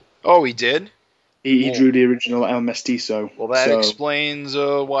 Oh, he did? He drew the original El Mestizo. Well, that explains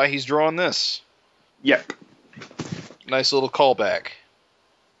why he's drawing this. Yep. Nice little callback.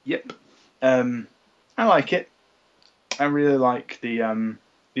 Yep. I like it. I really like the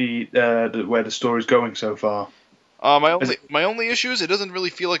where the story's going so far. My only issue is it doesn't really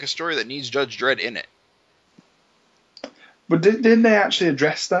feel like a story that needs Judge Dredd in it. But didn't they actually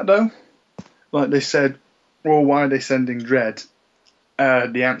address that though? Like they said, well, why are they sending Dredd?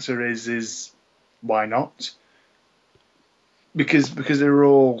 The answer is why not? Because they were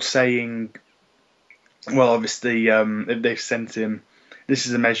all saying, well, obviously, if they've sent him, this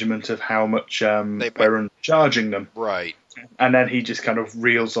is a measurement of how much we're charging them. Right. And then he just kind of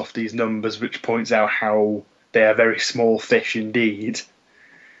reels off these numbers, which points out how they are very small fish indeed.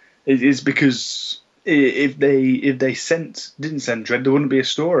 It is because if they didn't send Dredd, there wouldn't be a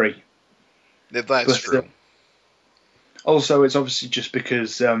story. That's true. Also, it's obviously just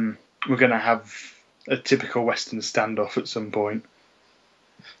because we're going to have a typical Western standoff at some point.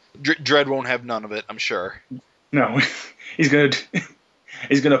 Dredd won't have none of it, I'm sure. No, he's going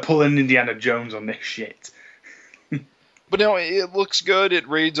to pull an Indiana Jones on this shit. But no, it looks good. It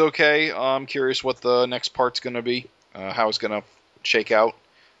reads okay. I'm curious what the next part's going to be, how it's going to shake out.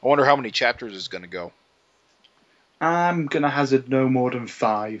 I wonder how many chapters it's going to go. I'm going to hazard no more than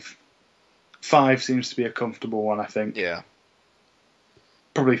 5. 5 seems to be a comfortable one, I think. Yeah.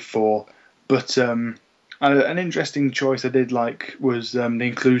 Probably 4. But an interesting choice I did like was the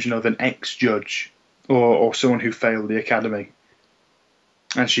inclusion of an ex-judge or someone who failed the academy.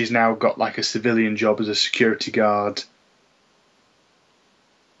 And she's now got like a civilian job as a security guard.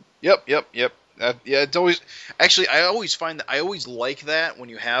 Yep. Yeah, it's always... Actually, I always find that... I always like that when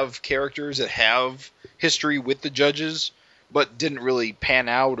you have characters that have history with the judges, but didn't really pan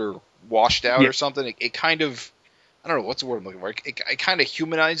out or washed out or something. It kind of... I don't know, what's the word I'm looking for? It kind of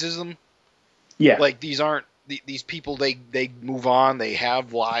humanizes them. Yeah. Like, these aren't... These people, they move on, they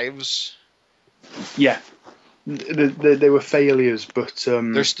have lives. Yeah. They were failures, but...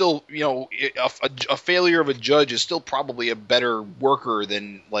 They're still, a failure of a judge is still probably a better worker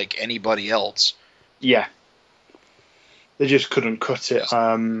than, like, anybody else. Yeah. They just couldn't cut it.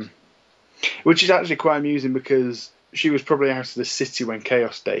 Which is actually quite amusing because she was probably out of the city when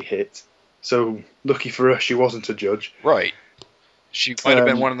Chaos Day hit. So, lucky for us, she wasn't a judge. Right. She might have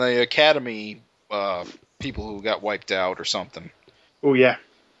been one of the Academy people who got wiped out or something. Oh, yeah.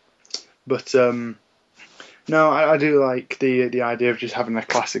 But, no, I do like the idea of just having a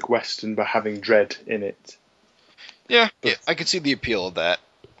classic Western but having Dredd in it. Yeah, I can see the appeal of that.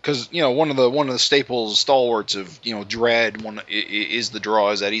 because one of the staples stalwarts of Dredd is the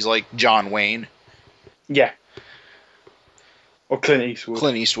draw is that he's like John Wayne. Yeah. Or Clint Eastwood.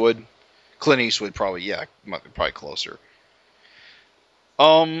 Clint Eastwood probably closer.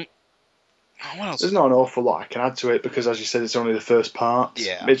 What else? There's not an awful lot I can add to it because, as you said, it's only the first part.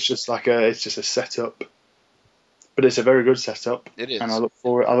 Yeah. It's just a setup, but it's a very good setup. It is, and I look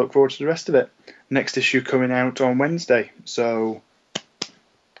forward to the rest of it. Next issue coming out on Wednesday, so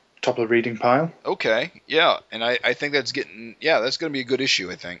top of the reading pile. Okay, yeah, and I think that's going to be a good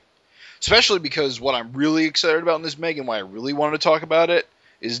issue. I think, especially because what I'm really excited about in this Meg and why I really wanted to talk about it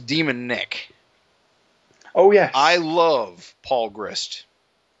is Demon Nick. Oh yes, I love Paul Grist.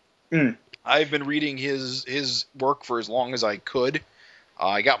 Mm. I've been reading his work for as long as I could.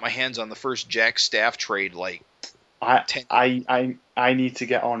 I got my hands on the first Jack Staff trade I need to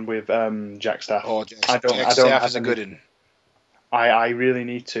get on with Jack Staff. Oh, Jack Staff is a good one. I really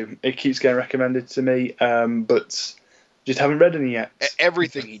need to. It keeps getting recommended to me, but just haven't read any yet.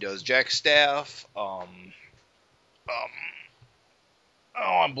 Everything he does, Jack Staff. I'm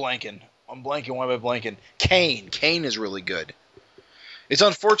blanking. Why am I blanking? Kane is really good. It's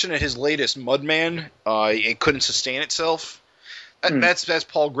unfortunate his latest Mudman it couldn't sustain itself. That's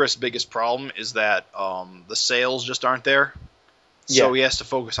Paul Grist's biggest problem is that the sales just aren't there. So he has to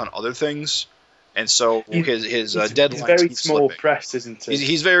focus on other things. And so his deadlines. He's very keep small slipping. press, isn't he?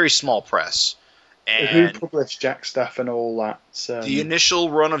 He's very small press. And who published Jack Staff and all that? The initial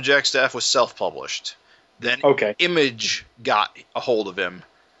run of Jack Staff was self-published. Then Image got a hold of him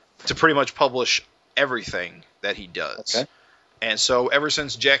to pretty much publish everything that he does. Okay. And so ever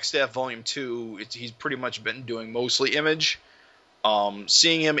since Jack Staff Volume 2, he's pretty much been doing mostly Image.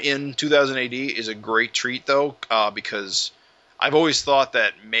 Seeing him in 2000 AD is a great treat, though, because I've always thought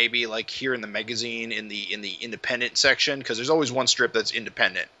that maybe like here in the magazine, in the independent section, because there's always one strip that's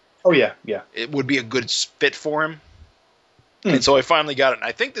independent. Oh, yeah. It would be a good fit for him. And so I finally got it. And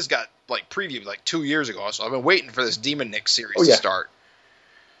I think this got like previewed like 2 years ago, so I've been waiting for this Demon Nick series to start.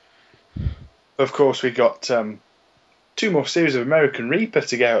 Of course, we got 2 more series of American Reaper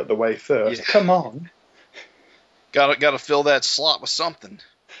to get out of the way first. Yeah. Come on. Got to fill that slot with something.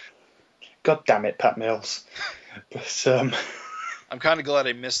 God damn it, Pat Mills. But I'm kind of glad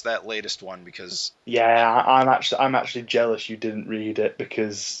I missed that latest one because I'm actually jealous you didn't read it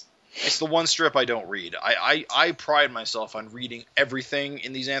because it's the one strip I don't read. I pride myself on reading everything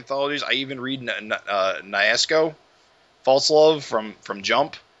in these anthologies. I even read Niesco, False Love from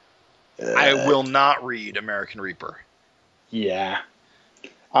Jump. I will not read American Reaper. Yeah.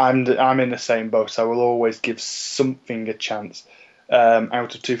 I'm in the same boat. I will always give something a chance.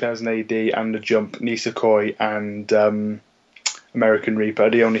 Out of 2000 AD and The Jump, Nisekoi and American Reaper are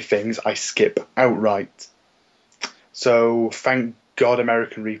the only things I skip outright. So thank God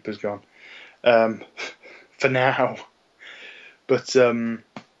American Reaper's gone. For now. But Demon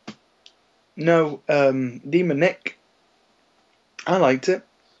Nick, I liked it.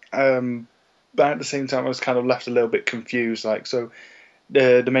 But at the same time I was kind of left a little bit confused.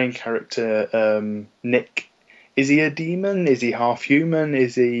 The main character, Nick, is he a demon? Is he half human?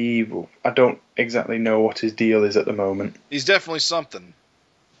 Is he... I don't exactly know what his deal is at the moment. He's definitely something.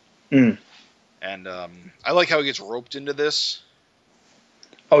 Mm. And I like how he gets roped into this.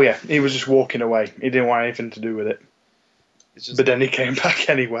 Oh yeah, he was just walking away. He didn't want anything to do with it. But then he came back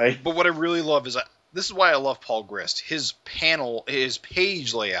anyway. But what I really love is... this is why I love Paul Grist. His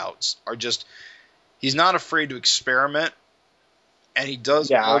page layouts are just... He's not afraid to experiment. And he does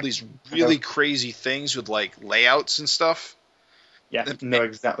all these really crazy things with like layouts and stuff. Yeah, I know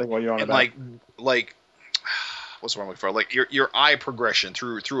exactly what you're on about. And like what's the wrong word for it? Like your eye progression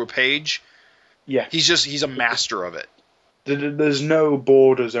through a page. Yeah, he's a master of it. There's no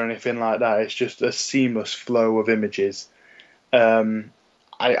borders or anything like that. It's just a seamless flow of images. I've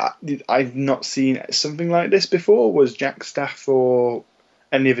not seen something like this before. Was Jack Staff or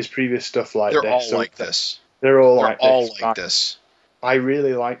any of his previous stuff like this? They're all like this. They're all like this. I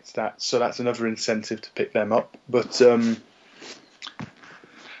really liked that, so that's another incentive to pick them up. But no,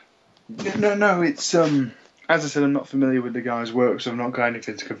 it's as I said, I'm not familiar with the guy's work, so I've not got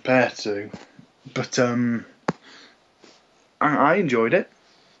anything to compare to. But I enjoyed it.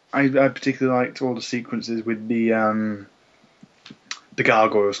 I particularly liked all the sequences with the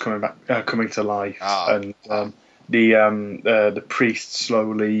gargoyles coming to life, and the priest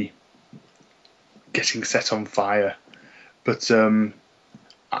slowly getting set on fire. But I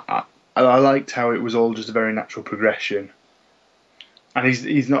liked how it was all just a very natural progression, and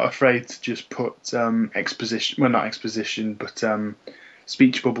he's not afraid to just put exposition. Well, not exposition, but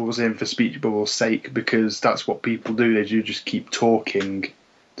speech bubbles in for speech bubbles' sake, because that's what people do. They do just keep talking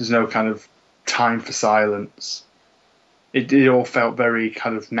There's no kind of time for silence. It all felt very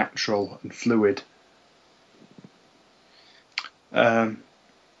kind of natural and fluid. But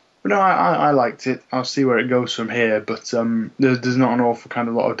no, I liked it. I'll see where it goes from here. But there's not an awful kind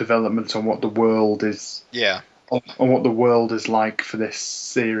of lot of development on what the world is. Yeah. On what the world is like for this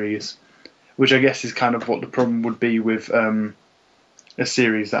series, which I guess is kind of what the problem would be with a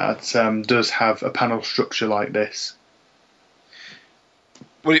series that does have a panel structure like this.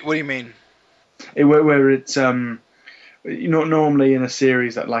 What do you mean? Where it's normally in a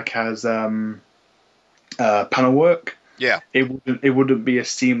series that like has panel work. Yeah. It wouldn't be a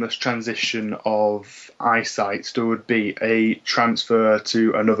seamless transition of eyesight. There would be a transfer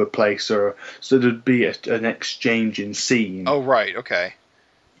to another place, so there'd be an exchange in scene. Oh, right. Okay.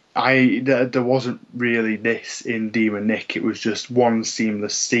 There wasn't really this in Demon Nick. It was just one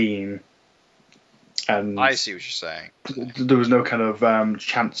seamless scene, and I see what you're saying. there was no kind of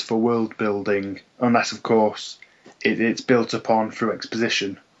chance for world building, unless of course it's built upon through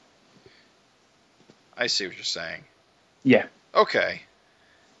exposition. I see what you're saying. Yeah. Okay.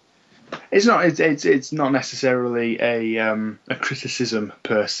 It's not necessarily a criticism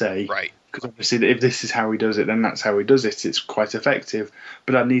per se. Right. Because obviously, if this is how he does it, then that's how he does it. It's quite effective.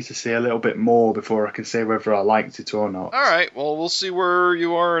 But I need to see a little bit more before I can say whether I liked it or not. All right. Well, we'll see where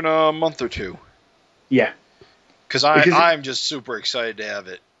you are in a month or two. Yeah. Because I'm just super excited to have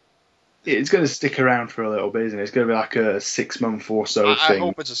it. It's going to stick around for a little bit, isn't it? It's going to be like a 6-month or so thing. I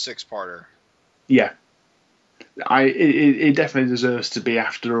hope it's a 6-parter. Yeah. It definitely deserves to be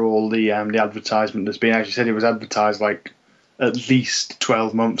after all the advertisement that's been. As you said, it was advertised like at least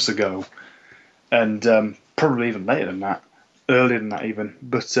 12 months ago, and probably even later than that, earlier than that even.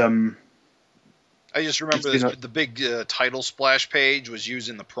 But I just remember the big title splash page was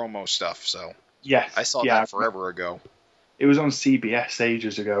using the promo stuff, so yes, I saw that forever ago. It was on CBS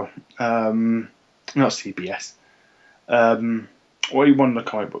ages ago. Not CBS. One of the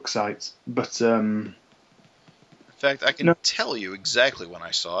comic book sites, but. In fact, I can tell you exactly when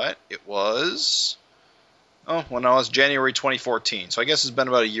I saw it. It was, when I was January 2014. So I guess it's been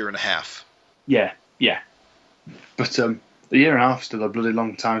about a year and a half. Yeah. But a year and a half is still a bloody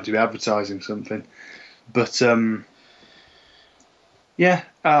long time to be advertising something. But I've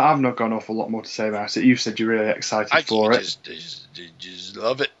not got an awful lot more to say about it. You said you're really excited for it. Just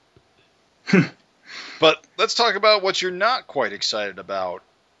love it. But let's talk about what you're not quite excited about.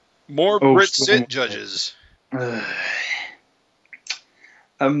 More Brit Sit judges.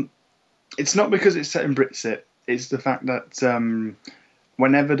 It's not because it's set in Britsit. It's the fact that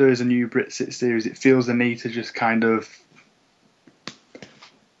whenever there is a new Britsit series, it feels the need to just kind of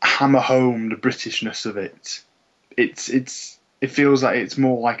hammer home the Britishness of it. It feels like it's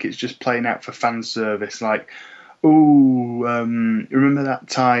more like it's just playing out for fan service. Like, remember that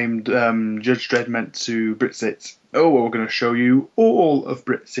time Judge Dredd went to Britsit? Oh, well, we're going to show you all of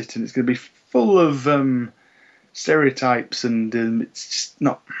Britsit, and it's going to be full of stereotypes, and it's just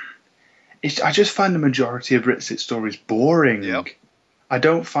not. I just find the majority of Britsit stories boring. Yep. I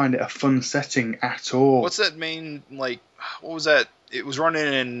don't find it a fun setting at all. What's that main, like, what was that? It was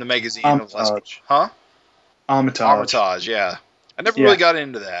running in the magazine. Armitage. Huh? Armitage, yeah. I never really got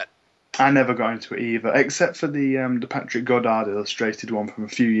into that. I never got into it either, except for the Patrick Goddard illustrated one from a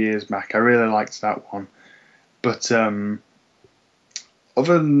few years back. I really liked that one. But other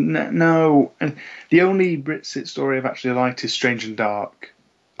than that, no. The only Britsit story I've actually liked is Strange and Dark.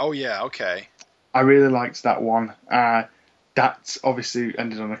 Oh, yeah, okay. I really liked that one. That's obviously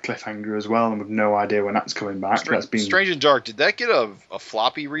ended on a cliffhanger as well, and with no idea when that's coming back. Strange and Dark, did that get a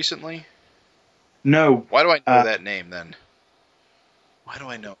floppy recently? No. Why do I know that name, then? Why do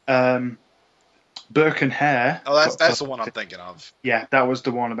I know? Burke and Hare. Oh, that's the one I'm thinking of. Yeah, that was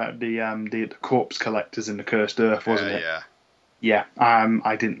the one about the corpse collectors in the Cursed Earth, wasn't it? Yeah. Yeah,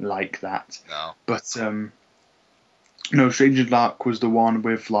 I didn't like that. No. But no, Strange and Dark was the one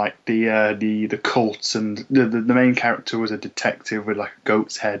with like the cults, and the main character was a detective with like a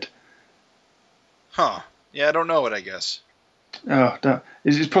goat's head. Huh. Yeah, I don't know it, I guess. Oh,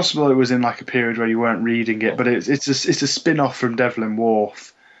 it's possible it was in like a period where you weren't reading it, but it's a spin-off from Devlin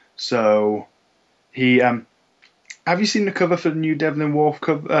Wharf. So he have you seen the cover for the new Devlin Wharf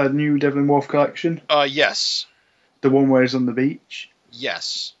collection? Yes. The one where he's on the beach?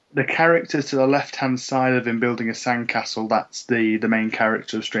 Yes. The character to the left-hand side of him building a sandcastle, that's the main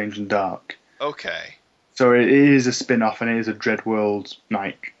character of Strange and Dark. Okay. So it is a spin-off, and it is a Dread World,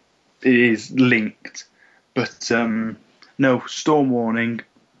 like, it is linked. But, no, Storm Warning,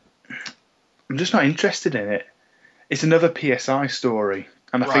 I'm just not interested in it. It's another PSI story,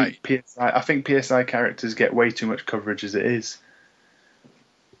 and I think PSI characters get way too much coverage as it is.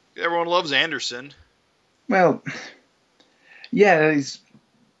 Everyone loves Anderson. Well, yeah,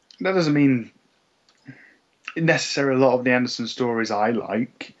 that doesn't mean necessarily a lot of the Anderson stories I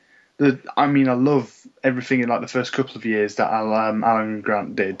like. I mean, I love everything in like the first couple of years that Alan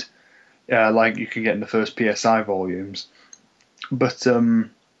Grant did. Like you can get in the first PSI volumes, but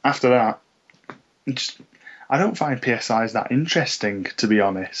after that, just I don't find PSIs that interesting, to be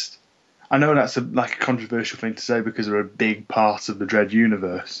honest. I know that's like a controversial thing to say because they're a big part of the Dread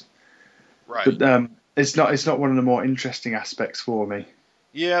universe, Right. but it's not one of the more interesting aspects for me.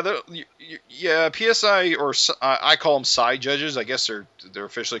 Yeah, yeah. PSI I call them side judges. I guess they're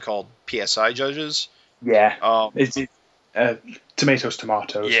officially called PSI judges. Yeah, Um, it's tomatoes,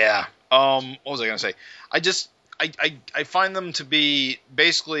 tomatoes. yeah. What was I gonna say? I just I find them to be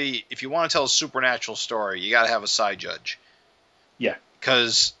basically, if you want to tell a supernatural story, you got to have a side judge. Yeah.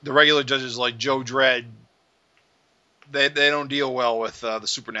 Because the regular judges like Joe Dredd, they don't deal well with the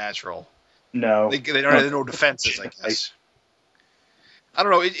supernatural. No, They don't have no defenses, I guess. I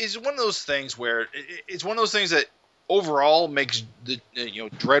don't know. It's one of those things where it's one of those things that overall makes the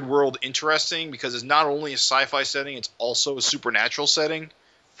Dread World interesting because it's not only a sci-fi setting, it's also a supernatural setting.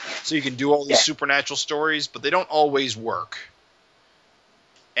 So you can do all these supernatural stories, but they don't always work.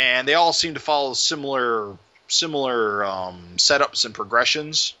 And they all seem to follow similar setups and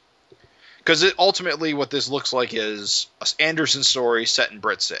progressions. Because ultimately, what this looks like is an Anderson story set in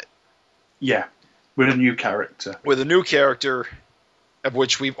Britsit. Yeah, with a new character. With a new character, of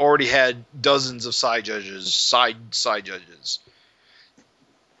which we've already had dozens of side judges.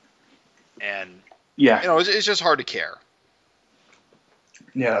 And, Yeah. It's just hard to care.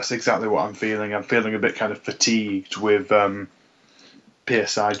 Yeah, that's exactly what I'm feeling. I'm feeling a bit kind of fatigued with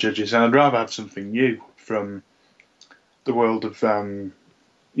PSI judges, and I'd rather have something new from the world of, the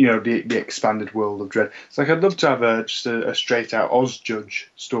expanded world of Dread. It's like I'd love to have just a straight out Oz judge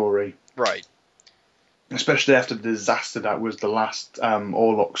story. Right. Especially after the disaster that was the last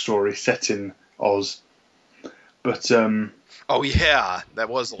Orlok story set in Oz. But oh yeah, that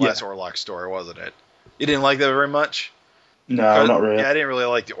was the last Orlok story, wasn't it? You didn't like that very much? No, not really. Yeah, I didn't really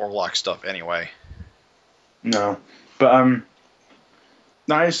like the Orlok stuff anyway. No, but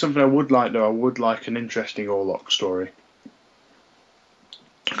that is something I would like though. I would like an interesting Orlok story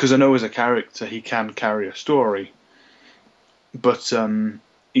because I know as a character he can carry a story, but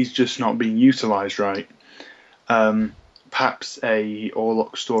he's just not being utilised right. Perhaps a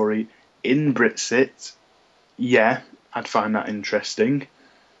Orlok story in Britsit, yeah, I'd find that interesting.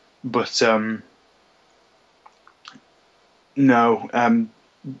 But no,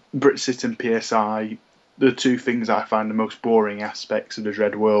 Britsit and PSI, the two things I find the most boring aspects of the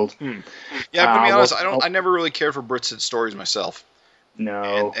Dread world. Yeah, to be honest, I never really cared for Britsit stories myself.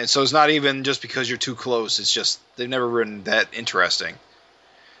 No, and so it's not even just because you're too close. It's just they've never been that interesting.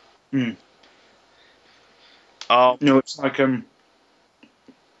 No, it's like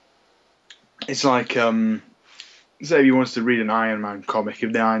say if you wanted to read an Iron Man comic,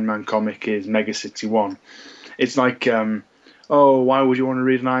 if the Iron Man comic is Mega City 1, it's like why would you want to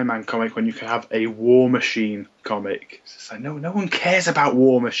read an Iron Man comic when you can have a War Machine comic? It's like no one cares about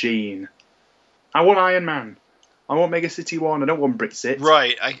War Machine. I want Iron Man. I want Mega City 1. I don't want Britsit.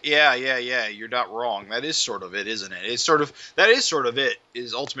 Right. Yeah. You're not wrong. That is sort of it, isn't it? That is sort of it.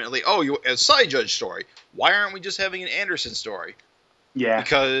 Is ultimately, a side judge story. Why aren't we just having an Anderson story? Yeah.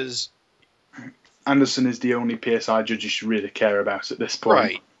 Because Anderson is the only PSI judge you should really care about at this point.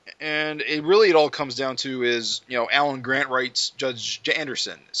 Right. And it all comes down to is, Alan Grant writes Judge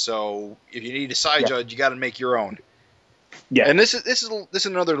Anderson. So if you need a side judge, you got to make your own. Yeah. And this is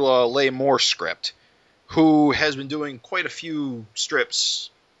another Leigh Moore script, who has been doing quite a few strips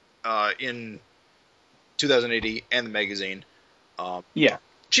in 2080 and the magazine.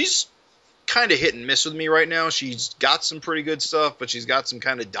 She's kind of hit and miss with me right now. She's got some pretty good stuff, but she's got some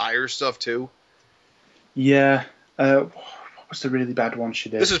kind of dire stuff too. Yeah. What was the really bad one she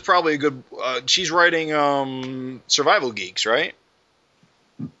did? This is probably a good... she's writing Survival Geeks, right?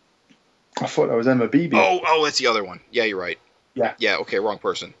 I thought that was Emma Beebe. Oh, that's the other one. Yeah, you're right. Yeah. Yeah, okay, wrong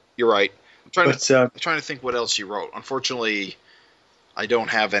person. You're right. I'm trying to think what else she wrote. Unfortunately, I don't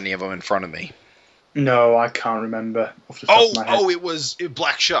have any of them in front of me. No, I can't remember off the top of my head. It was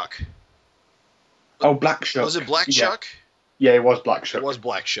Black Shuck. Oh, Black Shuck. Was it Black Shuck? Yeah, it was Black Shuck. It was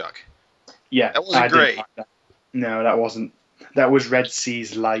Black Shuck. Yeah. That wasn't great. Like that. No, that wasn't. That was Red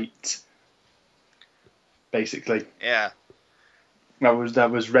Seas Light, basically. Yeah.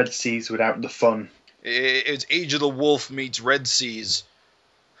 That was Red Seas without the fun. It's Age of the Wolf meets Red Seas.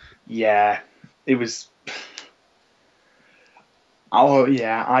 Yeah, it was. Oh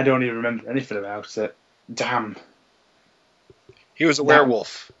yeah, I don't even remember anything about it. Damn. He was a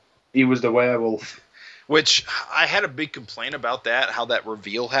werewolf. He was the werewolf. Which I had a big complaint about that, how that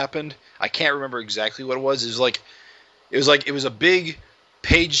reveal happened. I can't remember exactly what it was. It was a big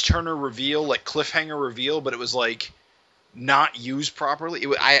page turner reveal, like cliffhanger reveal, but it was like not used properly.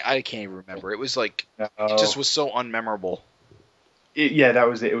 I can't even remember. It was like it just was so unmemorable. Yeah, that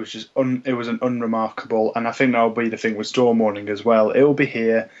was it. It was just it was an unremarkable, and I think that'll be the thing with Storm Warning as well. It'll be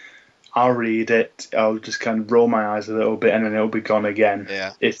here. I'll read it. I'll just kind of roll my eyes a little bit, and then it'll be gone again.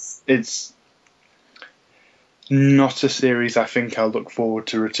 Yeah. It's not a series I think I'll look forward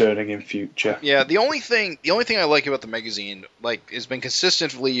to returning in future. Yeah, the only thing I like about the magazine, like, has been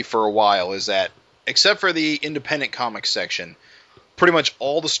consistently for a while, is that except for the independent comics section, pretty much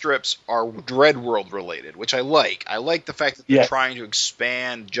all the strips are Dredd World related, which I like. I like the fact that they're trying to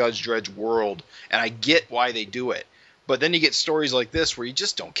expand Judge Dredd's world, and I get why they do it. But then you get stories like this where you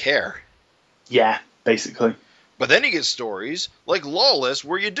just don't care. Yeah, basically. But then you get stories like Lawless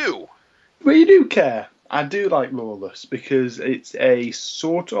where you do. Well, you do care. I do like Lawless because it's a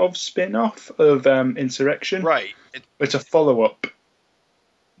sort of spin-off of Insurrection. Right. It's a follow-up.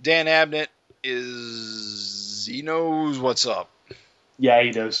 Dan Abnett he knows what's up. Yeah,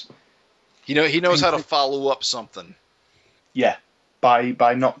 he does. He knows how to follow up something. Yeah,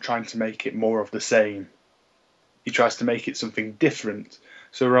 by not trying to make it more of the same. He tries to make it something different.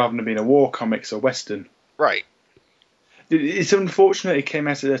 So rather than being a war comic, it's a Western. Right. It's unfortunate it came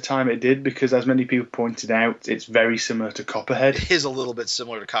out at the time it did because, as many people pointed out, it's very similar to Copperhead. It is a little bit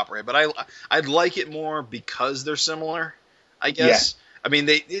similar to Copperhead, but I'd like it more because they're similar, I guess. Yeah. I mean,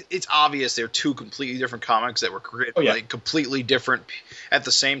 it's obvious they're two completely different comics that were created like completely different at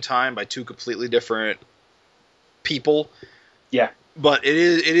the same time by two completely different people. Yeah. But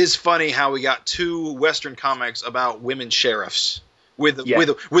it is funny how we got two Western comics about women sheriffs with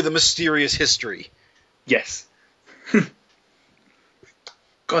a mysterious history. Yes.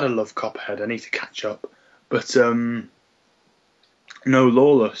 Gotta love Copperhead. I need to catch up. But no,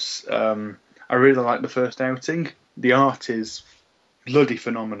 Lawless. I really like the first outing. The art is bloody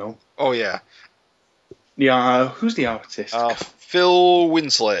phenomenal. Oh yeah. Yeah. Who's the artist? Phil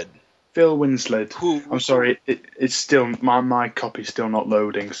Winsled. Phil Winsled. I'm sorry. It's still my copy's still not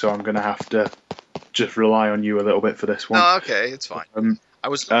loading, so I'm gonna have to just rely on you a little bit for this one. Oh, okay, it's fine. I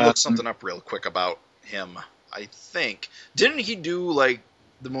was look something up real quick about him. I think didn't he do like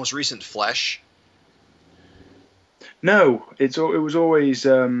the most recent Flesh? No, it was always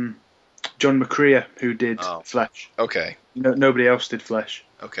John McCrea who did Flesh. Okay. No, nobody else did Flesh.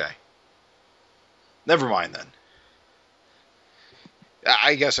 Okay. Never mind then.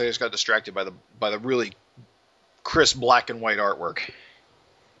 I guess I just got distracted by the really crisp black and white artwork.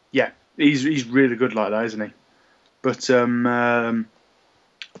 Yeah, he's really good like that, isn't he? But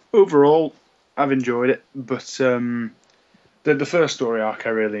overall, I've enjoyed it. But the first story arc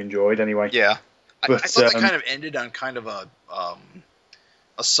I really enjoyed anyway. Yeah, but I thought that kind of ended on kind of a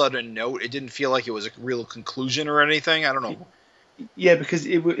sudden note. It didn't feel like it was a real conclusion or anything. I don't know. Yeah, because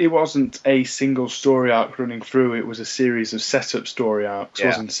it wasn't a single story arc running through. It was a series of setup story arcs,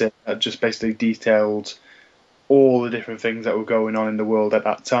 wasn't it? That just basically detailed all the different things that were going on in the world at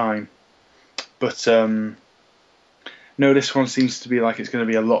that time. But no, this one seems to be like it's going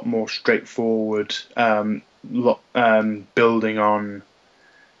to be a lot more straightforward, building on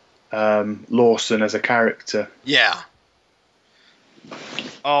Lawson as a character. Yeah.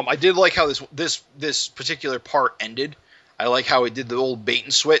 I did like how this particular part ended. I like how it did the old bait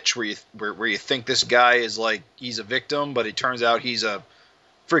and switch where you think this guy is like he's a victim, but it turns out he's a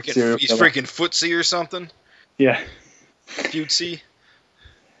freaking footsie or something. Yeah. Cutesy.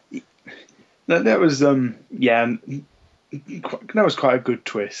 That was that was quite a good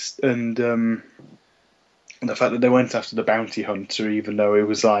twist, and the fact that they went after the bounty hunter, even though it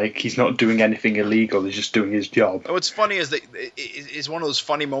was like he's not doing anything illegal, he's just doing his job. What's funny is that it's one of those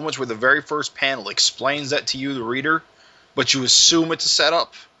funny moments where the very first panel explains that to you, the reader, but you assume it's a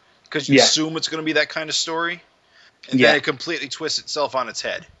setup because you assume it's going to be that kind of story, and then it completely twists itself on its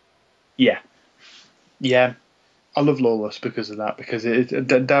head. Yeah. I love Lawless because of that. Because Dan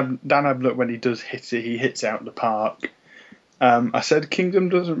Abnett, when he does hit it, he hits out the park. I said Kingdom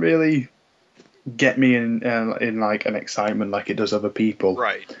doesn't really get me in like an excitement like it does other people.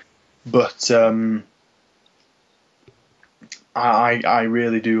 Right. But I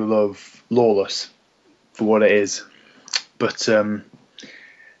really do love Lawless for what it is. But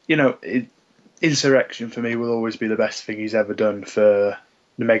Insurrection for me will always be the best thing he's ever done for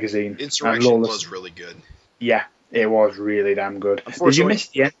the magazine. Insurrection was really good. Yeah, it was really damn good. Did you miss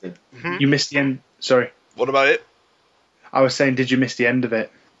the end? Mm-hmm. You missed the end. Sorry. What about it? I was saying, did you miss the end of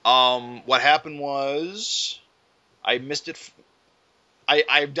it? What happened was I missed it.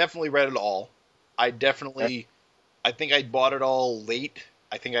 I've definitely read it all. I think I bought it all late.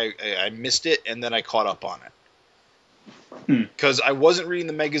 I think I missed it, and then I caught up on it. Because I wasn't reading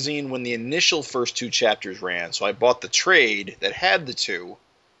the magazine when the initial first 2 chapters ran, so I bought the trade that had the 2.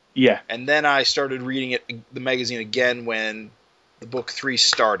 Yeah. And then I started reading the magazine again when the book 3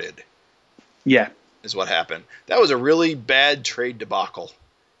 started. Yeah. Is what happened. That was a really bad trade debacle.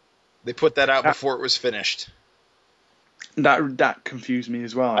 They put that out before it was finished. That confused me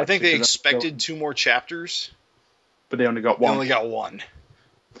as well. I think they expected 2 more chapters, but they only got 1. They only got 1.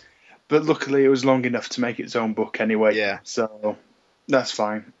 But luckily, it was long enough to make its own book anyway. Yeah. So that's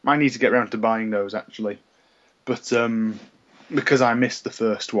fine. I need to get around to buying those actually, but because I missed the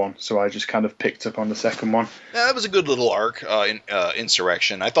first one, so I just kind of picked up on the second one. Yeah, that was a good little arc in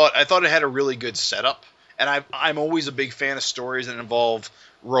Insurrection. I thought it had a really good setup, and I'm always a big fan of stories that involve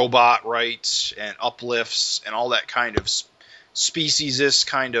robot rights and uplifts and all that kind of speciesist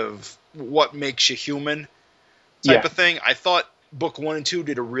kind of what makes you human type of thing. I thought book 1 and 2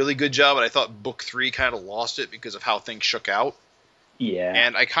 did a really good job, but I thought book 3 kind of lost it because of how things shook out. Yeah.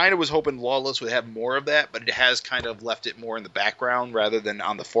 And I kind of was hoping Lawless would have more of that, but it has kind of left it more in the background rather than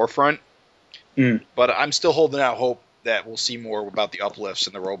on the forefront. But I'm still holding out hope that we'll see more about the uplifts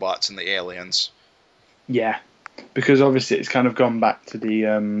and the robots and the aliens. Yeah. Because obviously it's kind of gone back to the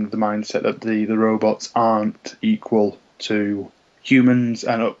mindset that the robots aren't equal to humans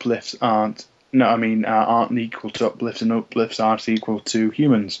and uplifts aren't equal to uplifts and uplifts aren't equal to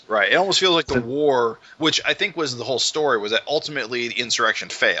humans. Right. It almost feels like the war, which I think was the whole story, was that ultimately the insurrection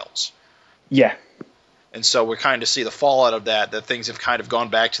fails. Yeah. And so we kind of see the fallout of that things have kind of gone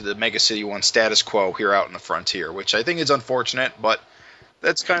back to the Mega City 1 status quo here out in the frontier, which I think is unfortunate, but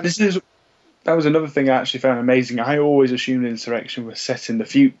that's kind of... That was another thing I actually found amazing. I always assumed Insurrection was set in the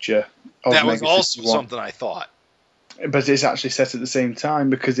future of That was Mega also City 1. something I thought. But it's actually set at the same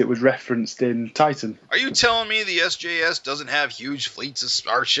time because it was referenced in Titan. Are you telling me the SJS doesn't have huge fleets of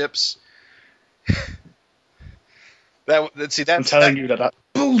starships? I'm telling you that's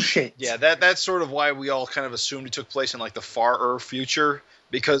bullshit. Yeah, that's sort of why we all kind of assumed it took place in like the far future,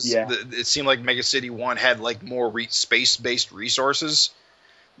 because it seemed like Mega City 1 had like more space-based resources.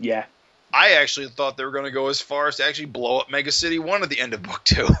 Yeah. I actually thought they were going to go as far as to actually blow up Mega City 1 at the end of book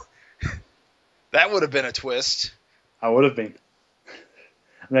 2. That would have been a twist. I would have been.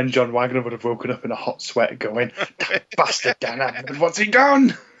 And then John Wagner would have woken up in a hot sweat going, "That bastard Dan Abnett, what's he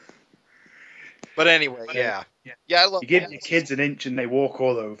done?" But anyway, yeah, I love. You give your kids an inch and they walk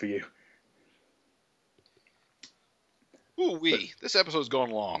all over you. Ooh-wee, this episode's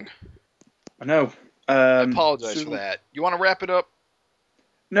going long. I know. I apologize for that. You want to wrap it up?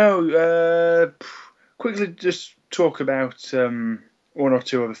 No, quickly just talk about 1 or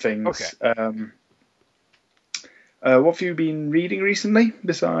 2 other things. Okay. What have you been reading recently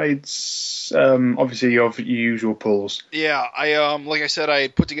besides obviously your usual pulls? Yeah, I like I said, I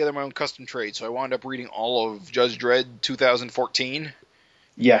had put together my own custom trade, so I wound up reading all of Judge Dredd 2014.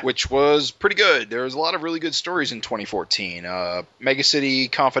 Yeah. Which was pretty good. There was a lot of really good stories in 2014. Mega City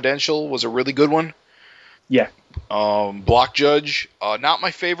Confidential was a really good one. Yeah. Block Judge, not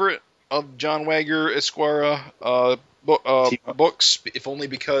my favorite of John Wagner Esquire books, if only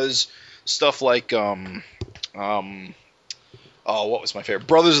because stuff like what was my favorite?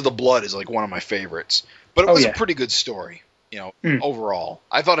 Brothers of the Blood is like one of my favorites, but it was a pretty good story, overall.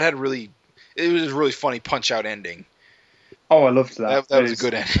 I thought it was a really funny punch out ending. Oh, I loved that. That was a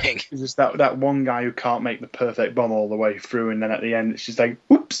good ending. It's just that one guy who can't make the perfect bomb all the way through, and then at the end it's just like,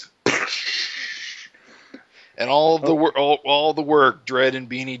 whoops. And all the work Dredd and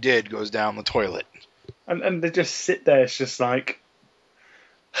Beanie did goes down the toilet. And they just sit there. It's just like,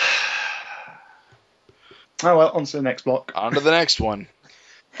 oh well, on to the next block. On to the next one.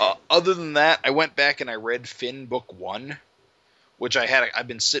 Other than that, I went back and I read Finn Book 1, which I've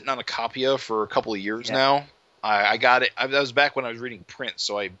been sitting on a copy of for a couple of years now. I got it. That was back when I was reading print,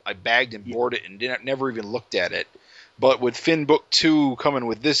 so I bagged and bought it and never even looked at it. But with Finn Book 2 coming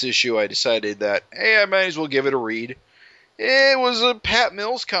with this issue, I decided that, hey, I might as well give it a read. It was a Pat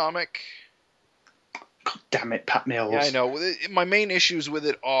Mills comic. God damn it, Pat Mills. Yeah, I know. My main issues with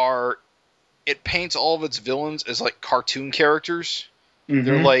it are it paints all of its villains as like cartoon characters. Mm-hmm.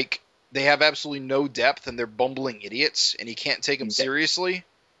 They're like, they have absolutely no depth and they're bumbling idiots and you can't take them seriously.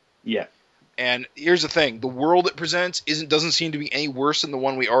 Yeah. And here's the thing. The world it presents doesn't seem to be any worse than the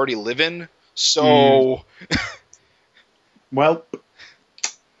one we already live in. So... Well,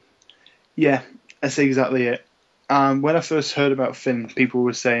 yeah, that's exactly it. When I first heard about Finn, people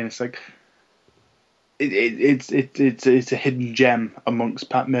were saying it's like it's a hidden gem amongst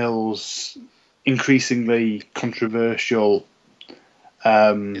Pat Mills' increasingly controversial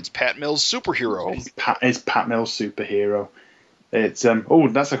It's Pat Mills' superhero. It's Pat Mills' superhero. It's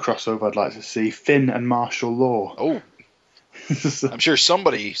that's a crossover I'd like to see. Finn and martial law. Oh, I'm sure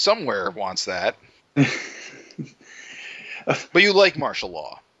somebody somewhere wants that. But you like martial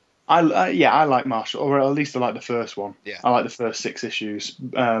law. I like martial, or at least I like the first one. Yeah. I like the first 6 issues.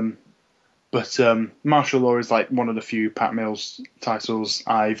 But martial law is like one of the few Pat Mills titles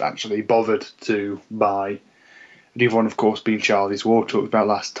I've actually bothered to buy. The other one, of course, being Charlie's War, talked about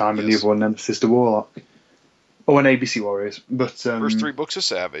last time, and the other one, Nemesis the Warlock. Oh, and ABC Warriors. But first 3 books of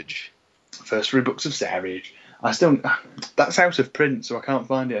Savage. First 3 books of Savage. That's out of print, so I can't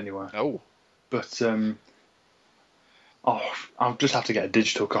find it anywhere. Oh. But I'll just have to get a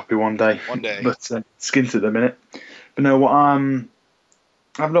digital copy one day. One day. But skint at the minute. But no,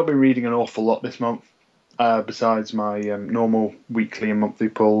 I've not been reading an awful lot this month, besides my normal weekly and monthly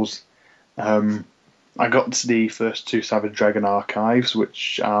pulls. I got to the first 2 Savage Dragon archives,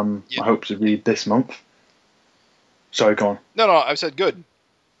 which I hope to read this month. Sorry, go on. No, I said good.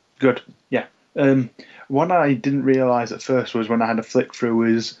 Good, yeah. One I didn't realise at first was when I had a flick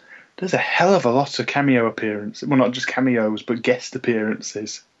through is there's a hell of a lot of cameo appearances. Well, not just cameos, but guest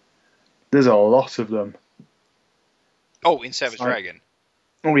appearances. There's a lot of them. Oh, in Savage Dragon.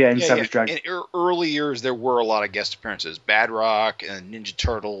 Oh, yeah, in Savage Dragon. In early years, there were a lot of guest appearances. Badrock and Ninja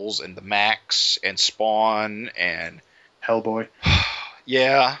Turtles and the Max and Spawn and... Hellboy.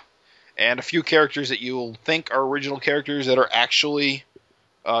 Yeah. And a few characters that you'll think are original characters that are actually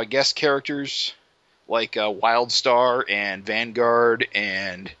guest characters, like Wildstar and Vanguard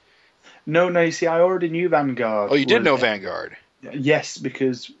and... No, you see, I already knew Vanguard. Oh, you did know Vanguard? Yes,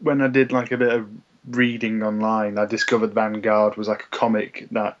 because when I did like a bit of reading online, I discovered Vanguard was like a comic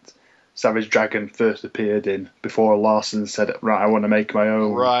that Savage Dragon first appeared in before Larson said, right, I want to make my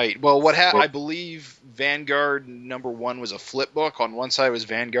own. Right. Well, I believe Vanguard #1 was a flip book. On one side was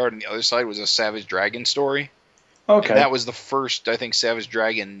Vanguard and the other side was a Savage Dragon story. Okay. And that was the first, I think, Savage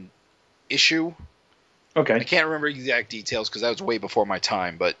Dragon issue. Okay. I can't remember exact details because that was way before my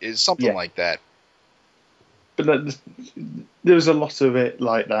time, but it's something like that. But there's a lot of it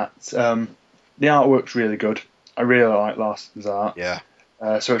like that. The artwork's really good. I really like Larson's art. Yeah.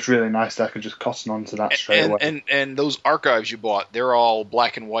 So it's really nice that I can just cotton on to that straight away. And those archives you bought, they're all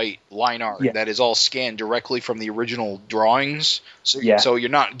black and white line art that is all scanned directly from the original drawings. So you're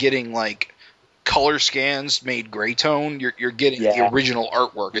not getting like color scans made gray tone. You're getting the original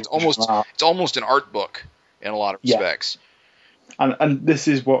artwork. It's almost an art book in a lot of respects. And this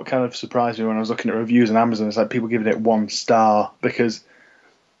is what kind of surprised me when I was looking at reviews on Amazon. It's like people giving it 1 star because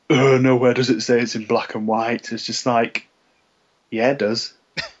nowhere does it say it's in black and white. It's just like, yeah, it does.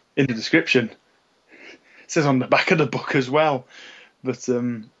 In the description. It says on the back of the book as well. But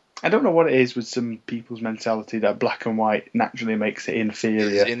I don't know what it is with some people's mentality that black and white naturally makes it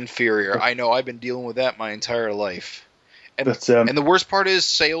inferior. It's inferior. I know. I've been dealing with that my entire life. And the worst part is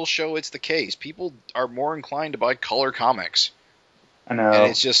sales show it's the case. People are more inclined to buy color comics. I know.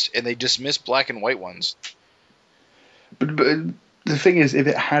 And they dismiss black and white ones. But the thing is, if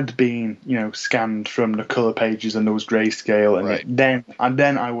it had been, scanned from the colour pages and there was grayscale, and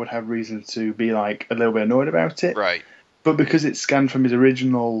then I would have reason to be like a little bit annoyed about it. Right. But because it's scanned from his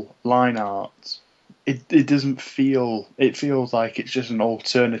original line art, it doesn't feel. It feels like it's just an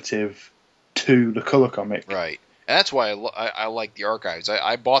alternative to the colour comic. Right. And that's why I like the archives.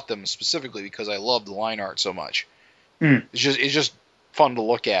 I bought them specifically because I love the line art so much. It's just fun to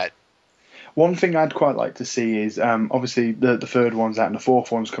look at. One thing I'd quite like to see is obviously the third one's out and the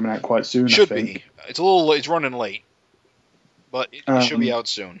fourth one's coming out quite soon. Should be. It's running late, but it should be out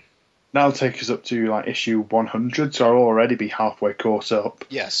soon. That'll take us up to like issue 100, so I'll already be halfway caught up.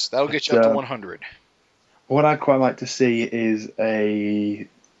 Yes, that'll get you up to 100. What I'd quite like to see is a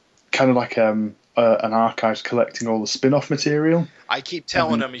kind of like an archives collecting all the spin-off material. I keep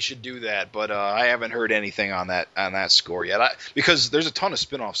telling him he should do that, but I haven't heard anything on that score yet. Because there's a ton of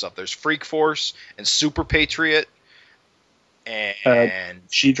spin-off stuff. There's Freak Force and Super Patriot and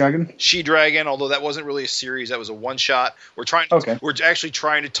She-Dragon, although that wasn't really a series, that was a one-shot. We're actually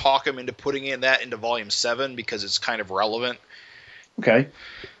trying to talk him into putting that into Volume 7 because it's kind of relevant. Okay.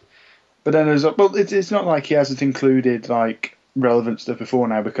 But then it's not like he hasn't included like relevant stuff before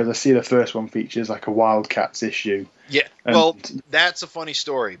now, because I see the first one features like a Wildcats issue. Yeah, well, that's a funny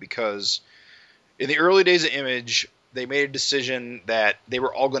story because in the early days of Image, they made a decision that they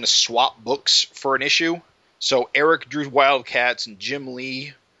were all going to swap books for an issue. So Eric drew Wildcats and Jim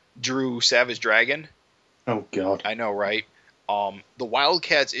Lee drew Savage Dragon. Oh, God. I know, right? The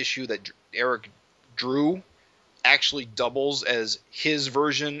Wildcats issue that Eric drew actually doubles as his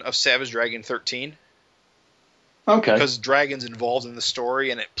version of Savage Dragon 13. Okay. because Dragon's involved in the story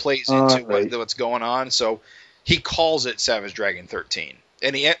and it plays Ah, into right. what's going on. So he calls it Savage Dragon 13,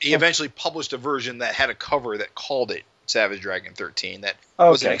 and he eventually published a version that had a cover that called it Savage Dragon 13. That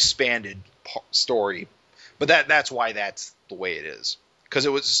was an Okay. expanded story, but that's why that's the way it is, because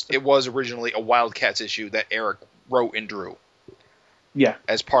it was originally a Wildcats issue that Eric wrote and drew Yeah.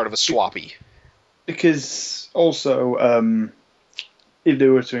 as part of a swappy. Because also, if they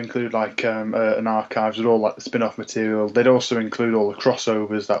were to include like an archives with all like the spin-off material, they'd also include all the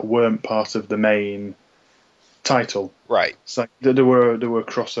crossovers that weren't part of the main title. Right. So there were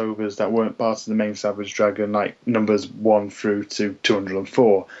crossovers that weren't part of the main Savage Dragon, like numbers 1 through to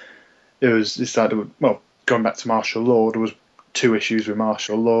 204. It's like going back to Martial Law, there was 2 issues with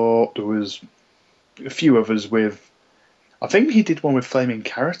Martial Law. There was a few others with. I think he did one with Flaming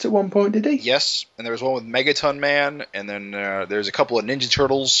Carrot at one point, did he? Yes, and there was one with Megaton Man, and then there's a couple of Ninja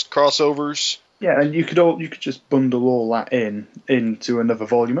Turtles crossovers. Yeah, and you could just bundle all that into another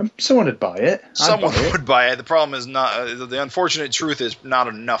volume, and someone would buy it. Someone would buy it. The problem is not. The unfortunate truth is not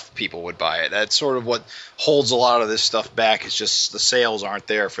enough people would buy it. That's sort of what holds a lot of this stuff back. It's just the sales aren't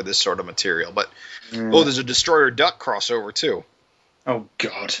there for this sort of material. But there's a Destroyer Duck crossover too. Oh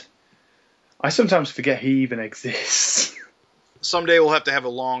God, I sometimes forget he even exists. Someday we'll have to have a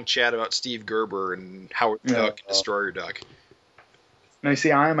long chat about Steve Gerber and Howard the Duck and Destroyer Duck. Now, you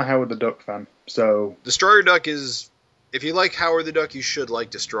see, I am a Howard the Duck fan, so... Destroyer Duck is... If you like Howard the Duck, you should like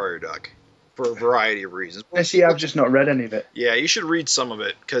Destroyer Duck. For a variety of reasons. I see, I've just not read any of it. Yeah, you should read some of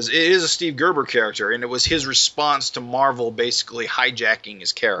it, because it is a Steve Gerber character, and it was his response to Marvel basically hijacking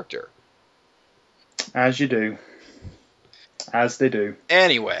his character. As you do. As they do.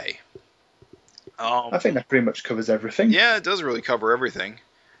 Anyway... I think that pretty much covers everything. Yeah, it does really cover everything.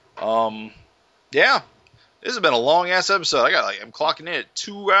 Yeah, this has been a long-ass episode. I'm clocking in at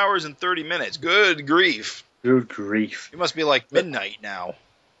 2 hours and 30 minutes. Good grief. Good grief. It must be like midnight now.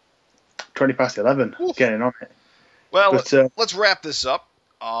 20 past 11. Oof. Getting on it. Well, But, let's wrap this up.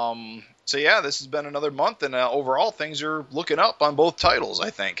 So yeah, this has been another month, and overall things are looking up on both titles, I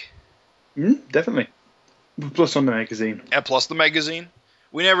think. Definitely. Plus on the magazine. And plus the magazine.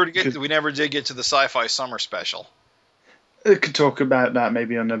 We never did get to the Sci-Fi Summer Special. We could talk about that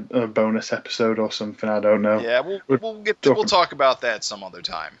maybe on a bonus episode or something. I don't know. Yeah, we'll talk about that some other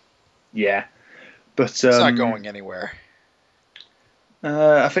time. Yeah, but it's not going anywhere.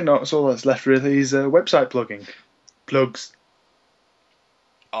 I think that's all that's left really is website plugs.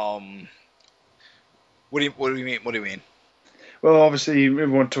 What do you mean? What do you mean? Well, obviously we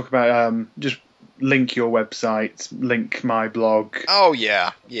want to talk about just link your website, link my blog. Oh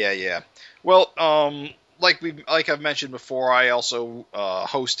yeah. Well, like I've mentioned before, I also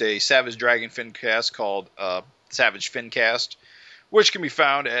host a Savage Dragon Fincast called Savage Fincast, which can be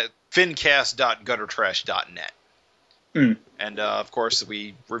found at fincast.guttertrash.net. And of course,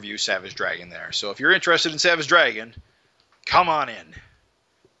 we review Savage Dragon there. So if you're interested in Savage Dragon, come on in.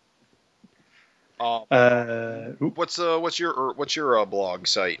 What's your blog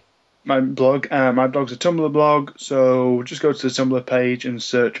site? My blog's a Tumblr blog, so just go to the Tumblr page and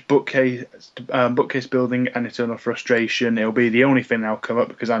search bookcase building and Eternal Frustration. It'll be the only thing that'll come up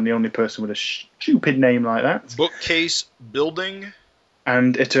because I'm the only person with a stupid name like that. Bookcase building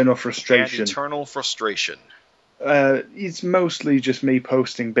and Eternal Frustration. It's mostly just me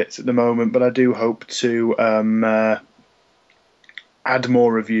posting bits at the moment, but I do hope to add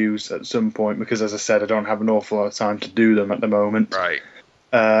more reviews at some point because, as I said, I don't have an awful lot of time to do them at the moment. Right.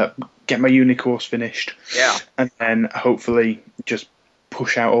 Get my uni course finished. Yeah. And then hopefully just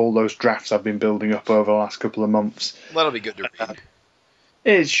push out all those drafts I've been building up over the last couple of months. That'll be good to read.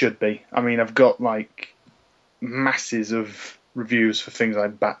 It should be. I mean, I've got like masses of reviews for things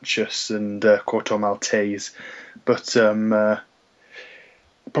like Batchus and Corto Maltese, but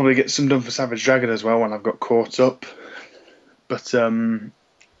probably get some done for Savage Dragon as well when I've got caught up. But I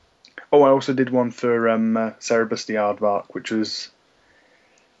also did one for Cerebus the Aardvark, which was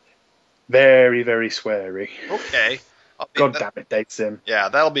very, very sweary. Okay. God damn it, Dave Sim. Yeah,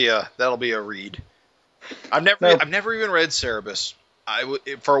 that'll be a read. I've never even read Cerebus.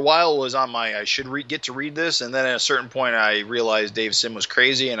 For a while it was on my I should get to read this, and then at a certain point I realized Dave Sim was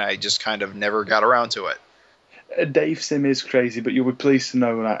crazy, and I just kind of never got around to it. Dave Sim is crazy, but you'll be pleased to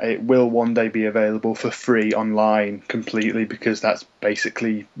know that it will one day be available for free online completely, because that's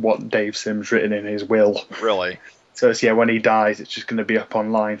basically what Dave Sim's written in his will. Really? So it's, when he dies, it's just going to be up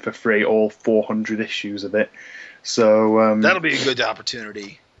online for free, all 400 issues of it. So that'll be a good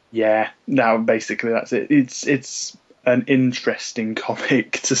opportunity. Yeah, now basically that's it. It's an interesting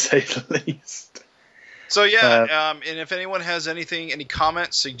comic, to say the least. So yeah, and if anyone has any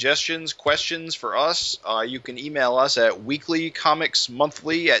comments, suggestions, questions for us, you can email us at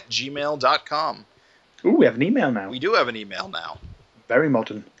weeklycomicsmonthly@gmail.com. Ooh, we have an email now. We do have an email now. Very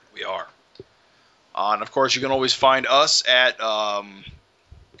modern. We are. And of course, you can always find us at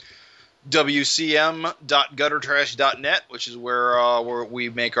wcm.guttertrash.net, which is where we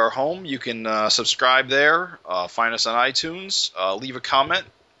make our home. You can subscribe there, find us on iTunes, leave a comment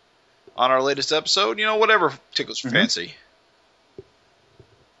on our latest episode, whatever tickles your fancy.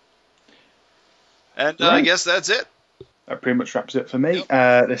 And I guess that's it. That pretty much wraps it for me.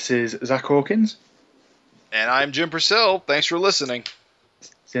 Yep. This is Zach Hawkins. And I'm Jim Purcell. Thanks for listening.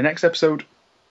 See you next episode.